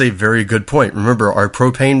 And that's a very good point. Remember, our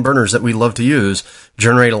propane burners that we love to use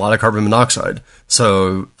generate a lot of carbon monoxide.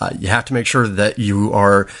 So you have to make sure that you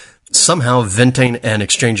are somehow venting and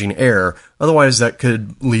exchanging air. Otherwise, that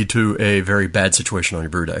could lead to a very bad situation on your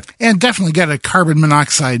brew day. And definitely get a carbon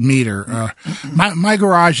monoxide meter. My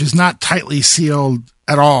garage is not tightly sealed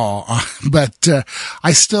at all, but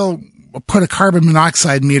I still put a carbon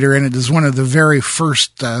monoxide meter in it as one of the very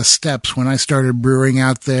first steps when I started brewing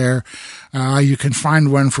out there. You can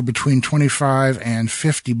find one for between $25 and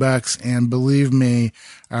 $50, and believe me,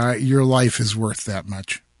 your life is worth that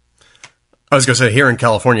much. I was going to say, here in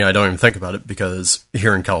California, I don't even think about it, because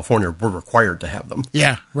here in California, we're required to have them.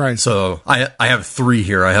 Yeah, right. So I have 3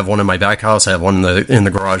 here. I have one in my back house, I have one in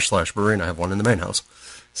the garage/brewery, and I have one in the main house.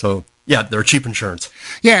 So yeah, they're cheap insurance.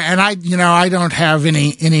 Yeah, and I don't have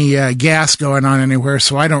any gas going on anywhere,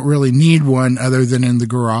 so I don't really need one other than in the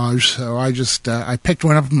garage. So I just I picked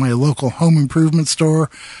one up in my local home improvement store,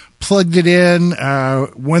 plugged it in.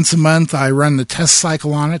 Once a month, I run the test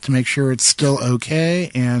cycle on it to make sure it's still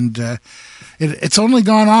okay, and it's only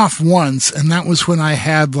gone off once, and that was when I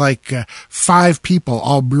had 5 people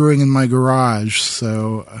all brewing in my garage.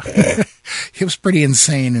 So it was pretty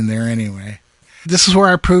insane in there anyway. This is where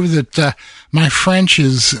I prove that my French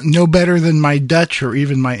is no better than my Dutch or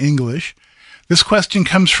even my English. This question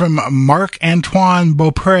comes from Marc-Antoine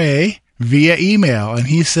Beaupré via email, and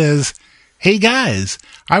he says, "Hey guys,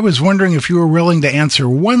 I was wondering if you were willing to answer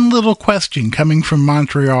one little question coming from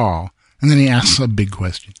Montreal." And then he asks a big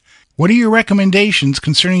question. "What are your recommendations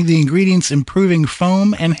concerning the ingredients improving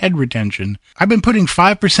foam and head retention? I've been putting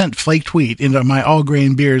 5% flaked wheat into my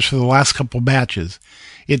all-grain beers for the last couple batches.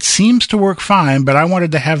 It seems to work fine, but I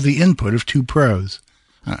wanted to have the input of 2 pros."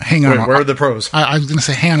 Hang on. Wait, where are the pros? I was going to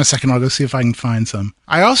say, hang on a second. I'll go see if I can find some.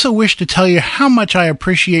 "I also wish to tell you how much I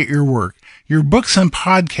appreciate your work. Your books and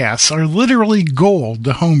podcasts are literally gold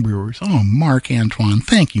to homebrewers." Oh, Marc-Antoine,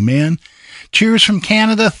 thank you, man. Cheers from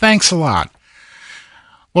Canada. Thanks a lot.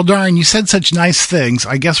 Well, darn, you said such nice things.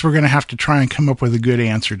 I guess we're going to have to try and come up with a good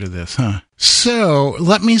answer to this, huh? So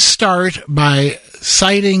let me start by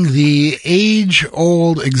citing the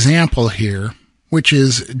age-old example here, which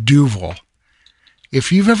is Duvel.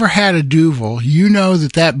 If you've ever had a Duvel, you know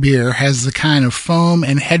that that beer has the kind of foam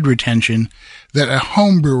and head retention that a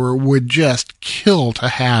home brewer would just kill to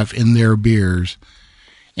have in their beers.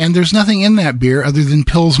 And there's nothing in that beer other than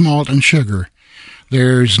Pils malt and sugar.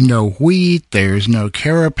 There's no wheat, there's no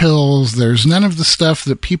carapils, there's none of the stuff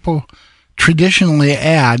that people traditionally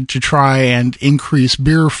add to try and increase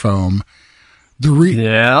beer foam.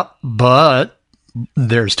 Yeah, but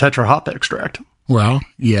there's Tetra hop extract. Well,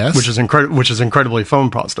 yes. Which is incredibly foam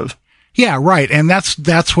positive. Yeah, right. And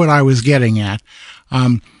that's what I was getting at.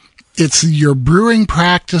 It's your brewing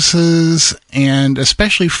practices and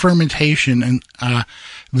especially fermentation and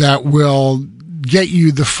that will get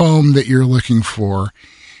you the foam that you're looking for.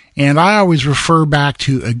 And I always refer back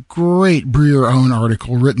to a great Brew Your Own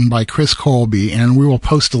article written by Chris Colby, and we will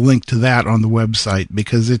post a link to that on the website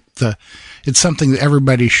because it's something that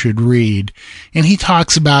everybody should read. And he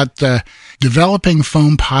talks about developing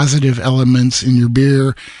foam positive elements in your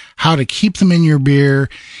beer, how to keep them in your beer.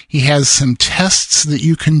 He has some tests that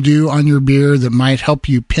you can do on your beer that might help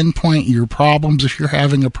you pinpoint your problems if you're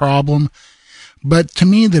having a problem. But to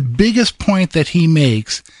me, the biggest point that he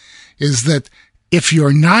makes is that if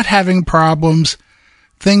you're not having problems,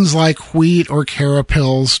 things like wheat or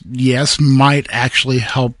carapils, yes, might actually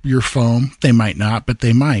help your foam. They might not, but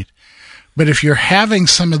they might. But if you're having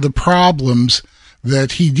some of the problems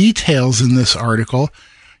that he details in this article,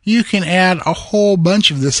 you can add a whole bunch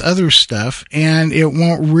of this other stuff and it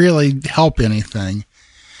won't really help anything.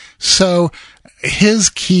 So his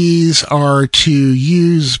keys are to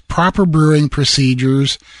use proper brewing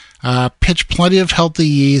procedures, pitch plenty of healthy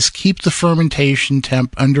yeast, keep the fermentation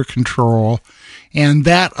temp under control, and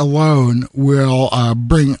that alone will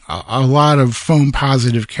bring a lot of foam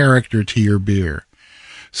positive character to your beer.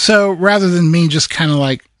 So rather than me just kind of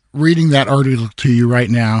like reading that article to you right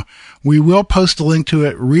now, we will post a link to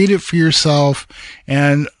it. Read it for yourself.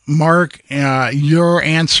 And Mark, your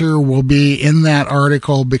answer will be in that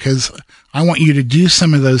article because I want you to do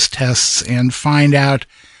some of those tests and find out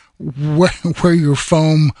where your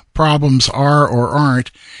foam problems are or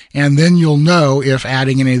aren't. And then you'll know if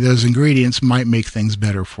adding any of those ingredients might make things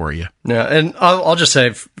better for you. Yeah. And I'll just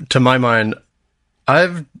say, to my mind,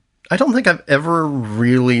 I don't think I've ever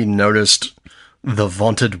really noticed the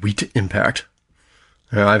vaunted wheat impact.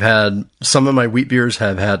 I've had some of my wheat beers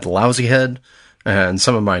have had lousy head, and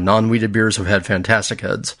some of my non-wheated beers have had fantastic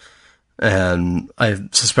heads. And I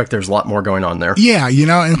suspect there's a lot more going on there. Yeah,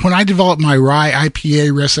 and when I developed my rye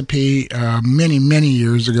IPA recipe many, many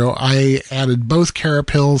years ago, I added both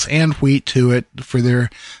carapils and wheat to it for their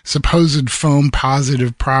supposed foam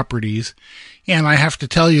positive properties. And I have to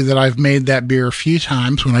tell you that I've made that beer a few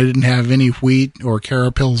times when I didn't have any wheat or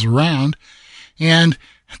carapils around. And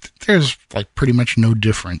there's like pretty much no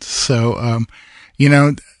difference. So,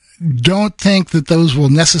 don't think that those will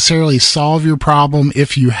necessarily solve your problem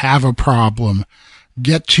if you have a problem.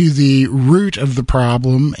 Get to the root of the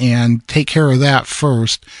problem and take care of that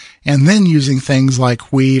first. And then using things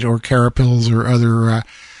like wheat or carapils or other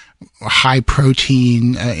high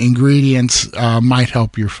protein ingredients might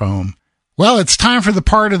help your foam. Well, it's time for the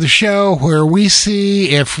part of the show where we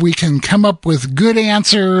see if we can come up with good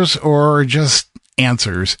answers or just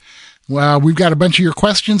answers. Well, we've got a bunch of your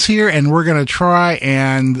questions here, and we're going to try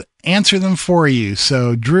and answer them for you.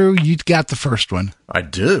 So, Drew, you got the first one. I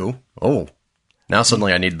do? Oh. Now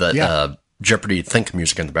suddenly I need that Jeopardy think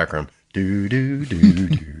music in the background. Do, do, do,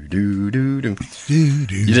 do, do, do, do. You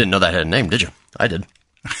didn't know that had a name, did you? I did.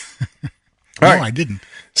 No, right. I didn't.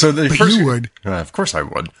 So the but first, you would. Of course I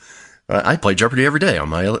would. I play Jeopardy every day on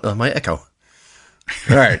my Echo.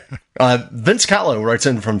 All right. Vince Callow writes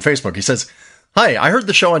in from Facebook. He says, "Hi, I heard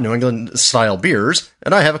the show on New England style beers,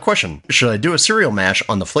 and I have a question. Should I do a cereal mash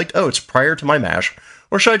on the flaked oats prior to my mash,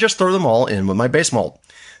 or should I just throw them all in with my base malt?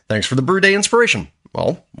 Thanks for the brew day inspiration."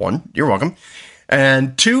 Well, 1, you're welcome.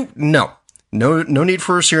 And 2, no need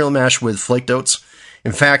for a cereal mash with flaked oats.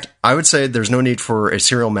 In fact, I would say there's no need for a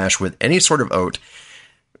cereal mash with any sort of oat,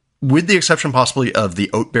 with the exception possibly of the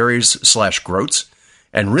oat berries / groats.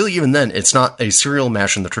 And really, even then, it's not a cereal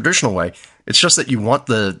mash in the traditional way. It's just that you want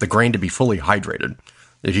the grain to be fully hydrated.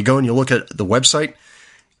 If you go and you look at the website,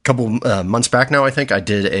 a couple months back now, I think, I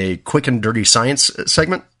did a quick and dirty science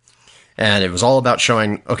segment. And it was all about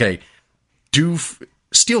showing, okay, do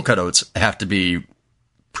steel cut oats have to be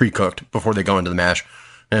pre-cooked before they go into the mash?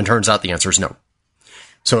 And it turns out the answer is no.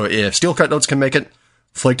 So if steel cut oats can make it,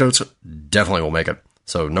 Flaked oats definitely will make it.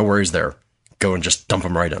 So no worries there. Go and just dump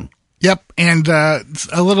them right in. Yep, and a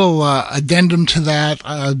little addendum to that,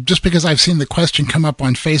 just because I've seen the question come up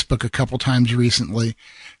on Facebook a couple times recently.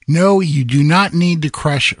 No, you do not need to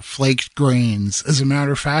crush flaked grains. As a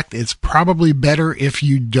matter of fact, it's probably better if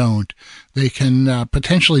you don't. They can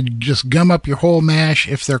potentially just gum up your whole mash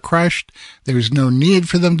if they're crushed. There's no need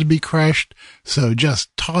for them to be crushed, so just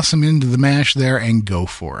toss them into the mash there and go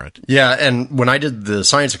for it. Yeah, and when I did the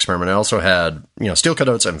science experiment, I also had, steel cut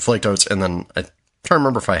oats and flaked oats, and then I can't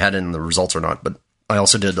remember if I had it in the results or not, but I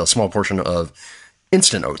also did a small portion of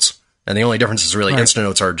instant oats. And the only difference is really instant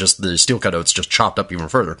oats are just the steel cut oats just chopped up even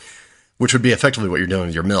further, which would be effectively what you're doing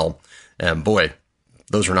with your mill. And boy,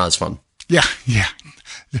 those are not as fun. Yeah.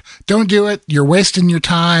 Don't do it. You're wasting your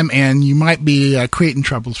time, and you might be creating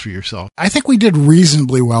troubles for yourself. I think we did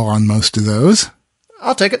reasonably well on most of those.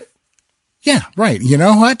 I'll take it. Yeah, right. You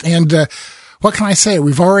know what? And what can I say?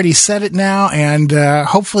 We've already said it now, and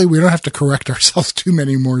hopefully we don't have to correct ourselves too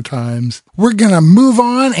many more times. We're going to move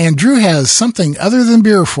on, and Drew has something other than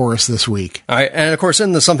beer for us this week. All right, and of course,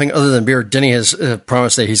 in the something other than beer, Denny has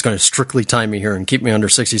promised that he's going to strictly time me here and keep me under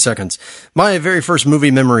 60 seconds. My very first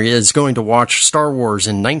movie memory is going to watch Star Wars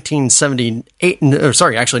in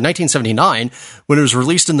 1979, when it was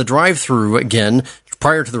released in the drive-thru again,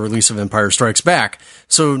 prior to the release of Empire Strikes Back.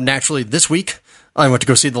 So naturally, this week, I went to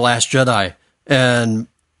go see The Last Jedi. And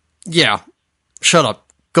yeah, shut up.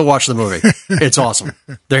 Go watch the movie. It's awesome.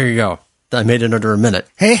 There you go. I made it under a minute.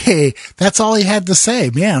 Hey, that's all he had to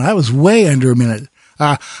say. Man, I was way under a minute.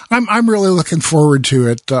 I'm really looking forward to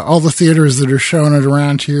it. All the theaters that are showing it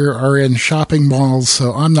around here are in shopping malls,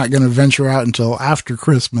 so I'm not going to venture out until after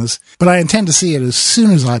Christmas. But I intend to see it as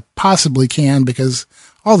soon as I possibly can because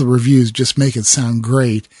all the reviews just make it sound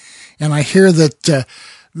great. And I hear that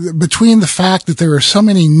between the fact that there are so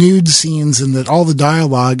many nude scenes and that all the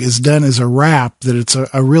dialogue is done as a rap, that it's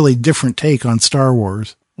a really different take on Star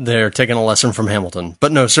Wars. They're taking a lesson from Hamilton.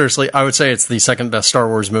 But no, seriously, I would say it's the second best Star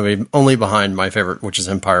Wars movie, only behind my favorite, which is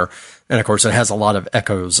Empire. And of course, it has a lot of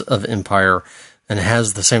echoes of Empire, and it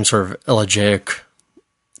has the same sort of elegiac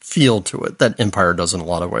feel to it that Empire does in a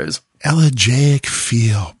lot of ways. Elegiac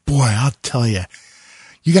feel. Boy, I'll tell you,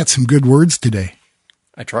 you got some good words today.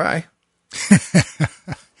 I try.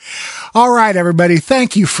 All right, everybody.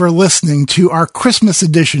 Thank you for listening to our Christmas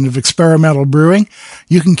edition of Experimental Brewing.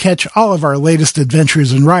 You can catch all of our latest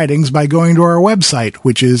adventures and writings by going to our website,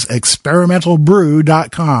 which is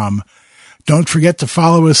experimentalbrew.com. Don't forget to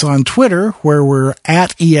follow us on Twitter, where we're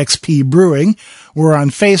at EXP Brewing. We're on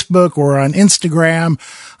Facebook, we're on Instagram.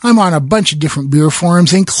 I'm on a bunch of different beer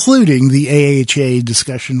forums, including the AHA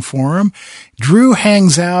discussion forum. Drew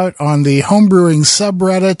hangs out on the homebrewing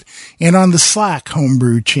subreddit and on the Slack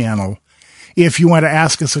homebrew channel. If you want to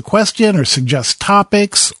ask us a question or suggest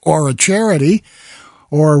topics or a charity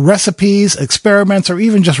or recipes, experiments, or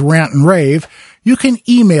even just rant and rave, you can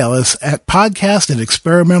email us at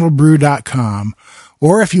podcast@experimentalbrew.com.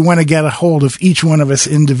 Or if you want to get a hold of each one of us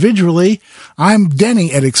individually, I'm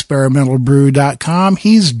Denny at experimentalbrew.com.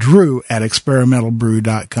 He's Drew at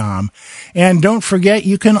experimentalbrew.com. And don't forget,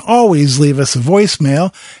 you can always leave us a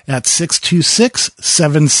voicemail at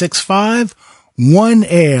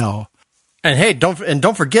 626-765-1ALE. And hey,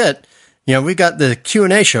 don't forget, we got the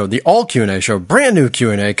Q&A show, the all Q&A show, brand new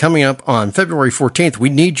Q&A coming up on February 14th. We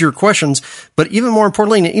need your questions, but even more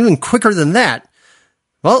importantly, and even quicker than that,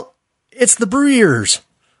 well, it's the Brew Years.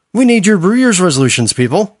 We need your Brew Years resolutions,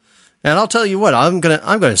 people. And I'll tell you what, I'm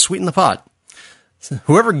gonna sweeten the pot.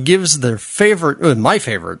 Whoever gives their my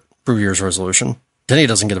favorite Brew Years resolution, Denny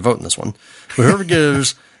doesn't get a vote in this one. Whoever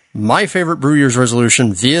gives my favorite Brew Years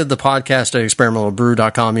resolution via the podcast at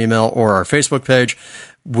experimentalbrew.com email or our Facebook page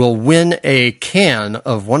will win a can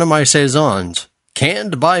of one of my saisons,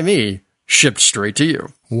 canned by me, shipped straight to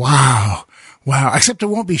you. Wow. Except it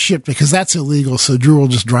won't be shipped because that's illegal, so Drew will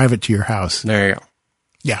just drive it to your house. There you go.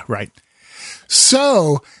 Yeah, right.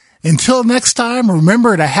 So, until next time,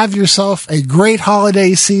 remember to have yourself a great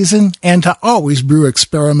holiday season and to always brew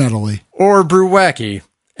experimentally. Or brew wacky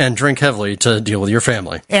and drink heavily to deal with your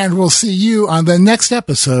family. And we'll see you on the next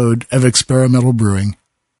episode of Experimental Brewing.